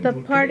no tienen the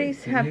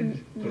parties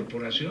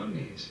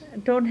corporaciones.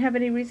 Don't have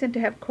any reason to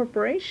have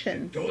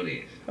corporations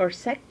sectores. Or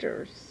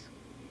sectors.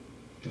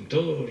 Con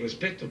todo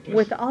respeto, pues.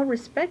 With all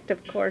respect,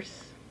 of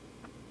course.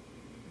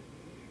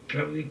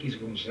 Claudio X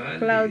González.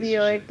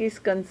 Claudio X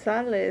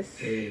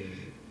González.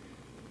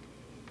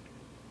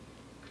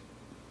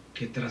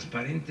 Que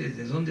transparentes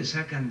de dónde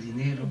sacan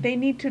dinero. They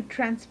need to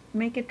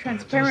make it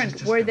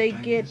transparent where they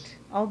get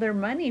all their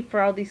money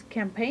for all these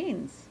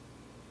campaigns.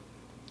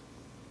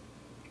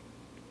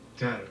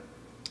 Claro.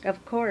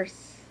 Of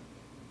course.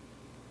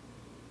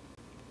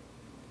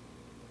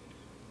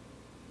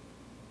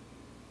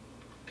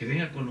 Que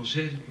den a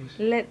conocer, pues.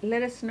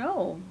 Let us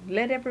know.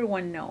 Let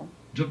everyone know.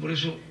 Yo por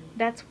eso.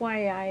 That's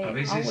why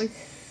I always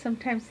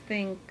sometimes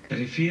think.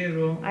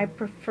 I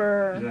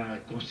prefer la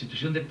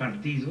constitución de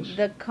partidos.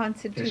 The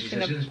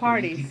constitution of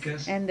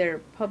parties and their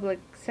public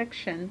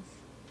sections.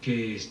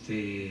 Que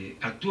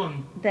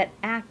actúan. That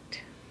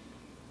act.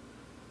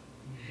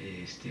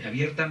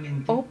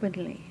 Abiertamente.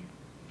 Openly.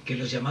 Que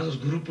los llamados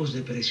grupos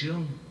de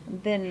presión.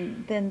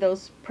 Then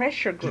those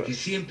pressure groups. Porque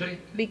siempre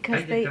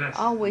because they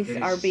always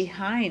are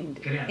behind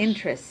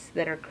interests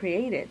that are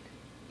created.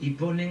 Y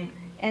ponen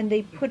and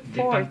they put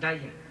forth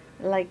pantalla,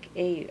 like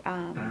a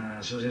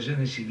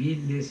asociaciones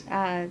civiles,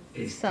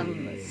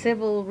 some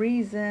civil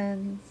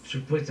reasons,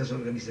 supuestas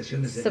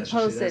organizaciones de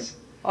supposed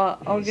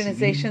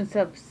organizations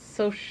of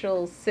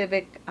social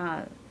civic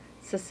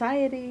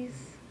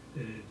societies.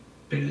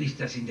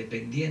 Periodistas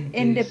independientes,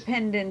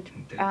 independent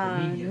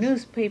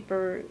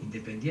newspaper,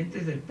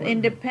 independientes del pueblo.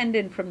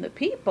 Independent from the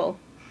people.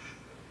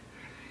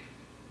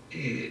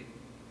 Entonces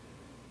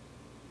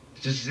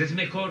es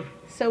mejor.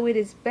 So it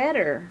is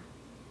better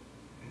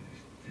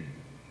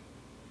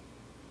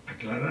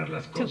aclarar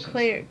las cosas.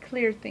 To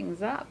clear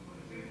things up.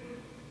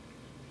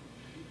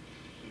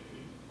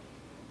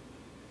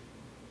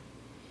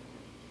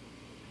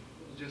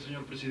 días,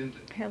 señor presidente.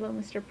 Hello,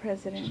 Mr.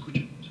 President. ¿Se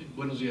escucha? Sí.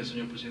 Buenos días,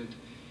 señor presidente.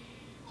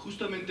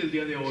 Justamente el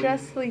día de hoy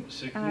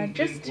se cumplen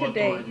just 4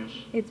 today,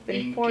 años it's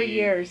been en 4 que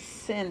years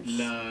since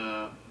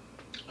la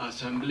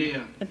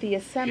Asamblea the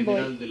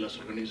General de la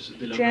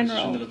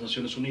Organización de las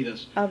Naciones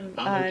Unidas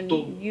adoptó la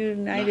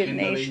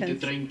Agenda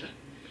 2030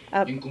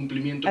 en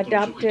cumplimiento con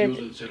los objetivos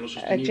del Desarrollo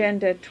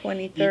Agenda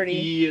Sostenible. 2030.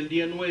 Y el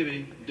día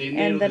 9 de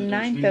enero And the del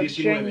 9th of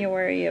 2019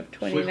 January of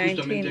fue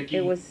justamente 2019, aquí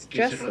it was que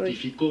se just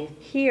ratificó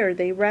here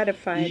they y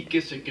ratified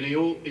que se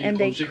creó el and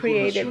they Consejo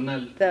created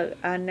Nacional the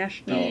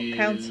National de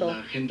Council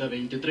la Agenda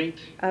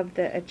 2030. of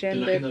the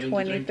Agenda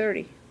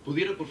 2030.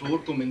 ¿Pudiera, por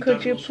favor, Could you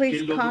comentarnos qué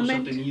please logros ha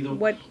comment tenido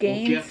what o qué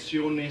gains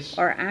acciones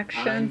or ha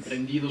actions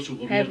emprendido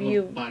su have gobierno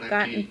you para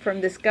gotten que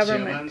from this se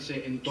government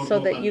avance en torno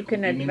so that al you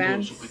can cumplimiento de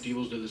advance los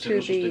objetivos del to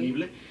desarrollo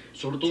sostenible,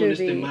 sobre todo en to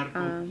este the marco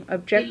de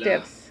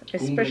objectives, la Cumbre de la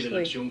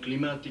especially Acción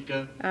Climática,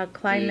 de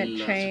climate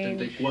la change,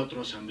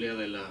 74 Asamblea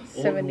de la ONU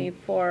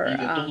 74 y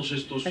de todos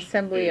estos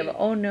Assembly of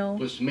ONU,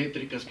 pues,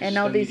 métricas que and se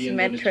all están these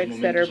midiendo en estos metrics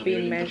that are momentos a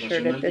being nivel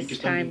measured at internacional y que this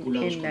están time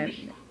vinculados in con a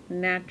México.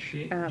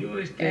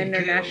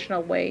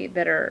 international way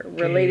that are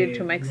related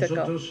to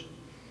Mexico.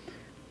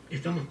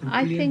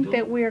 I think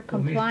that we are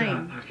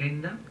complying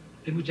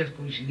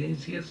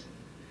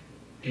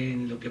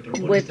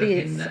with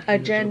this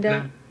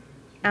agenda,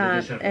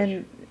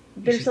 and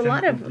there's a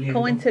lot of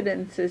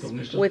coincidences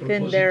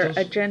within their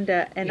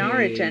agenda and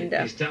our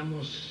agenda,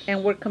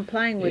 and we're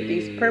complying with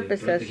these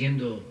purposes.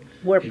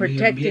 We're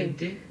protecting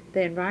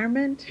the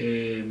environment.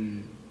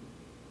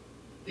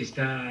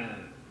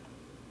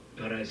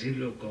 Para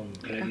decirlo con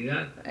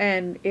claridad,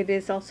 and it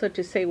is also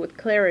to say with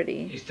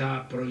clarity,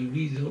 está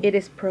prohibido it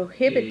is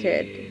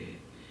prohibited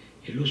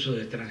el uso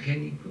de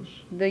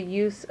transgénicos, the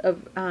use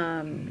of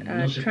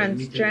no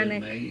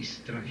transgenic,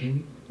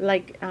 transgénico,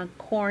 like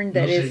corn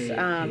that is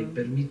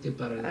permite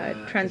para la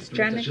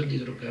transgenic. explotación de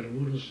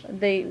hidrocarburos,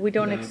 we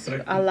don't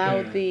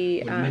allow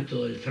the el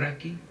método del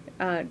fracking,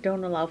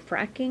 don't allow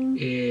fracking.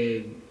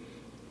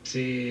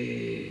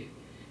 Se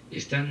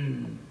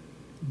están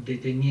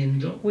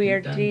deteniendo, we are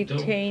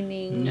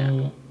detaining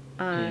no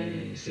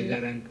se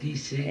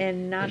garantice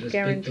and not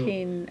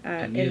guaranteeing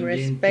in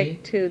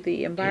respect to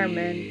the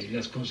environment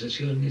las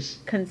concesiones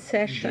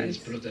concessions de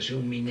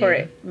explotación minera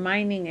for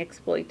mining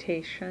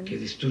exploitation que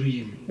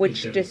destruyen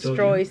which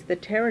destroys the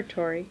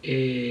territory.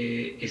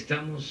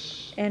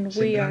 Estamos and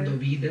we are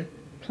vida,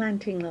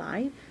 planting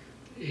life.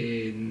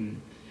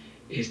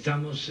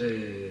 Estamos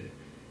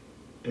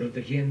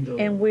protegiendo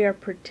and we are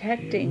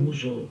protecting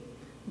uso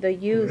the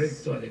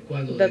use, the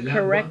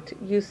correct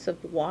use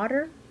of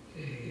water.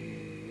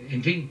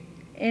 En fin,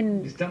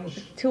 and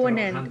to an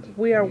end,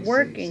 we are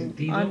working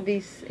on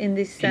these in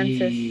these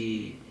senses.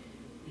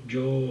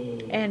 Yo,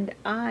 and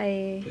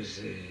I,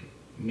 pues,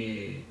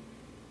 me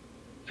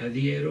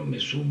adhiero, me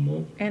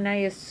sumo and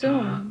I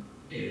assume,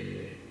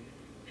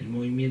 el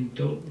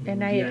movimiento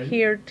and I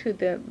adhere to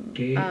the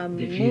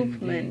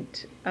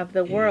movement of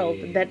the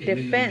world that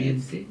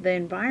defends the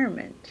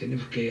environment.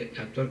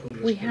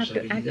 We have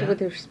to act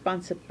with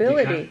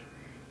responsibility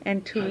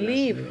and to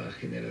leave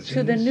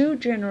to the new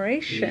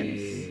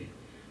generations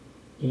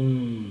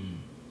an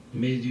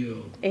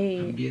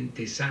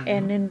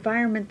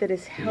environment that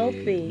is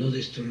healthy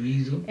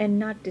and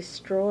not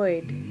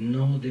destroyed.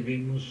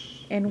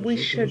 And we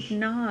should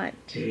not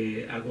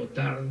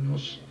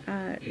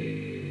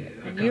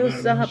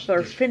use up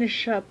or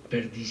finish up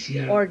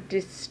or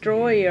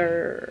destroy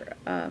or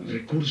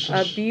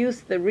abuse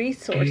the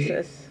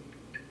resources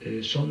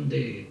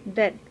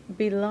that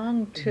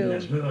belong to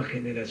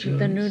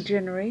the new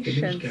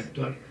generations.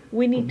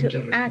 We need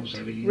to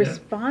act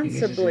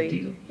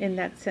responsibly in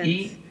that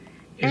sense.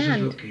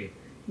 And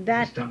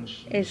that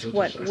is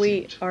what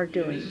we are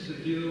doing.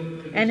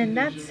 And in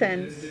that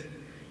sense,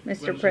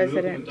 Mr.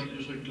 President,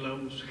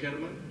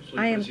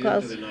 I am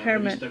Klaus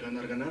Hermann.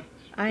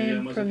 I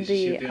am from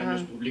the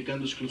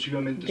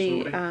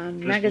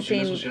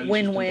magazine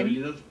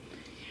Win-Win.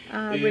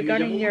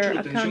 Regarding your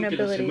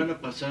accountability,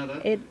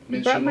 it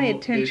brought my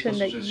attention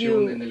that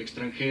you,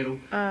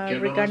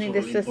 regarding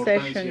the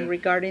secession,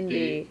 regarding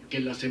that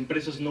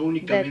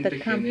the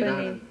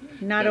company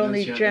not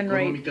only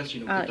generate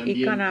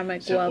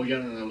economic wealth,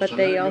 but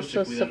they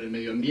also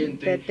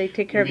that they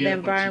take care of the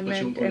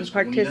environment and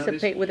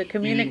participate with the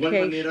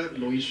communication.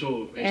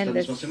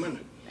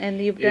 And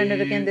you've done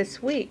it again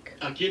this week.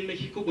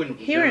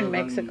 Here in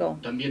Mexico,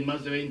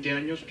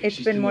 it's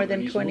been more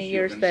than 20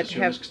 years that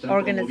have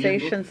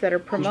organizations that are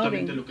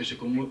promoting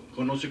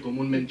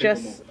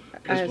just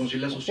as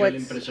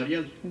what's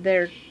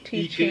they're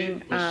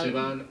teaching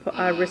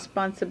a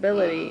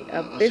responsibility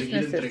of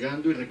businesses,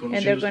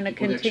 and they're going to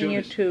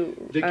continue to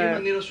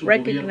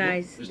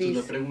recognize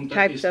these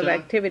types of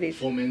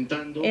activities.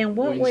 In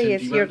what way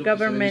is your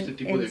government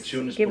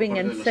giving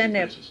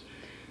incentives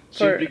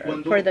for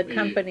the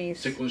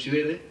companies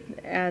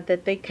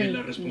that they can,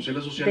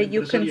 that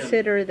you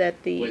consider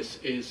that the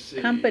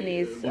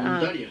companies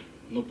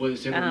no puede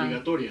ser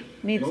obligatoria,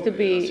 needs ¿no? to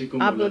be así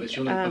como la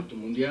adhesión al Pacto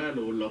Mundial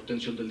o la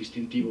obtención del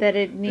distintivo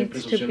de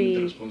empresa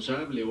socialmente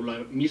responsable o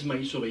la misma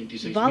ISO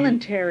 26000,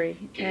 voluntary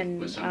que and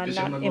pues aunque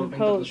sea una not norma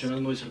imposed,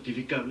 internacional no es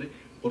certificable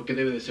porque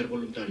debe de ser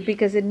voluntaria.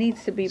 because it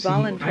needs to be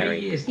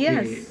voluntary.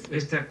 Yes,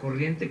 esta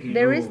corriente que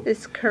there yo, is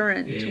this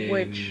current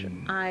which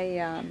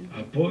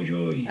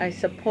apoyo y I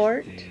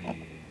support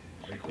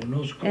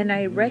reconozco and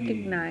I muy,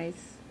 recognize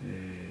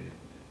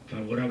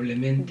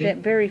favorablemente that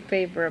very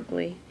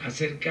favorably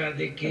acerca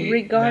de que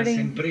regarding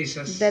las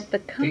empresas that the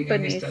tengan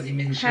companies esta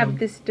dimensión have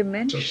this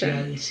dimension,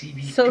 social,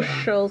 cívica,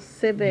 social,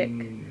 civic,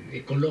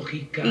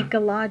 ecológica,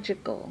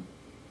 ecological,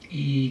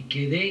 y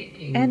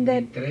quedé and that,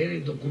 en traer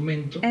el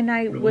documento, and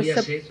I lo voy a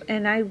was hacer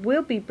and I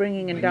will be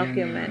bringing a mañana,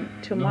 document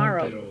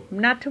tomorrow, no,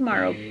 not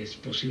tomorrow, es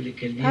posible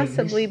que el viernes,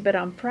 possibly, but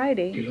on que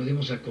Friday, lo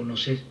demos a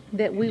conocer,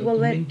 that we el will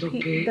let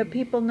que the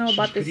people know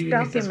about this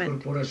suscriben estas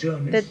document,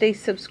 corporaciones, that they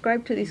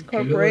subscribe to these que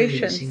luego de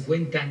corporations,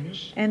 50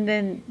 años, and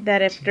then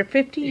that after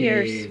 50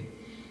 years,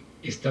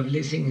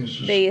 establecen en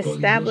sus they códigos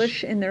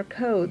establish in their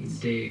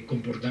codes de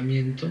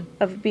comportamiento,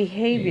 of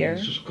behavior, en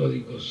sus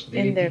códigos de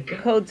in their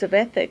ética, codes of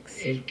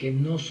ethics, el que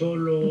no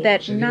solo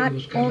that se debe not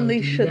buscar only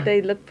la should utilidad,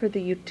 they look for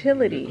the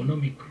utility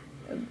económico,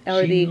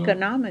 or the sino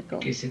economical,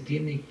 que se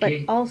tiene but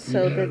que also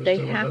cuidar a that los they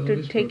have to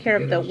trabajadores, take care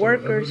of proteger a the los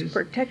workers, trabajadores,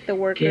 protect the que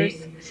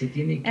workers, se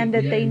tiene que and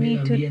that cuidar they el medio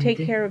need to take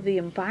ambiente care of the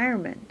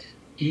environment,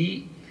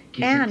 y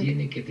que se and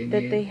tiene que that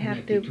tener they una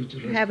have to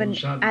actitud have an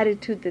responsable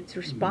attitude that's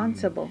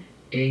responsible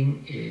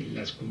en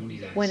las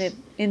comunidades. when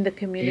in the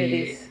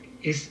communities.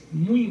 Es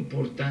muy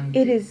importante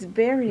It is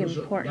very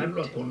darlo important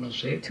a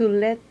conocer. to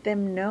let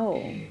them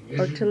know,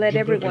 or to let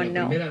Yo creo que everyone la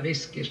know. primera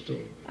vez que esto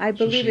I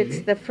believe it's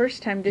sucede the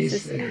first time this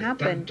es has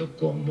happened, tanto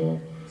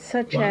como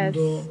such as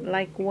cuando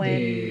like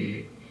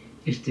when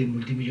este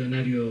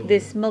multimillonario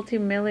this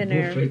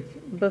multimillionaire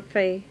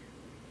Buffett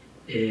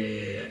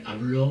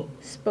habló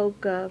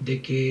spoke of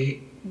de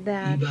que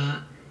that,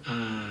 iba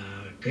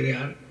a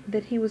crear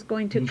that he was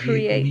going to un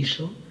create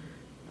fideicomiso,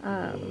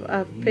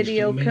 a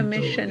video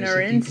commission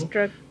or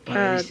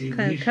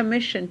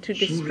commission to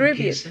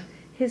distribute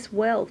his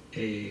wealth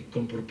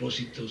con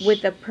propósitos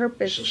with the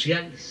purpose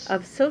sociales.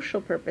 of social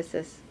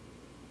purposes.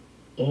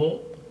 Or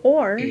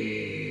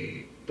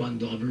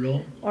cuando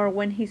habló or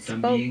when he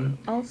spoke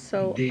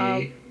also de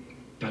of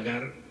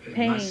pagar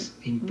paying más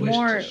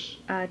more impuestos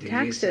de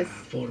taxes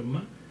esa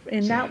forma,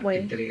 in that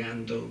way,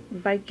 entregando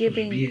by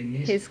giving sus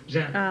bienes. his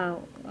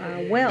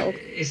wealth.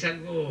 Es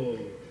algo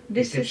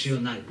This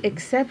excepcional, is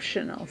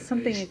exceptional,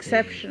 something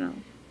exceptional.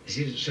 Es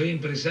decir, soy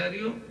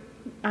empresario,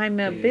 I'm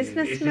a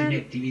businessman, esta es mi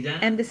actividad,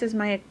 and this is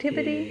my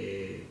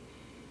activity,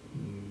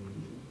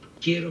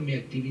 quiero mi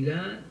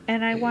actividad,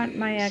 and I want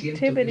my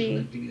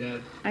activity.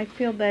 I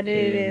feel that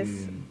it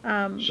is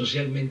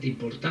socialmente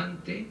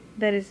importante,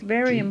 that is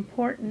very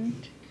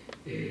important,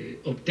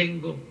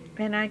 obtengo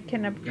and I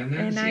can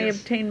ganancias, and I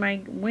obtain my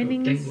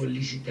winnings, obtengo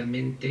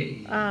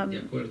lícitamente de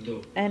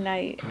acuerdo and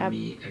I a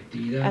mi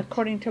actividad,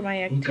 according to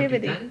my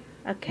activity,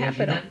 a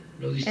capital,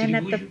 and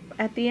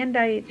at the end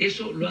I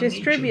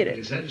distribute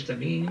it.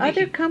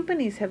 Other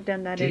companies have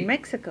done that in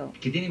Mexico,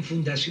 que tienen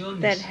fundaciones,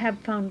 that have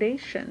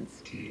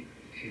foundations.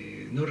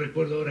 No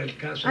recuerdo ahora el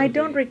caso I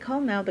don't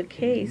recall now the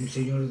case un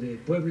señor de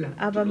Puebla.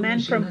 of a man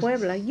from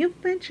Puebla. You've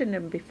mentioned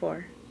him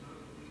before.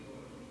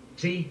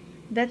 Sí.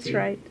 That's sí.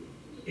 Right.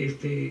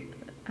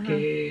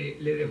 Que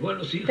le dejó a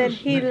los hijos that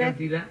he una left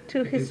cantidad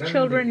to his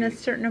children a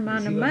certain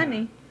amount of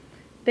money.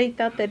 They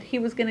thought that he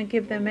was going to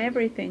give them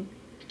everything.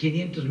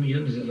 500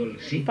 millones de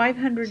dólares, sí.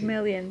 500 sí.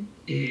 million.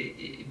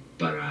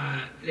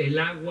 Para el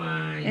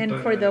agua y and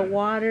para for the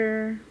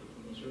water.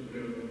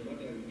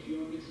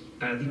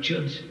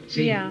 Adicciones,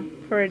 sí. Yeah,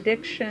 for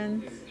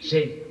addictions.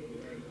 Sí.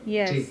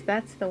 Yes, sí.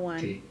 That's the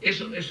one. Sí.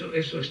 Eso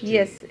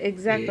yes,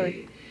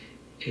 exactly.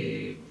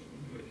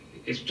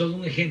 Es todo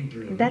un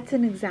ejemplo, ¿no? That's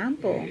an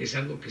example. Es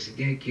algo que se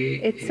tiene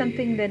que it's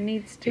something that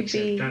needs to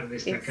be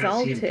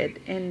exalted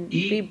and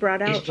be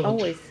brought out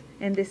always.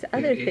 And this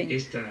other thing,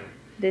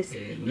 this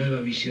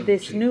nueva visión,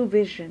 this new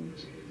vision.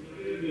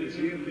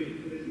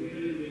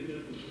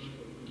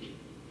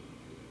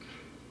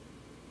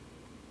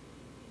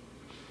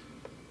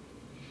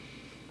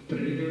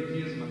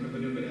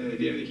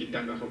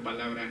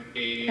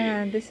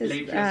 This is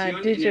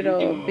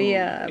digital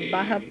via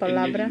Baja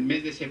Palabra.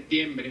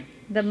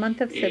 The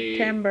month of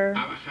September,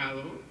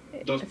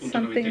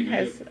 something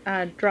has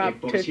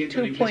dropped to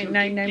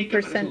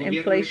 2.99%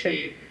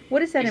 inflation. What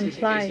does that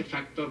imply?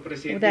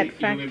 That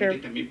factor,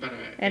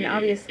 and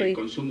obviously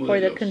for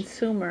the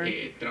consumer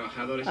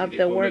of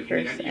the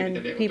workers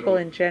and people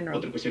in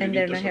general. And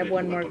then I have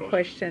one more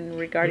question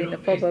regarding the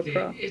FOBA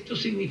Pro.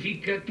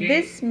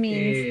 This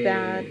means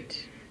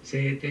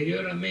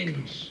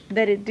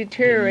that it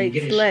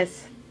deteriorates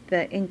less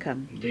the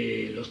income of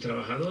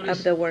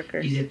the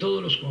workers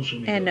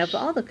and of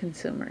all the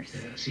consumers.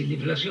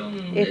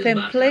 If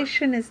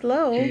inflation is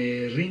low,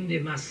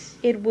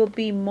 it will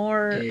be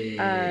more,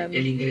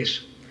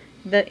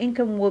 the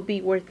income will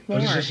be worth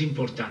more.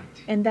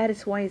 And that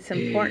is why it's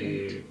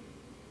important.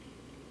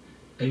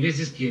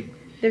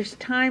 There's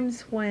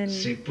times when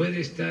we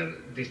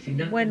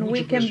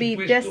can be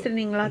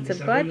destining lots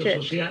of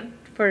budget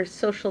for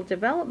social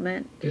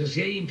development,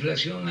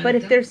 but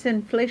if there's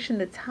inflation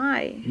that's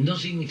high,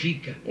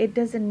 it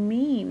doesn't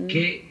mean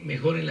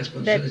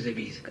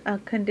that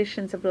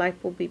conditions of life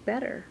will be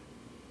better,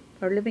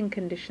 or living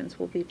conditions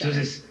will be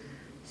better.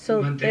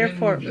 So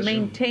therefore,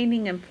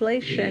 maintaining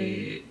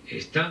inflation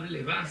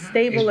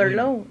stable or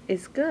low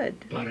is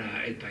good for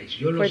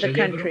the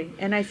country,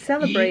 and I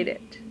celebrate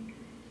it.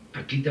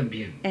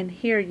 And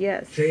here,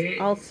 yes,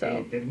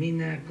 also,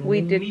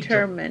 we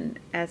determine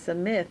as a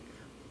myth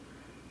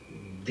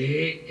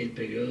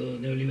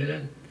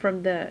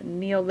from the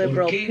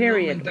neoliberal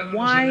period.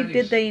 Why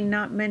did they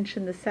not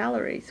mention the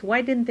salaries?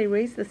 Why didn't they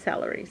raise the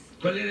salaries?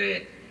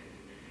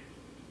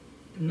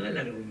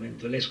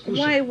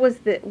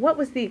 What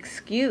was the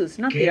excuse,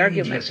 not the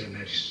argument?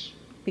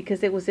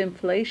 Because it was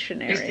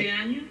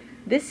inflationary.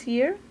 This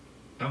year,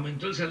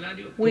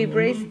 we've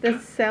raised the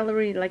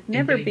salary like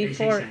never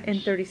before in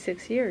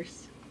 36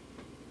 years.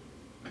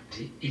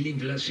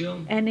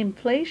 And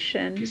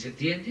inflation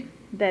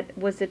that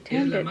was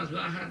attended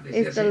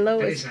is the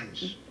lowest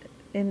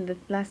in the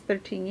last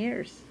 13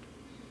 years.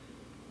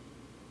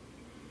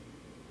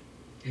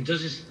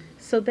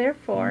 So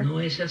therefore,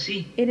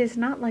 it is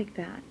not like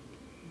that.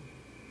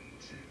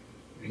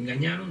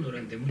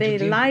 They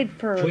lied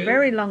for a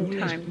very long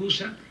time.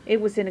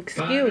 It was an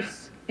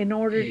excuse in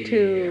order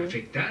to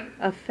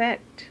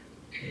affect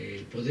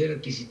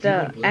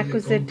the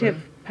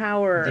acquisitive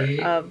power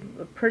of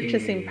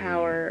purchasing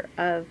power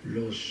of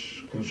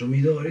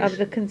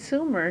the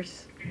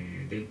consumers,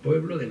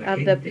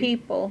 of the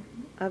people,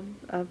 of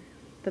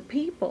the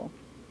people.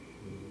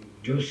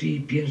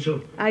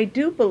 I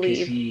do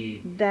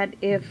believe that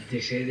if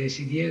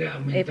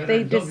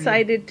they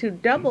decided to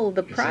double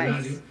the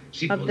price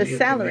of the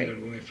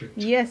salary,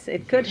 yes,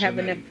 it could have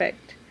an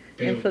effect,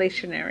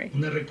 inflationary.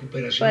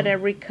 But a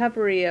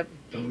recovery of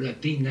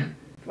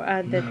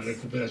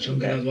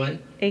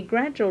a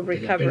gradual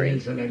recovery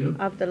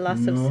of the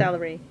loss of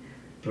salary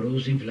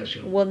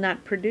will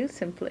not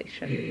produce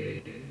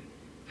inflation.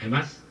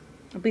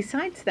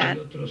 Besides that,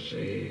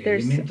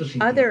 there's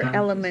other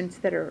elements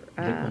that are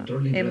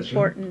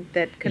important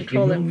that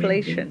control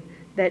inflation,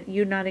 that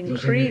you not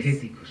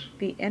increase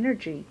the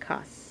energy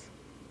costs.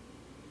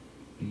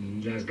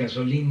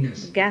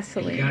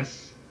 Gasoline,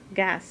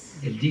 gas,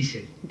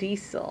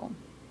 diesel.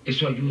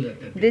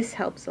 This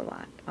helps a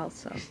lot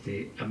also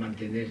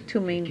to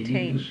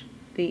maintain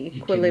the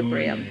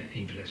equilibrium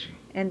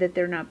and that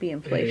there not be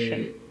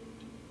inflation.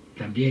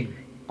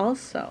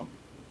 Also,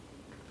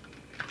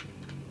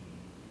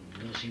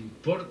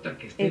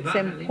 it's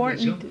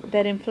important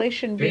that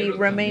inflation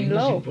remain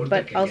low,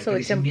 but also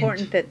it's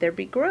important that there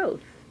be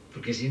growth.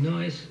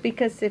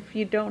 Because if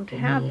you don't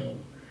have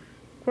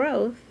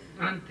growth,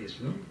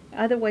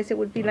 otherwise it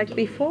would be like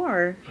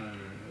before,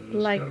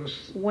 like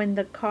when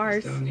the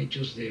cars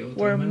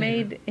were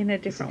made in a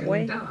different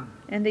way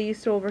and they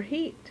used to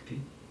overheat.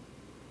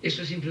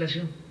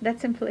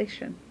 That's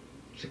inflation.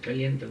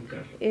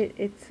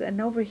 It's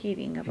an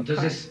overheating of a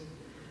car.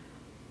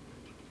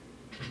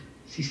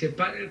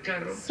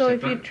 So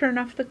if you turn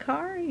off the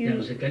car,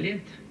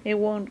 it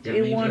won't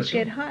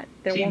get hot.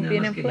 There won't be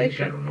an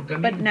inflation.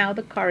 But now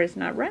the car is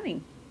not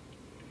running.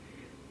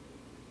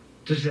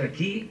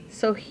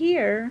 So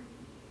here,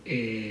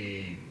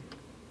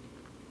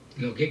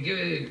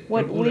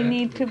 what we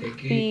need to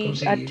be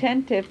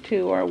attentive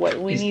to, or what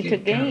we need to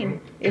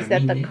gain, is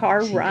that the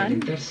car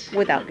run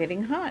without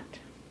getting hot.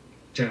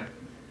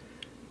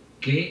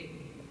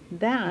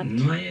 That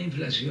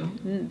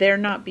there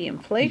not be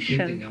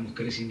inflation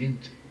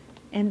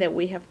and that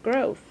we have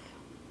growth.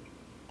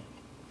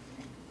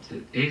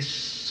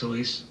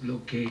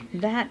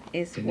 That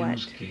is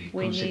what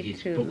we need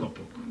to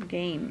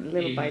gain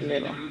little by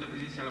little.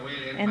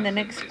 And the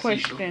next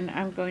question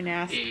I'm going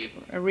to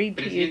read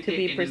to you to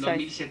be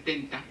precise.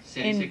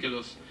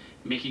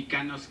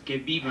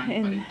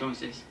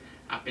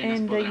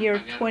 In the year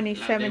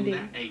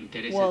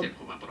 2070, will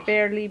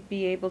barely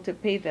be able to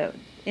pay the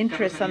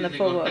interest on the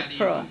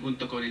FOBA-PROA.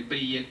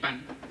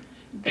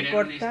 The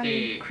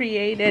Gortari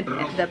created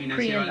the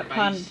PRI and the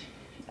PAN.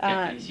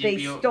 They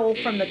stole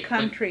from the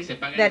country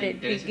that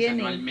at the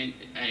beginning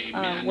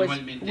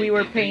we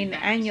were paying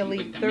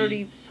annually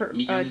 30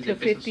 to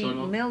 50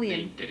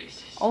 million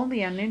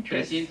only on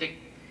interest.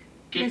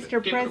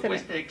 Mr.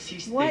 President,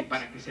 what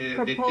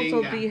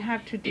proposal do you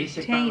have to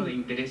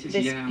detain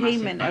this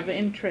payment of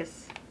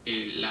interest?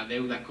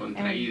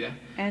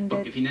 And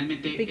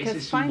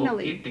because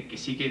finally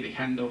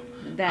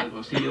that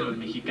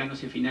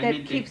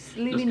keeps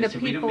leaving the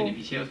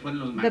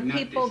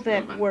people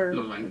that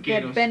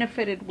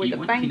benefited were the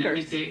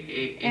bankers,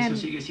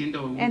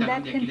 and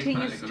that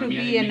continues to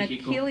be an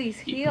Achilles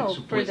heel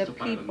for the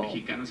people,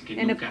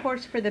 and of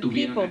course for the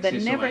people that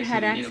never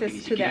had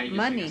access to that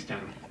money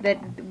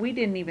that we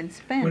didn't even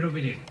spend.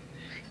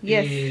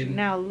 Yes,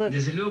 now look,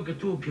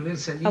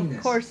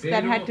 of course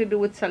that had to do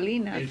with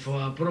Salinas,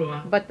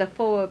 but the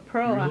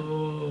FOBA-PROA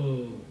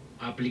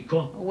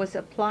aplicó was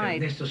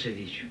applied Ernesto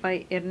Zedillo.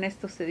 by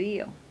Ernesto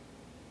Zedillo.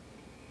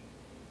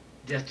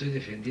 Ya estoy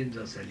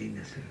defendiendo a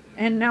Salinas.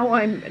 And now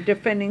I'm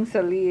defending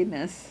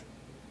Salinas.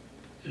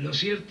 Lo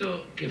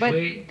cierto que But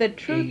fue the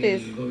truth en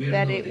is el gobierno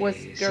that it was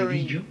de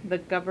during Zedillo the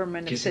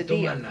government of que se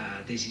toma Zedillo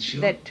la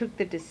decisión that took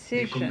the de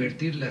decision,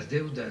 convertir las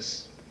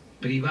deudas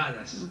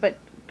privadas but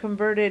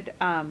converted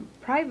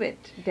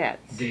private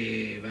debts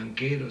de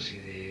banqueros y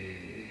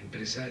de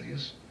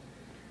empresarios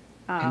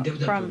en uh,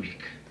 deuda from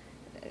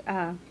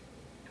pública.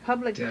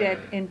 public debt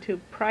into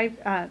private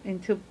debt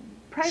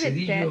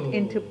Zedillo,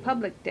 into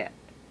public debt.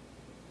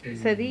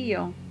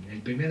 Zedillo, en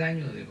el primer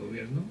año de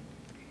gobierno,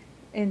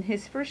 in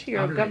his first year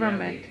of habla ya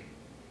government,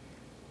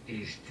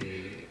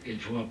 de, el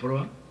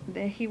FOAPROA,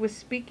 that he was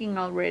speaking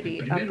already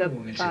el of primero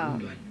o en el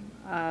segundo the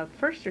año.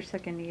 first or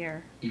second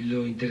year. Y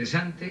lo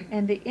interesante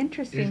And the es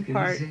interesting que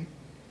part dice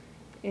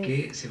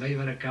que is se va a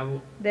llevar a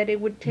cabo that it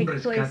would take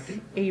place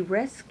rescate a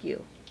rescue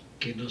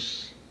que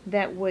nos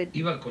that would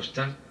iba a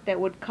costar,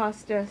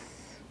 cost us,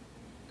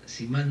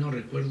 si mal no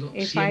recuerdo,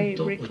 if I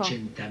recall,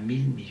 180,000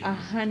 millones.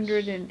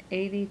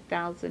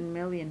 180,000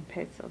 million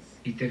pesos.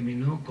 Y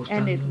terminó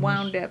And it costándonos,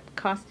 wound up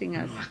costing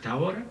us, hasta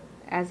ahora,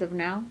 as of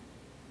now,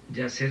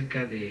 ya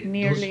cerca de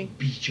nearly 2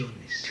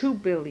 billones 2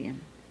 billion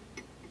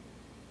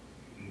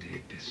de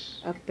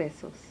pesos. of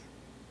pesos.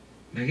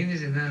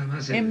 Imagínense nada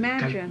más el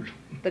Imagine cálculo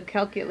the tan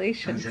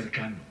calculations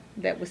cercano.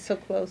 that was so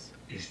close.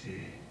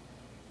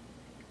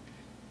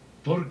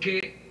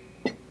 Porque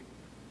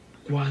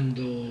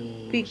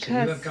cuando se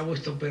lleva a cabo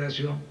esta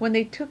operación when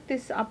they took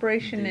this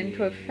operation de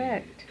into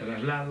effect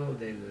traslado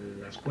de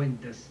las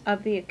cuentas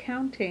of the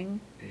accounting,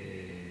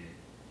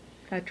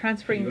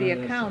 transferring the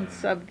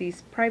accounts of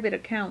these private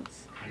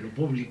accounts a lo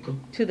público,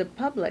 to the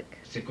public,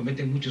 se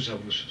cometen muchos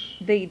abusos.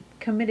 they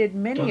committed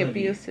many Todavía.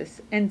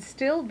 abuses, and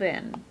still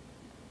then,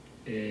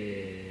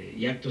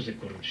 Y actos de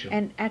corrupción.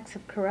 and acts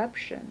of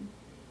corruption.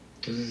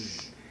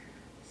 Entonces,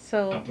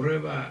 So,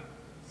 aprueba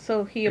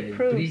so he el PRI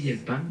approves, y el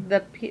PAN,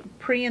 the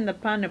PRI and the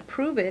PAN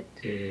approve it,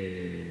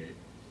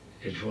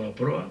 el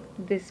FOAPROA,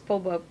 this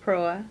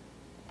FOBA-PROA.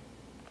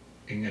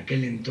 en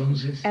aquel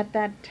entonces, At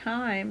that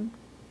time,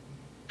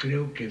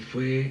 creo que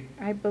fue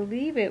I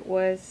believe it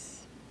was,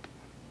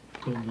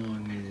 como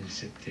en el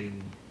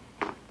 70,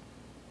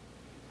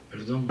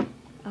 perdón,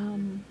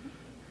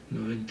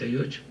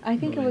 98. I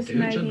think it was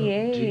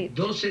 98. No, sí,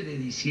 12 de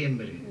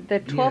diciembre. the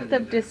día 12th de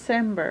of la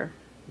December,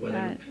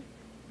 Guadalupe.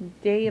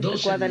 day of the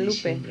 12 de Guadalupe,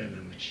 diciembre a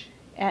la noche.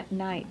 at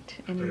night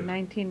in Pero-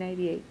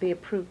 1998. They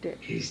approved it.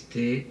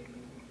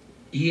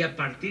 Y a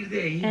partir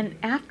de ahí, And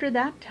after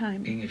that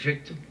time, en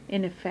efecto,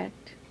 in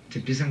effect, se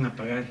empiezan a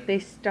pagar they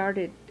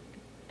started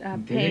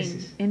paying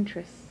Intereses.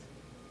 interest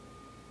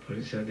por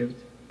esa deuda.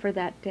 for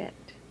that debt.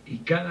 Y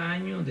cada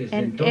año desde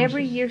And entonces,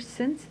 every year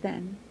since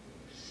then,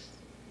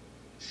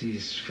 si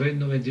fue en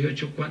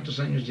 98, ¿cuántos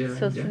años ya?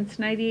 so ya? since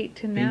 98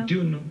 to now,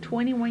 21.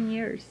 21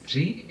 years.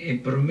 Sí,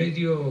 en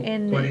promedio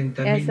And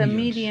 40 as a mil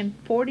millones median,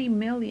 $40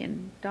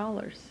 million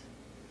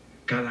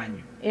cada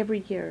año,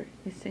 every year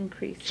is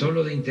increasing.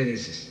 solo de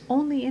intereses.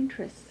 Only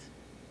interest,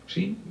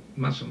 Sí,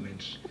 más o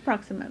menos.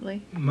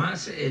 approximately.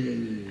 Más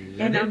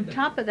la And on deuda,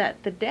 top of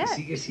that, the que debt,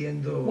 sigue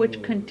siendo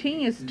which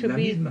continues to la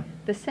be misma.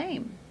 the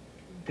same.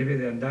 Debe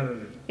de andar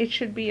It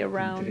should be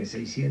around entre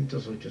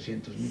 600,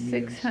 800 mil millones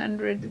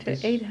 600 de to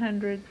pesos.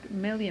 800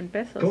 million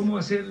pesos. ¿Cómo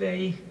hacerle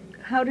ahí?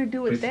 How to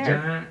do it Pues there?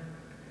 ya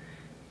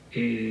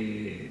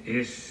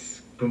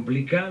es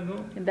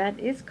complicado That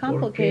is porque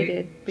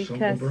complicated son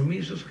because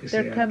compromisos que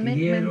they're se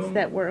commitments adquirieron.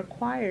 that were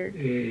acquired.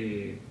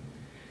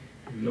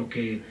 Lo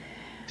que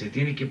se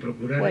tiene que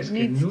procurar What es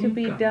que needs to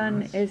be nunca done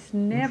más is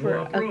un never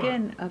FOAPROA.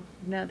 again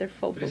another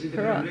Presidente,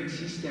 pero FOBA. no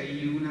existe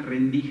ahí una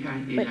rendija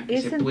en la But que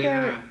se isn't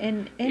there pueda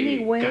in any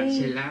way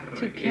cancelar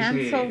to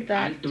cancel ese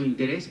that alto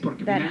interés,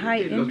 porque that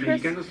high finalmente los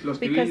interest? mexicanos, los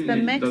que Because viven the en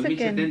el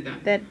Mexican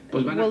 2070, that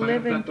pues van a will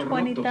pagar live in platos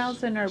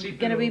 20,000 are Sí,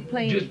 going to be pero yo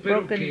playing espero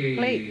broken que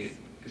plates.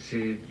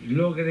 se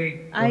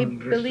logre I con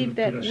believe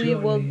that we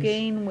will reestructuraciones,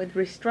 gain with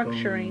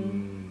restructuring,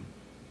 con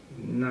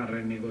una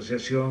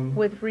renegociación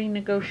with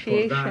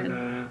renegotiation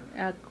acordada,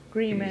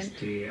 agreement,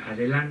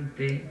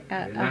 adelante,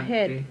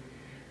 ahead,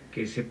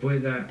 que se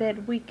pueda that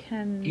we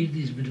can ir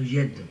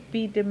disminuyendo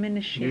be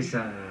diminishing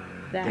esa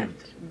that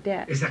deuda,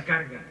 debt, esa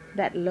carga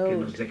that que load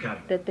nos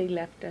dejaron. that they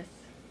left us.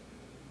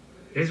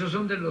 Esos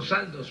son de los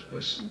saldos,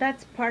 pues,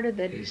 That's part of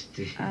the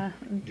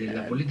de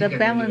la the política neoliberal.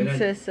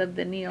 balances of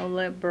the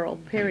neoliberal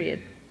period.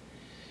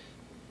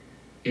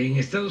 En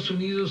Estados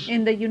Unidos,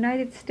 In the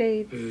United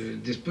States,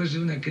 después de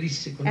una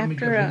crisis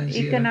económica after an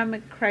financiera,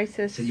 economic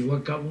crisis, se llevó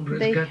a cabo un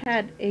they rescate.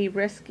 had a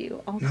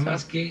rescue Nada más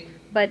also. que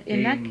But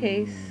in that en,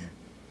 case,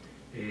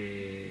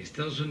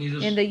 Estados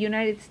Unidos, in the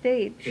United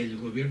States, el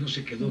gobierno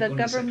se quedó the con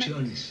las government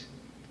acciones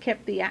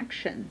kept the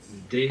actions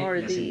de or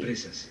las the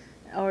empresas,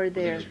 or de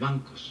their los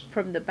bancos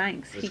from the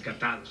banks.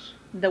 rescatados.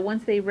 The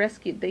ones they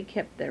rescued, they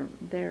kept their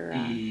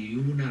Y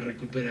hubo una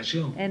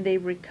recuperación and they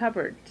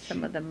recovered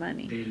some of the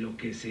money de lo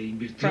que se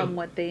invirtió from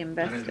what they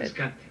para el invested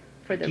rescate.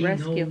 for the Aquí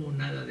rescue. no hubo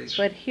nada de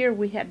eso. But here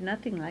we had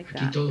nothing like Aquí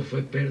that. todo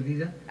fue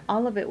pérdida.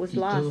 All of it was Y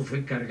todo lost,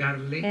 fue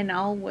cargarle and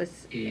all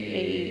was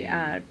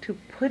to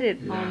put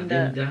it la on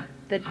deuda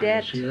the a los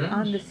debt ciudadanos.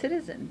 on the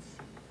citizens,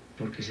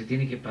 Porque se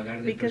tiene que pagar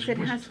del because it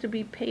has presupuesto to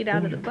be paid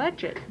out of the público.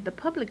 budget, the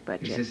public Esa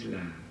budget. es la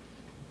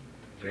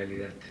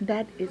realidad.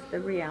 That is the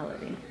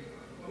reality.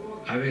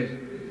 A ver,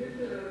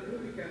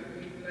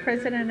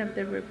 President of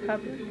the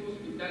Republic.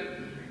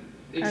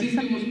 Existe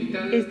un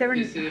hospital Is there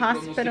que a se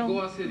hospital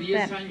pronosticó hace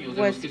 10 that años,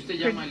 de was los que usted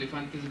llama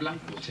elefantes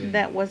blancos.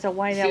 that was a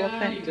white Se ha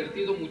elephant?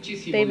 invertido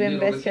muchísimo They've dinero.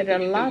 invested a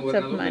Recientemente el lots of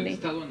gobernador del money.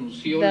 estado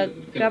anunció The que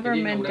lo quería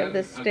government of inaugurar the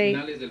a state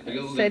finales del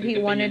periodo de said he Enrique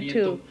Peña wanted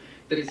Nieto, to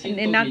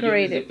 300 inaugurate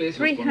millones de it, pesos,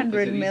 con lo que 300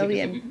 se dice que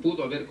se million.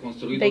 pudo haber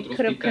construido They otro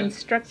could have hospital.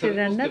 constructed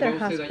Sabemos que another va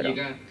usted a hospital.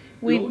 llegar.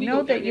 We Lo único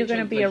know que that han you're hecho going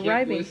to en be Tlaxiaco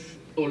arriving.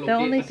 o lo The que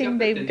only se ha thing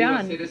they've pretendido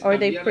done, hacer es or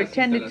they've cambiar las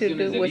pretended to instalaciones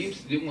do, del was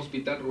IMSS de un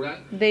hospital rural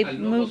they've al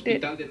nuevo moved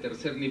it, hospital de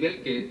tercer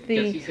nivel que the,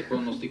 así se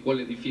pronosticó el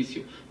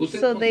edificio. ¿Usted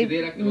so they've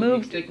considera que los moved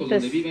mixtecos the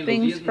donde viven los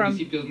things 10 from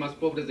municipios más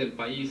pobres del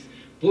país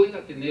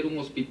pueda tener un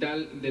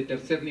hospital de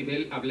tercer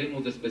nivel?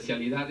 Hablemos de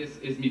especialidades,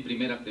 es mi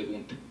primera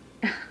pregunta.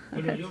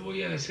 bueno, yo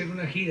voy a hacer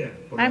una gira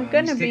por I'm la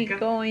going to be Mixteca.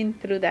 going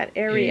through that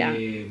area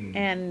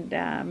and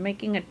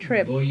making a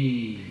trip.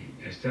 Voy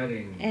a estar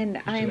en And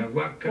I'm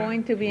Coatzacoalcos,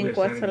 going to be in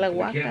voy a estar en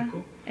Coatzacoalcos,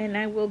 Tlaxiaco, and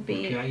I will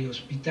porque be, hay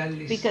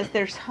hospitales because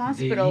there's de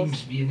hospitals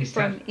IMSS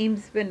Bienestar from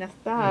IMSS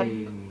Bienestar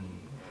en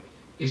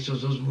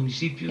estos dos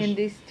municipios in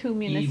these two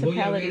y voy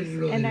a ver municipalities,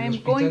 lo and del I'm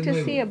hospital going to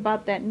nuevo see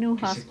about that new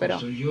que se hospital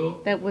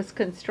construyó that was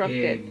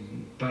constructed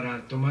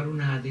para tomar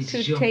una to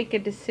decisión, take a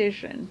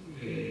decision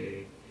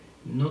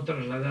no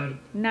trasladar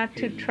not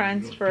to el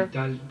transfer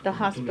hospital, the como tú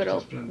lo hospital,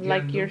 estás planteando,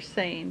 like you're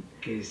saying,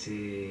 que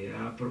se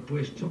ha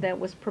propuesto, that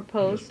was el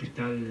proposed,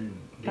 hospital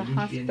the del IMSS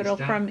hospital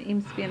Bienestar from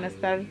IMSS al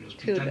Bienestar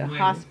to hospital the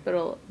nuevo,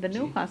 hospital, the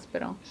new sí,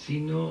 hospital,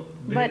 sino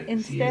ver but si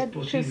es instead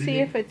to see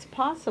posible if it's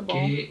possible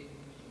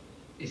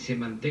que se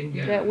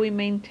mantenga that we el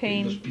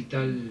maintain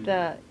hospital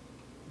the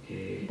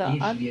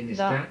IMSS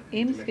Bienestar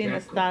en IMSS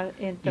Bienestar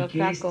in y que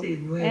Tlaxiaco, este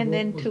nuevo and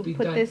then to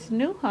put hospital this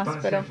new pase a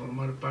hospital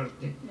formar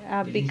parte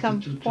del become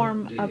Instituto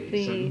form de of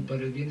the Salud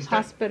para el Bienestar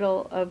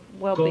hospital of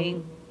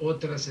well-being con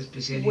otras with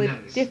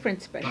especialidades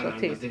different para la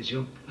specialties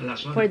atención a la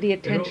zona. for the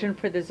Pero attention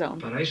for the zone.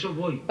 para eso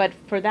voy, But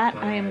for that, I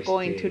para am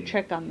going to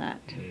check on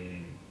that,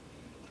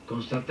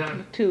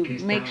 constatar to qué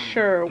make está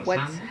sure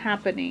what's pasando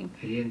happening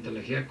ahí en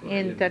Tlaxiaco.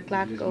 in Les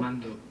Tlaxiaco.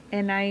 mando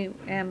And I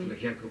a am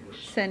Tlaxiaco, pues,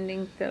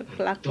 sending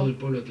a todo el Tlaxiaco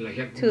pueblo de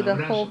Tlaxiaco to un the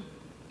abrazo. whole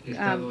He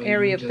estado ahí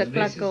area of muchas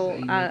veces, Tlaxiaco ahí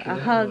me he a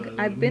quedado hug.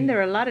 a I've been dormir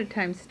there a lot of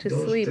times to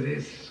dos, sleep,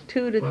 tres,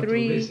 2 to cuatro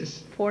 3,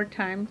 veces. 4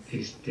 times,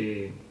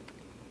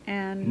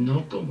 and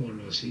No como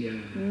lo hacía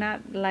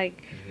not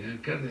like el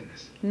general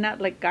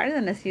Cárdenas,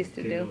 Cárdenas used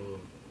to do,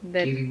 pero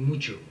that quieren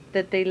mucho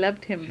that they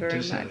loved him very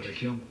entonces a la much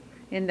región.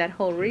 in that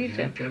whole El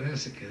region. general Cárdenas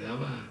se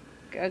quedaba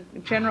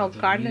General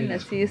dormir en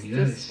las Cárdenas used to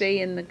comunidades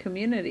stay in the de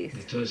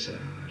communities toda esa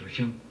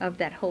región. of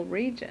that whole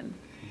region.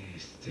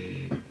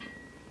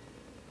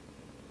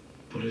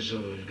 Por eso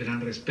el gran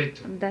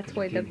respeto. That's que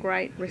why le the tienen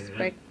great al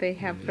respect general they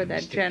have en for la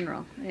that Mixteca.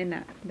 general in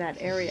that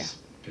area.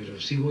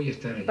 Pero sí voy a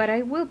estar ahí. But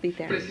I will be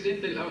there.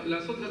 Presidente,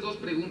 las otras dos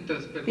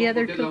preguntas, perdón, The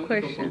other porque es la two única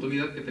questions,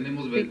 oportunidad que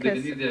tenemos de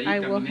because venir de ahí, I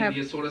will caminé have,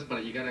 10 horas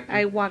para llegar aquí.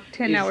 I walked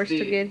 10 hours to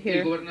get El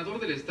here. gobernador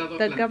del estado ha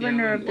The planteado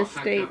governor of en the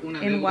Oaxaca state una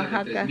in deuda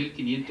Oaxaca de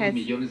 3.500 has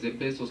millones de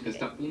pesos que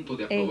está a punto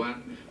de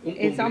aprobar un is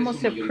congreso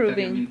almost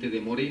approving. mayoritariamente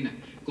de Morena.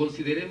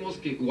 Consideremos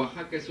que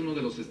Oaxaca es uno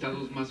de los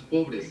estados más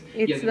pobres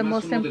y It's the además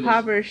most uno de los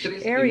impoverished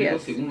 3 areas.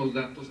 primeros, según los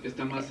datos, que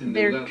está más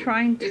They're endeudado.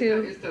 trying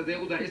to Esta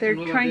deuda, esta they're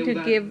nueva trying to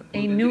deuda give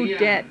a new podría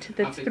debt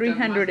that's afectar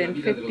más la vida de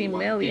los 350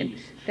 million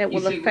oaxaqueños. that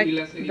will affect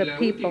Y the la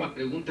people. última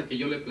pregunta que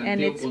yo le And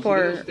planteo, it's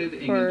 ¿considera usted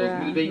en el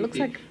 2020 looks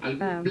like,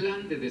 algún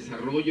plan de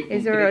desarrollo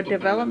is there a concreto para la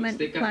development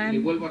Mixteca? plan Le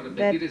vuelvo a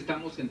repetir,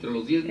 estamos entre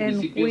los 10 and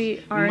municipios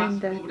we are más in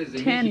the pobres de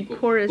 10 México.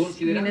 poorest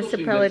Considerando su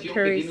inversión que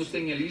tiene municipalities, usted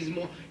en el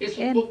Istmo,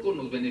 eso un and poco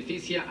nos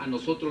beneficia a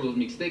nosotros los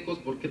mixtecos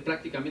porque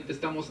prácticamente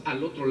estamos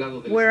al otro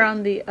lado del we're estado.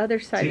 on the other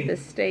side of the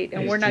state,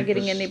 and we're not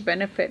getting any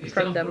benefit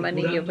from the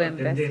money you've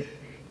invested.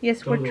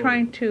 Yes, we're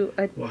trying to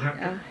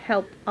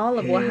help all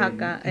of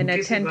Oaxaca and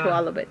attend to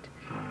all of it.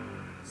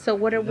 So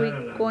what are we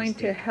going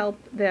to help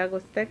the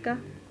Aguasteca?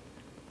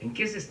 ¿En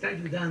qué se está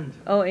ayudando?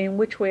 Oh, in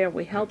which way are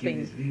we a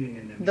helping quienes viven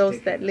en la those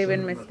Mixteca, that la live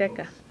in zona más Mixteca?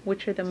 pobre?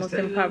 Which are the Se most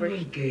está ayudando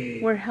impoverished? en que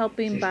We're se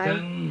helping by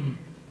están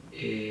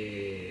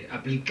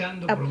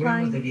aplicando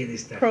programas de applying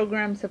bienestar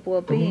programs of como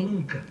well-being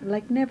nunca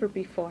like never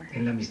before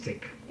en la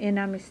Mixteca. in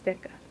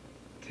Amixteca.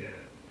 O sea,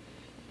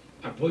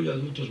 apoyo a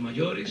adultos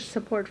mayores.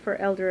 Support for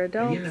elder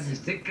Ahí en la adults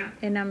Mixteca,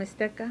 in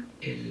Amixteca.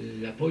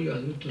 el apoyo a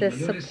adultos The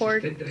mayores se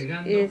support está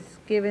entregando is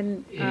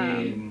given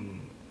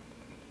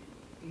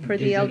for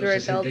the desde elder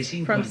los adults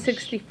 65 from años.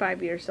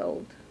 65 years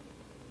old.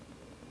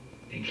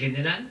 En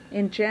general,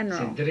 In se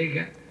general,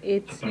 entrega a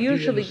it's partir de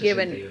usually los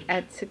given 68.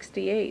 at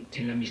 68,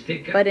 En la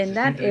Mixteca but se in está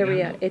that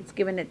area, entregando it's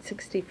given at a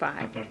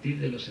 65. partir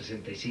de los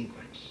 65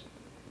 años.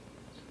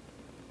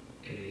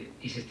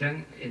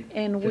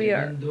 And we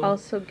are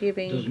also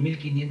giving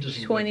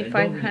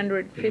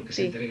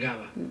 2,550,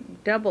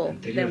 double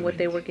than what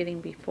they were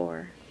getting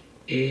before.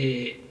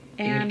 And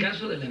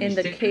in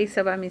the case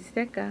of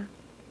Amixteca,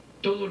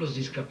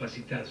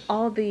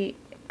 all the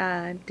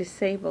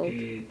disabled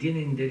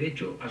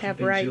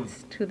have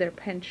rights to their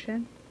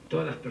pension.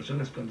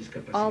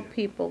 All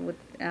people with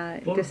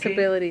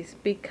disabilities,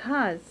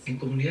 because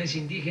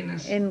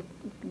in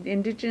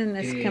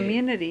indigenous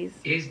communities,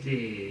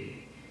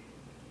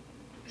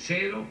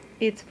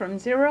 it's from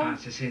 0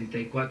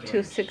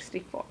 to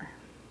 64.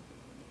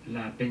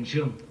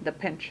 The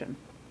pension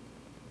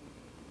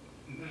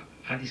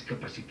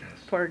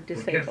for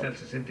disabled.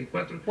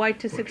 Why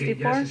to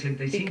 64?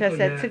 Because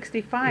at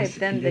 65,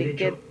 then they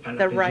get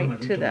the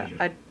right to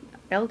the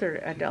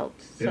elder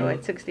adults, so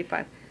at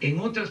 65.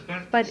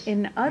 But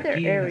in other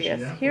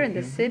areas, here in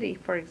the city,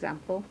 for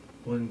example,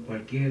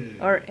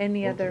 or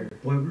any other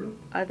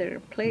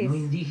place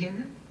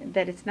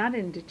that is not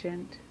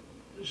indigent,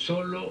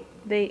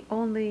 they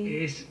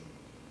only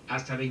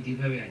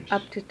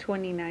up to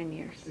 29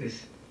 years.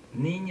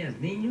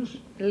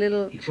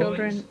 Little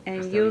children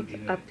and youth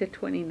up to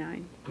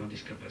 29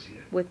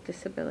 with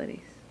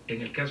disabilities.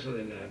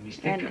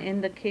 And in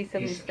the case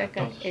of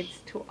Mixteca, it's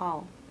to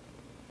all.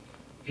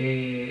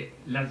 The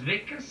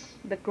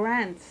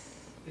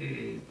grants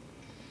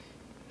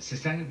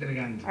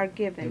are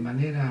given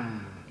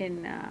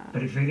in a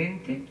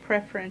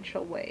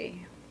preferential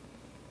way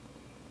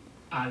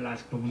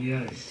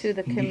to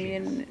the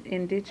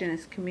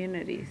indigenous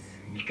communities.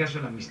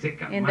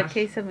 In the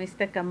case of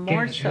Mixteca,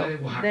 more so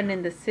than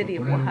in the city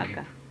of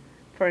Oaxaca,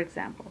 for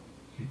example.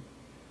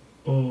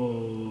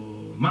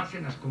 Or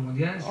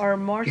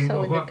more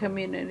so in the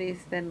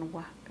communities than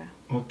Oaxaca.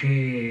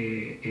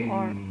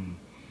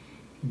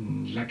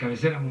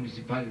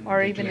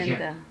 Or even in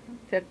the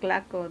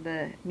Teclaco,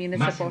 the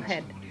municipal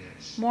head.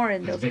 More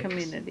in those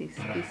communities,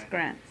 these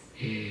grants.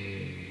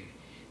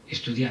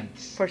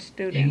 For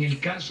students.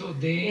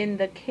 In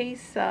the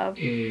case of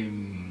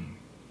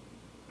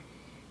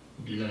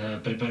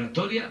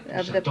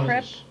the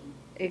prep,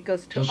 it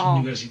goes to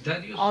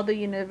all the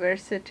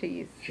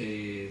universities.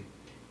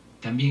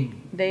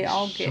 They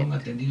all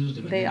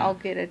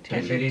get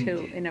attended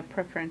to in a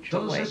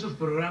preferential way.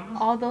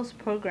 All those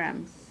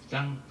programs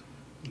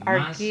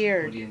are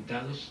geared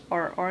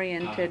or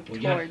oriented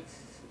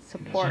towards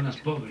support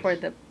for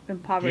the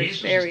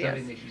impoverished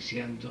areas.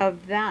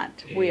 Of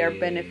that, we are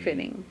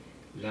benefiting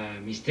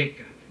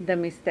the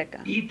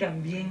Mixteca.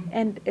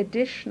 And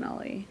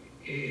additionally,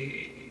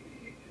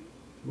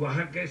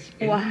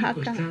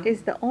 Oaxaca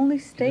is the only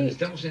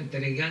state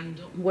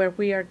where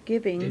we are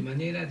giving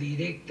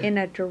in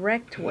a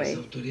direct way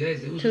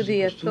to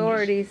the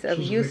authorities of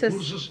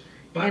uses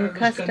and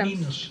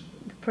customs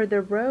for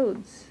the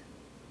roads.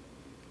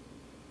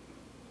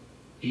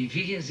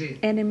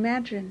 And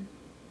imagine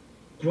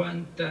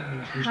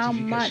how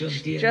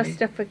much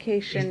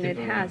justification it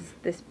has,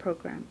 this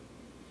program.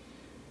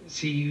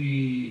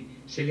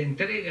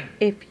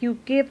 If you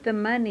give the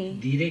money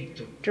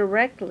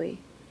directly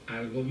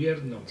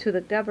to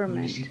the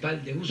government,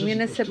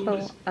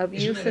 municipal of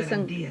uses,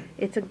 and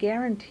it's a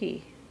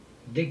guarantee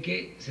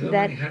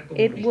that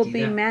it will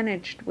be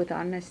managed with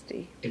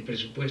honesty,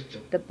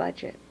 the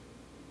budget.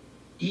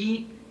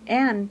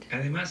 And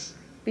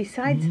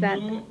besides that,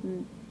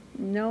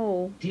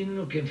 no,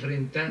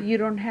 you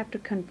don't have to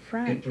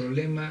confront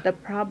the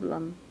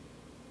problem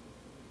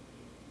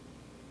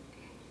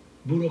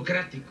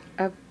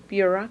of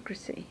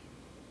bureaucracy,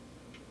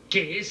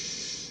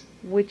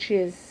 which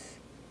is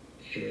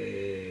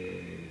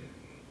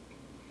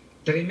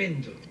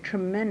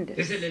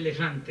tremendous.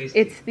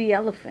 It's the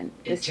elephant,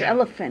 this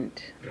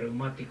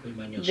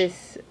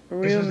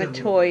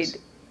rheumatoid,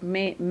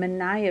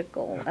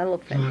 maniacal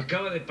elephant.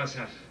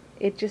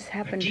 It just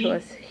happened to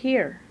us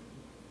here.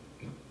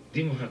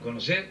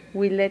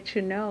 We let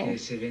you know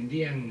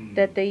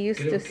that they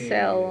used to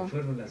sell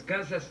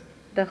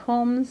the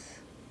homes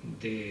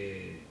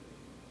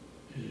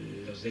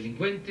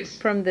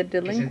from the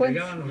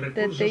delinquents,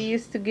 that they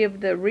used to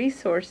give the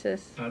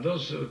resources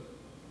to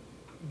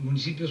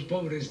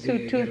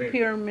two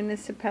pure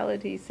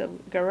municipalities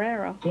of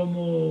Guerrero.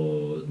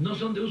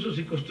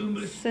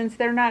 Since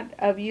they're not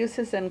of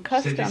uses and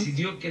customs,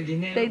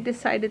 they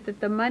decided that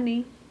the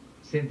money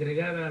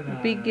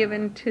be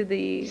given to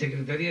the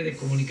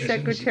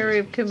Secretary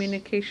of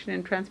Communication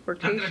and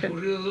Transportation.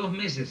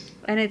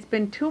 And it's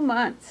been 2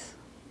 months.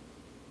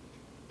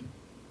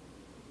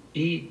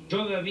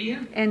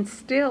 And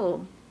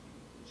still,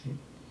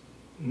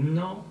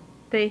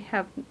 they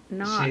have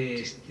not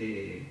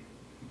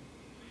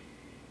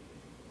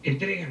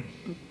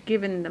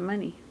given the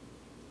money,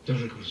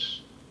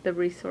 the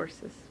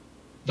resources.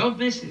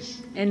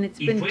 And it's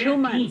been 2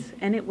 months,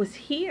 and it was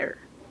here.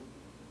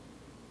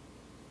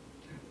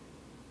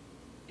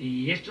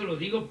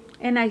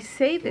 And I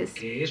say this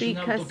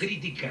because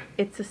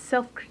it's a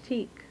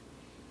self-critique.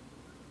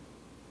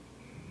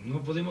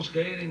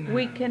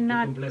 We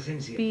cannot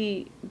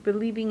be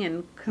believing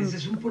in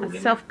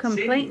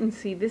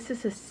self-complacency. This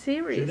is a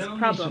serious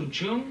problem.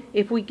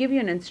 If we give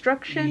you an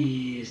instruction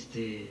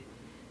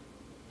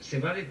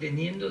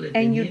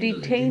and you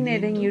detain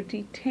it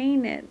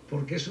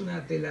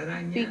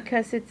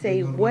because it's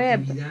a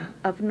web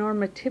of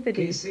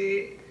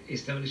normativity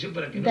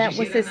that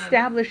was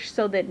established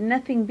so that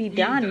nothing be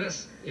done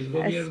as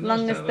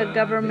long as the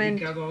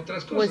government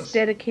was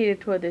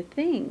dedicated to other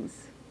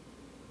things.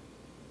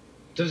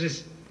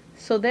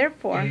 So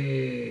therefore,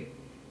 in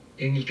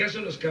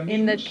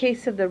the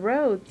case of the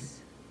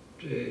roads,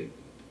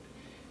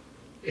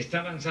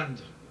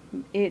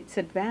 it's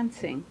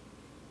advancing.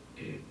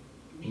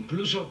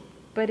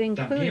 But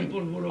including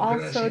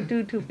also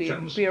due to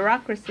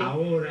bureaucracy,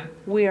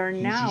 we are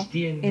now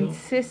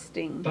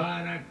insisting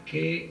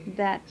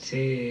that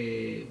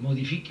they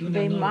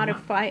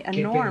modify a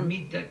norm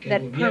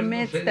that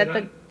permits that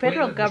the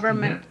federal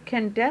government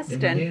can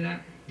destine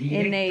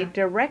in a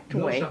direct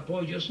way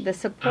the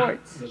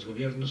supports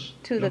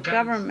to the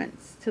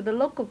governments, to the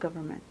local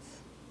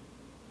governments.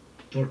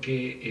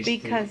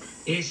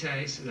 Because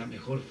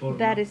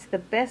that is the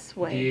best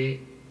way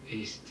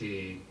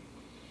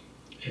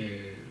to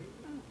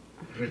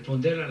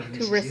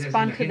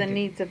respond to the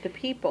needs of the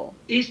people.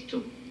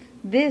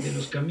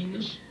 This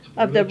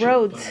of the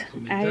roads,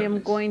 I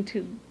am going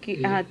to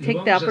take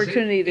the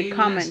opportunity to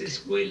comment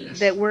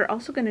that we're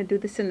also going to do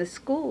this in the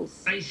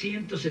schools.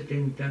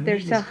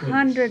 There's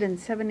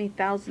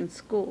 170,000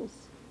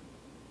 schools.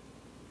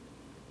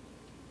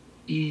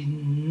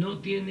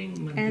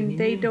 And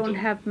they don't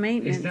have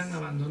maintenance.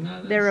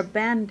 They're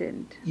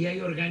abandoned.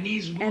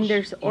 And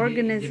there's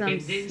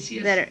organisms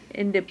that are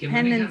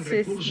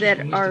independencies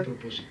that are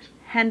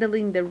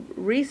handling the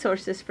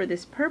resources for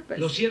this purpose.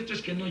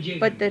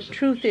 But the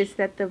truth is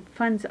that the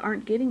funds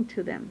aren't getting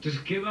to them.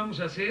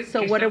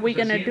 So what are we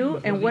going to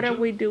do? And what are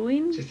we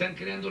doing?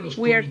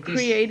 We are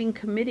creating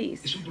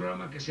committees.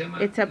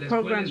 It's a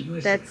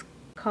program that's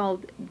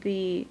called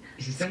The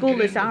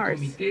School is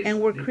Ours. And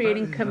we're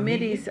creating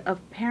committees of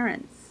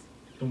parents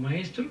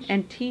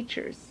and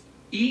teachers.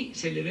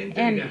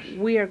 And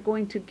we are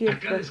going to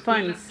give the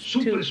funds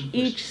to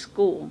each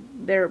school,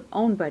 their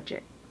own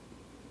budget.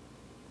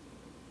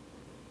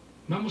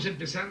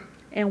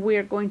 And we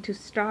are going to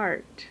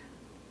start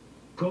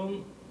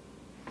with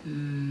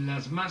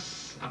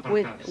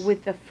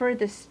the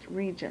furthest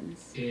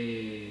regions.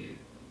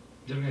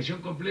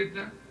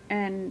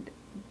 And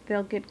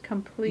they'll get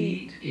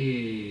complete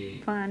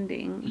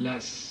funding.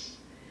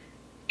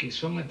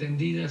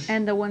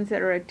 And the ones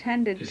that are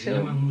attended to,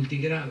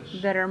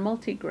 that are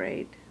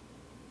multigrade,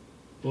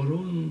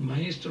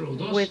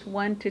 with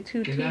 1 to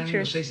 2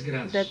 teachers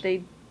that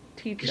they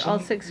teach all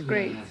 6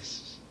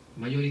 grades.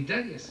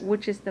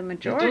 Which is the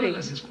majority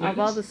of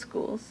all the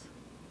schools.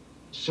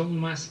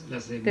 There's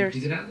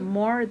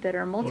more that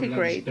are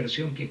multigrade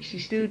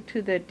due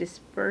to the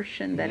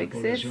dispersion that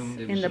exists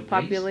in the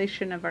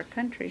population of our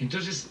country.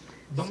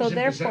 So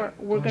therefore,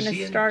 we're going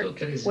to start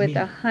with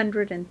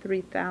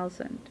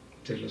 103,000.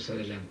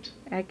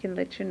 I can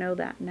let you know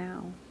that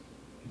now.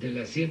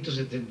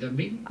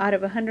 Out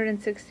of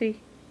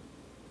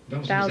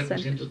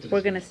 160,000,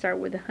 we're going to start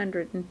with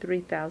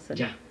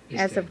 103,000.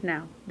 As of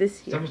now,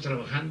 this year.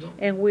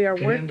 And we are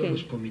working,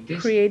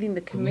 creating the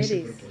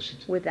committees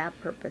with that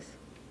purpose.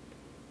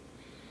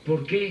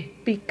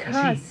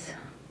 Because,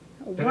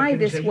 why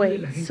this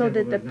way? So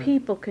that the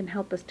people can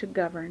help us to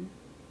govern.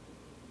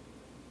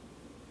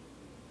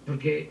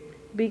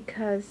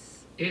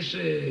 Because it's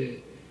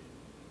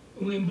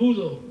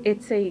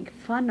a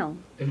funnel,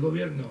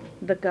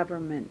 the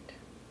government.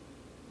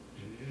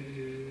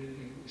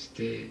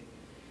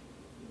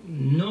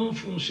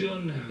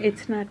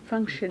 It's not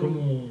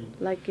functioning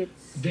like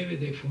it's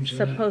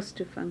supposed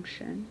to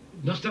function.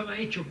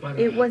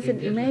 It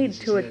wasn't made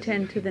to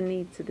attend to the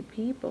needs of the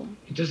people.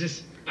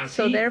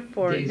 So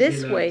therefore,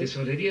 this way,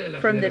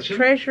 from the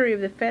Treasury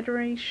of the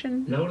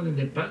Federation,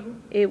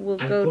 it will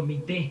go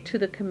to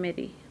the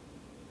committee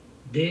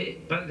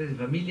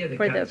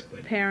for the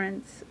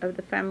parents of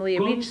the family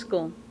of each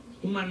school,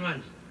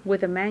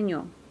 with a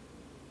manual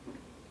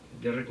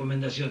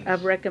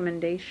of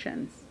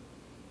recommendations.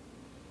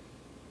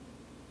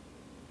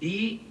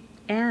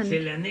 And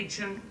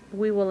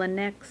we will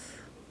annex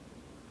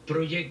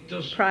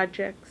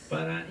projects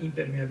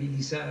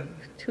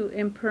to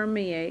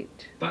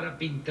impermeate,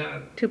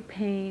 to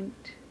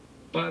paint,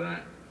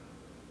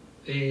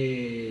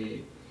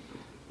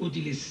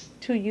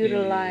 to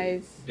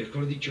utilize,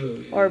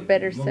 or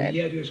better said,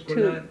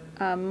 to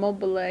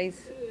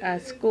mobilize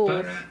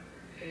schools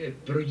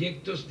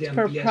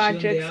for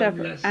projects of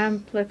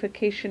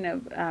amplification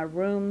of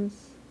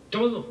rooms.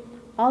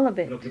 All of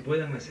it,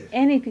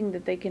 anything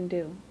that they can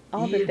do,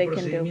 all that they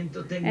can do,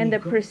 and the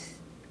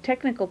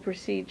technical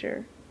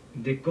procedure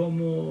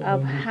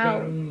of how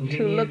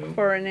to look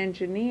for an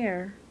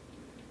engineer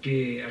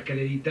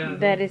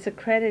that is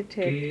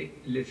accredited,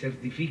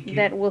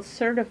 that will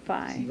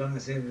certify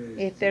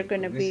if they're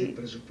going to be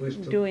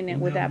doing it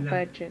with that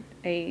budget,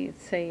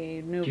 say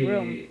a new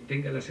room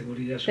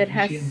that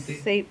has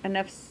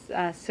enough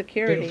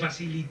security,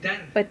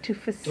 but to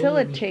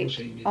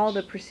facilitate all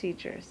the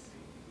procedures.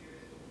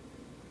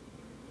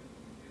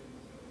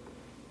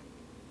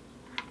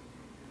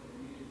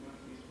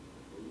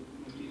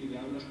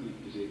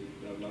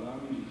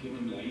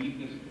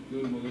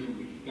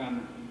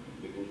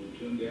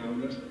 De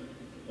aulas,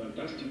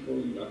 fantástico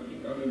y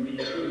aplicable en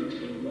México y en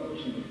todos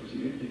lados, señor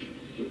presidente.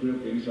 Yo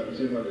creo que en esa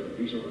reserva de lo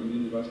que hizo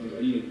Ramírez Vázquez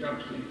ahí, el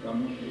campus,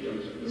 ya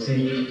les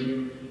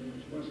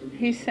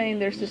He's saying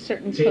there's a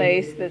certain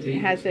place that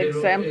has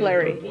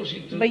exemplary.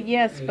 But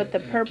yes, but the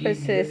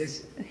purpose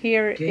is,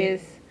 here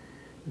is,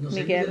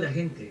 Miguel,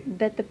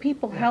 that the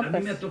people help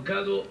us.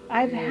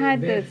 I've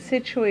had the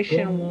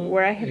situation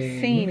where I have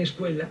seen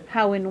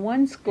how in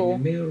one school,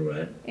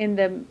 in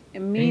the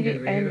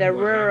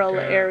rural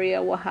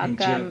area,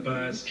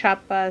 Oaxaca,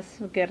 Chiapas,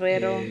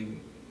 Guerrero,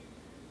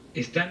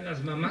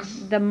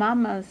 the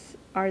mamas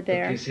are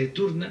there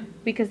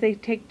because they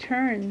take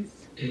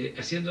turns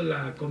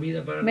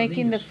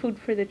making the food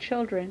for the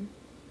children.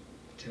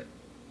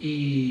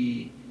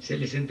 Y se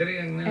les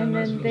entregan nada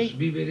más los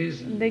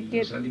víveres,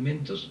 los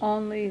alimentos,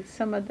 only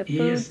some of the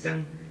foods,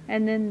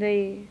 and then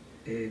they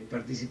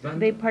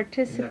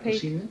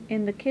participate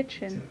in the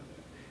kitchen.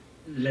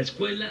 La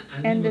escuela,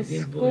 al and mismo the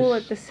tiempo, school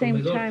at the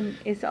same time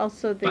is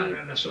also the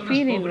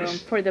feeding room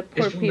for the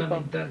poor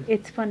people.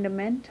 It's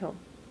fundamental.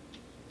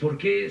 ¿Por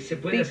qué se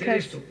puede hacer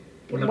esto?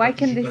 Why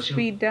can this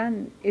be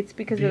done? It's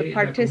because of the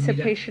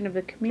participation of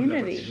the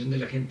community,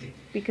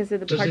 because of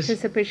the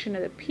participation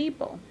of the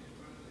people.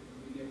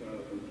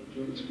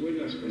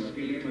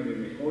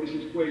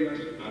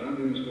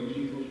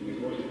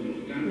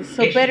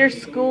 So better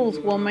schools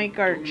will make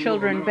our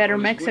children better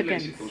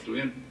Mexicans.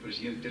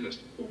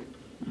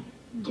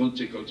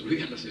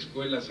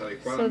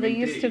 So they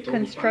used to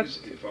construct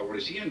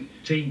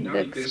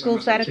the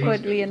schools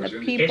adequately and the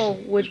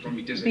people would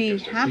be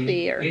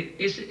happier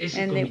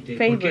and they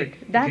favored.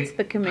 That's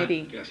the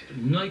committee.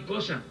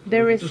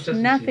 There is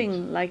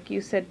nothing, like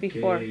you said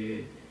before,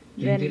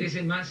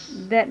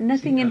 that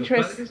nothing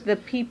interests the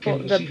people,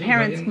 the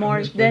parents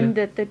more than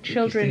that the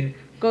children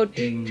go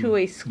to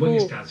a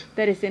school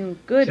that is in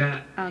good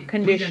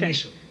condition.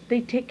 They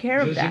take care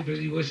of that.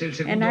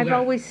 And I've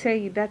always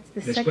said that's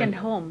the second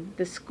home,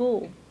 the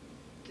school.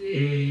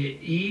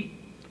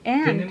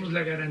 And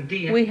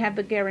we have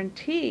the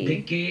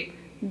guarantee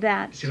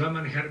that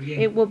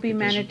it will be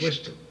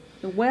managed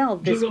well,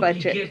 this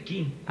budget.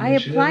 I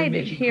applied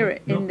it here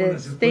in the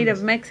state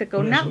of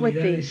Mexico, not with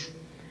the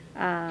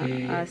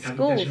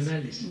schools,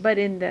 but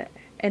in the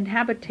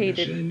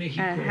habitation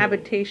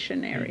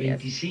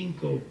areas.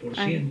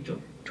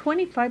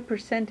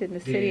 25% in the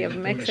city of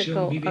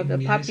Mexico of the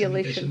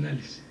population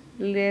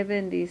live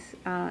in these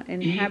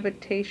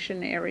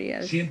habitation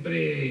areas.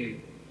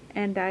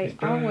 And I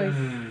always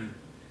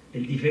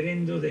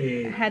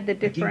had the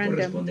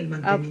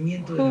differendum of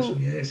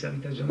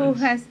who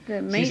has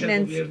the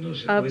maintenance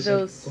of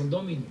those.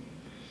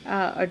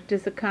 Or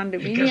does the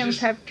condominiums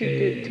have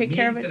to take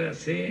care of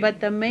it? But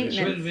the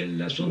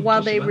maintenance,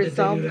 while they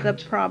resolve the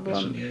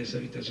problem,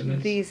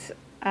 these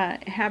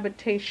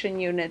habitation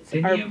units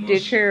are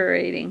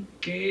deteriorating.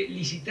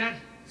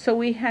 So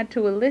we had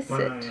to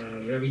elicit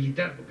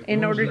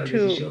in order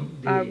to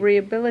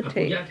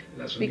rehabilitate,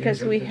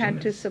 because we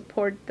had to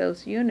support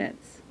those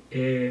units.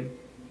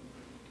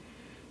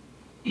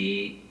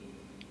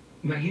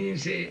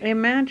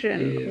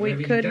 Imagine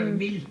we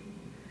couldn't.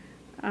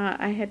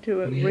 I had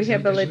to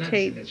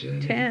rehabilitate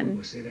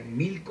 10.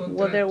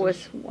 Well, there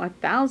was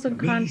 1,000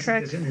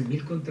 contracts.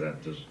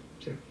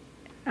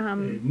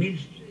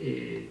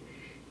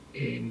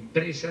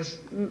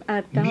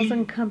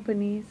 1,000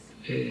 companies.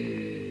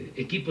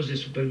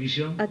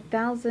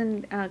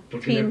 1,000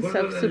 teams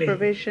of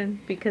supervision,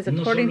 because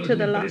according to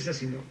the law,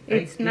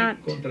 it's not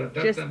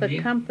just the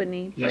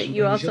company, but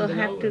you also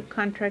have to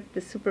contract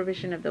the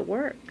supervision of the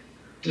work.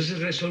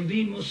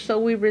 So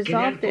we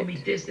resolved it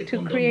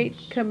to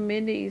create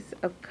committees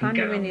of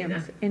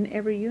condominiums in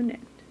every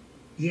unit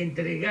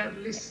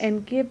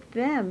and give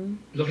them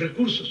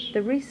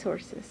the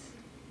resources.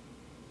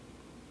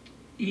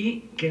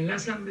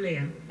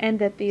 And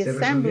that the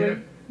assembly,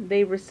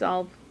 they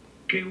resolve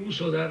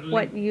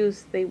what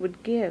use they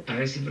would give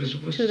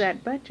to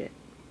that budget.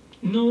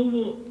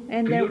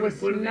 And there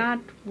was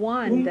not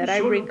one that I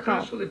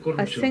recall,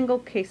 a single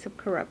case of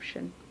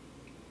corruption.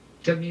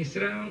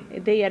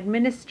 They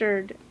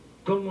administered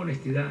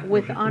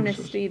with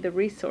honesty the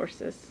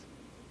resources.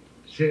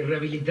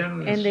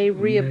 And they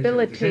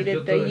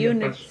rehabilitated the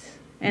units.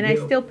 And I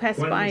still pass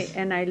by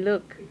and I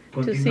look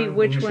to see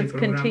which ones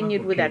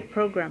continued with that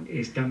program.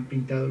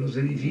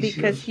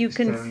 Because you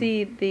can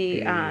see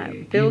the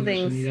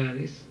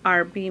buildings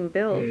are being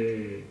built.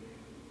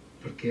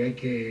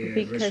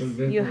 Because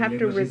you have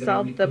to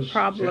resolve the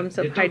problems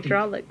of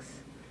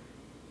hydraulics.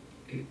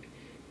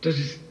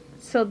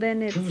 So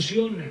then it's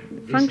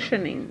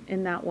functioning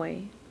in that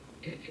way.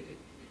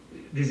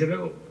 desde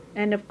luego,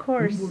 and of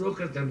course,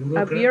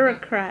 burócrata, a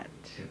bureaucrat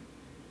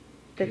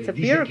that's a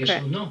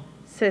bureaucrat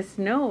says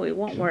no, it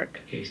won't work.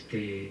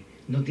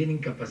 No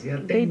tienen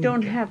capacidad they técnica.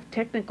 Don't have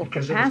technical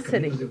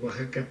capacity.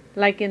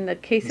 Like in the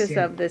cases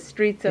of the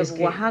streets of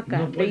Oaxaca,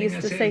 no they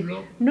used to say,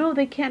 no,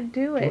 they can't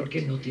do it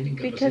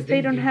because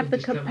they don't have the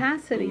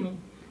capacity. ¿Cómo?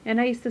 And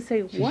I used to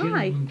say,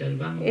 why?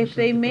 If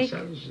they make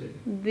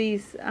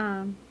these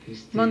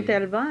Monte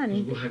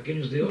Albán,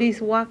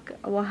 these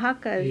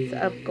Oaxacas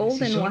of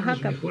gold in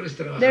Oaxaca,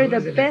 they're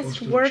the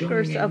best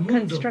workers of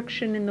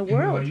construction in the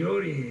world.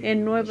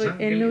 In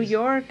New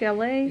York,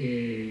 LA,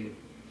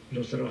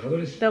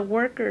 the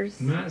workers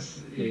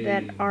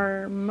that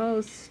are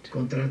most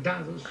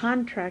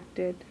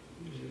contracted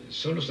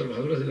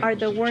are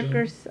the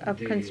workers of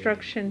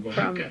construction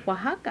from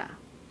Oaxaca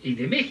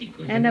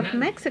and of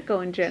Mexico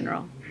in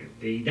general,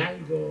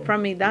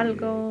 from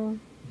Hidalgo,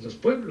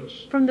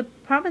 from the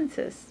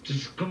provinces.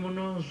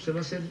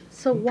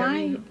 So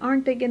why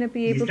aren't they going to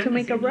be able to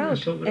make a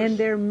road? And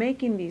they're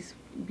making these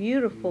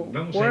beautiful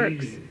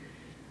works.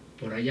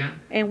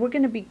 And we're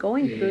going to be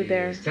going through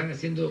there.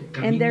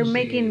 And they're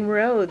making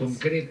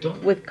roads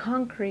with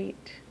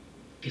concrete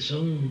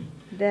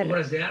that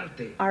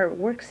are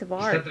works of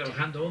art.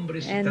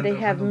 And they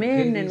have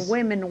men and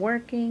women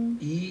working.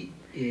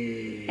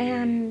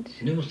 And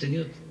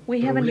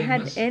we haven't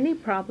had any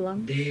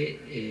problems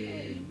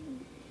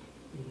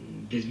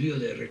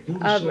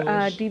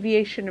of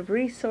deviation of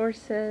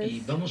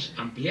resources,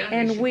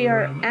 and we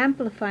are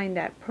amplifying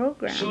that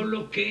program,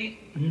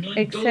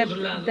 except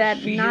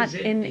that not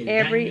in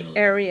every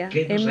area.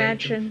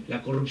 Imagine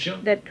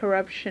that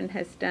corruption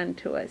has done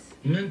to us.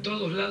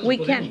 We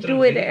can't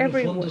do it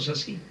everywhere.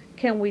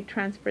 Can we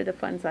transfer the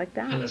funds like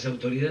that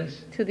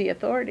to the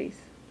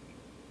authorities?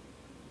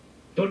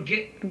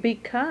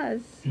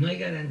 Because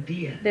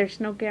there's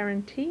no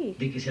guarantee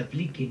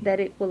that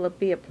it will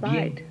be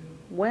applied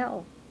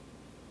well.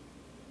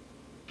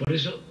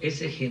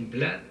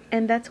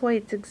 And that's why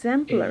it's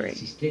exemplary,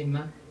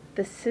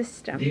 the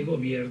system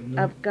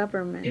of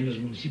government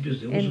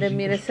in the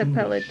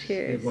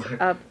municipalities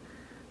of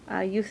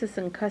uses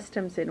and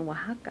customs in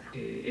Oaxaca.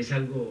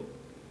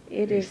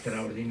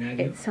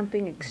 It's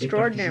something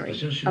extraordinary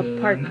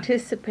of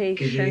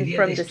participation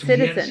from the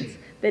citizens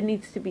that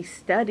needs to be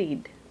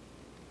studied.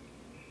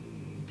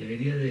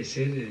 It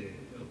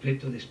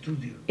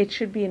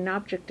should be an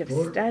object of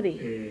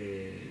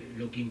study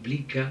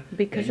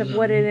because of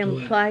what it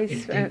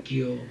implies,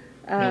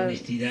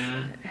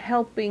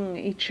 helping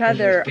each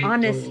other,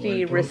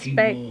 honesty,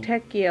 respect,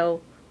 tequio,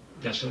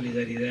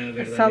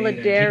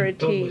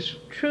 solidarity,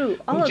 true,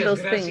 all of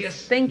those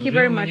things. Thank you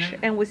very much,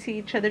 and we'll see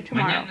each other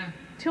tomorrow.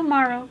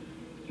 Tomorrow.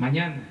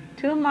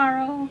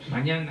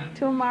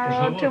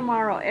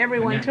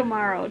 Everyone,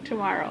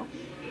 tomorrow.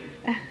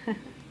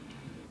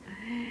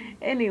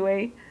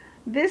 Anyway,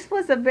 this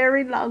was a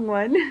very long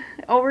one,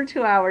 over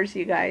 2 hours,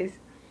 you guys.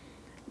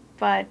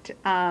 But,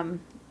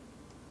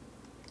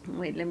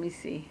 wait, let me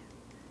see.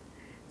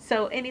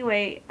 So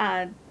anyway,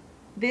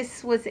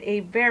 this was a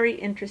very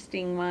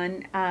interesting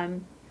one.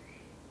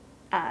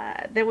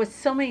 There was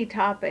so many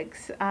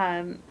topics.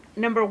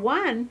 Number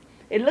one,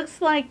 it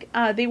looks like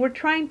they were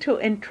trying to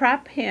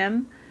entrap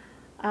him,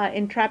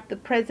 entrap the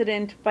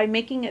president by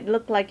making it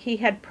look like he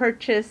had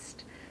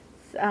purchased,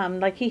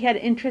 like he had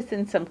interest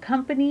in some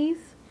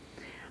companies,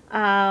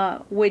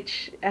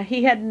 which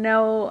he had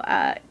no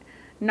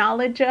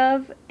knowledge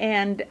of,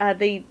 and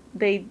they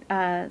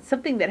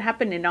something that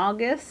happened in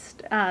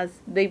August,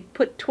 they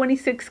put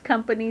 26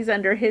 companies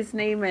under his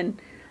name, and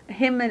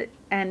him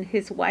and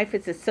his wife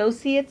as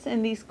associates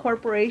in these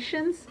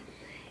corporations,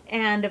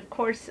 and of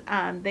course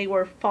they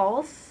were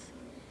false.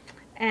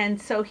 And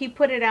so he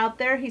put it out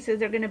there. He says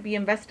they're going to be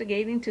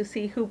investigating to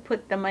see who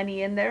put the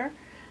money in there.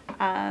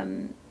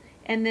 And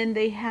then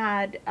they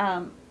had,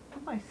 oh,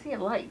 I see a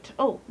light.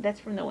 Oh, that's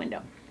from the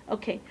window.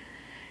 Okay.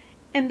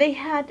 And they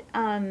had,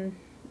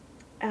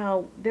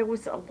 there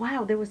was a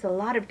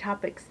lot of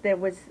topics. There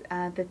was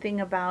the thing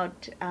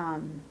about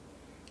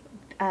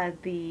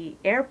the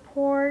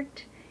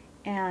airport,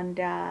 and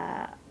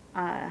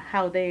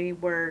how they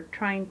were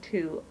trying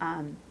to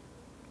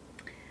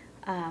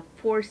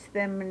force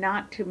them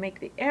not to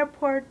make the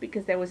airport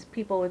because there was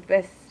people with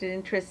vested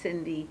interests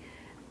in the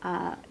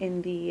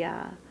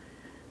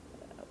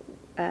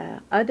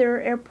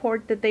other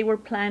airport that they were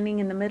planning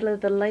in the middle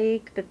of the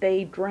lake that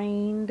they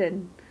drained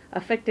and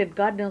affected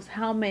God knows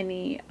how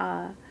many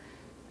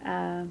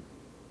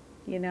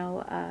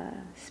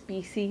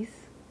species.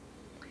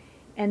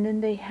 And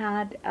then they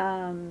had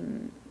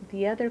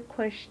the other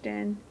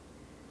question.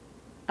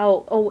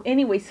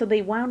 Anyway, so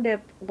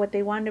what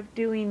they wound up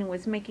doing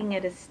was making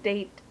it a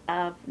state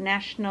of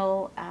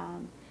national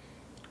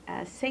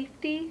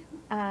safety,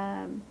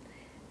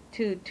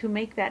 to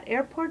make that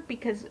airport,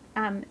 because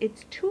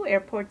it's two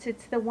airports.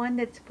 It's the one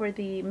that's for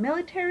the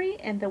military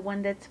and the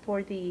one that's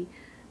for the,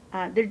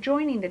 they're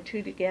joining the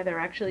two together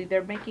actually.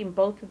 They're making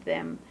both of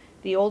them,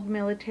 the old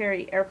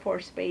military Air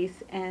Force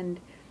Base and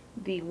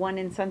the one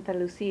in Santa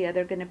Lucia,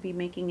 they're going to be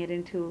making it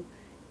into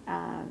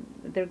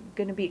they're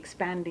going to be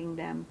expanding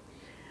them.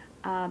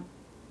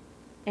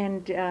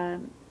 And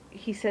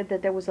he said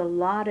that there was a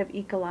lot of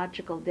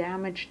ecological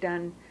damage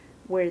done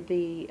where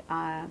they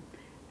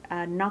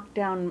knocked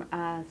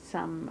down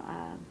some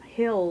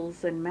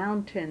hills and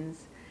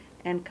mountains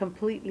and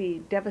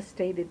completely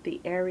devastated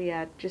the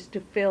area just to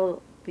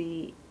fill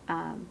the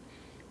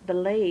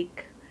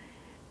lake,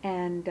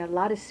 and a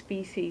lot of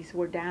species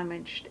were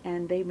damaged,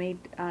 and they made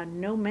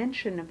no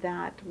mention of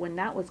that when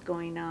that was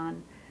going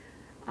on.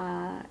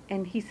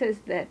 And he says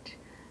that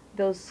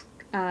those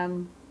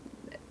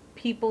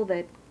people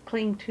that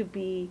claim to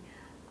be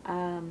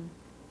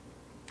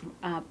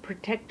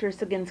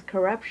protectors against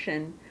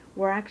corruption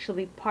were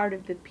actually part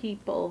of the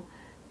people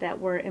that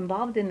were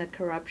involved in the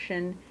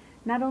corruption.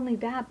 Not only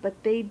that,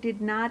 but they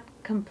did not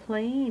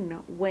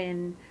complain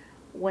when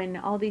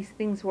all these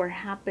things were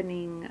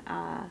happening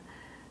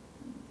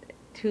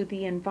to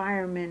the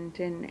environment,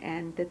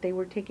 and that they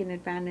were taking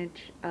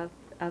advantage of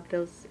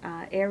those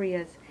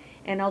areas,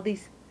 and all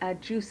these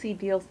juicy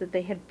deals that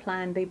they had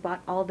planned. They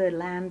bought all the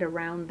land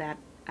around that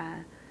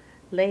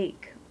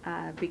lake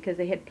because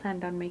they had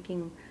planned on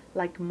making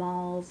like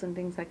malls and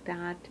things like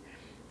that.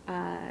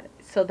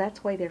 So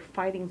that's why they're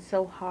fighting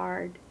so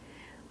hard.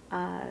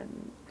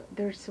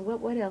 There's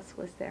what else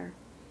was there?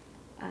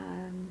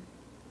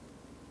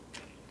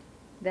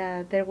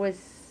 There was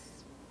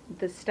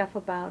the stuff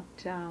about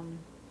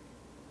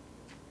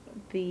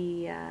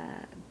the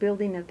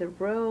building of the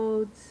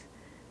roads,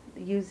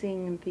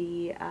 using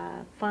the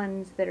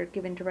funds that are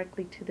given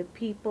directly to the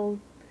people,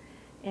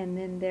 and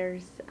then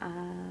there's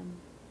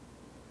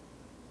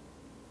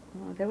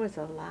there was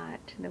a lot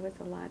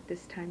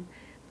this time.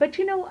 But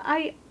you know,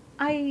 I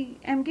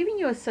am giving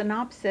you a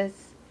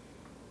synopsis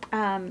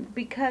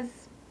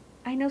because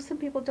I know some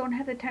people don't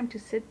have the time to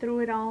sit through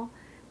it all,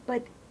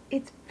 but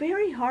it's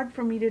very hard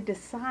for me to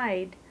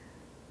decide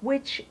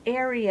which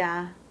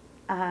area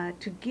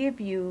to give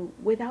you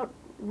without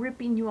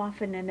ripping you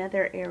off in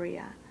another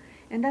area.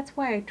 And that's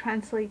why I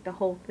translate the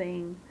whole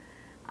thing.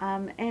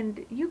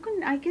 And you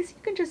can, I guess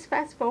you can just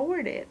fast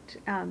forward it.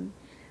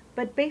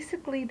 But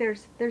basically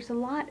there's a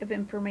lot of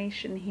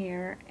information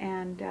here,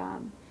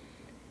 and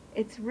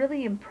it's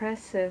really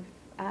impressive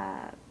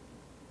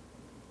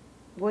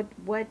what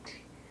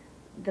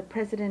the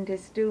president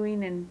is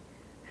doing, and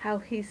how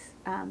he's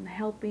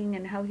helping,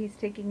 and how he's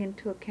taking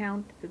into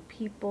account the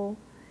people,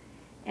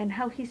 and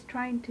how he's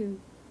trying to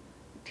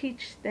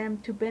teach them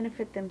to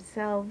benefit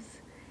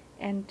themselves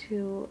and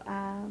to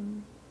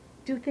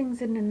do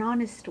things in an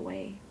honest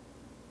way,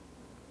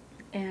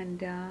 and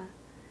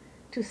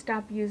to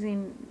stop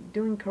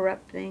doing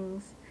corrupt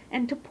things,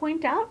 and to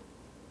point out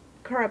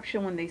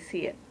corruption when they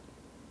see it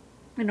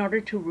in order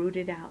to root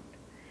it out.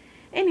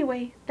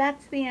 Anyway,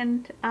 that's the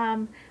end.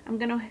 I'm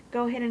going to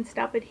go ahead and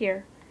stop it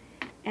here.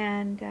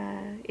 And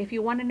if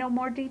you want to know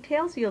more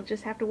details, you'll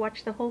just have to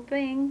watch the whole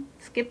thing.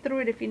 Skip through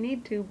it if you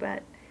need to,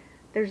 but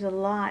there's a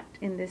lot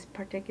in this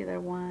particular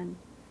one.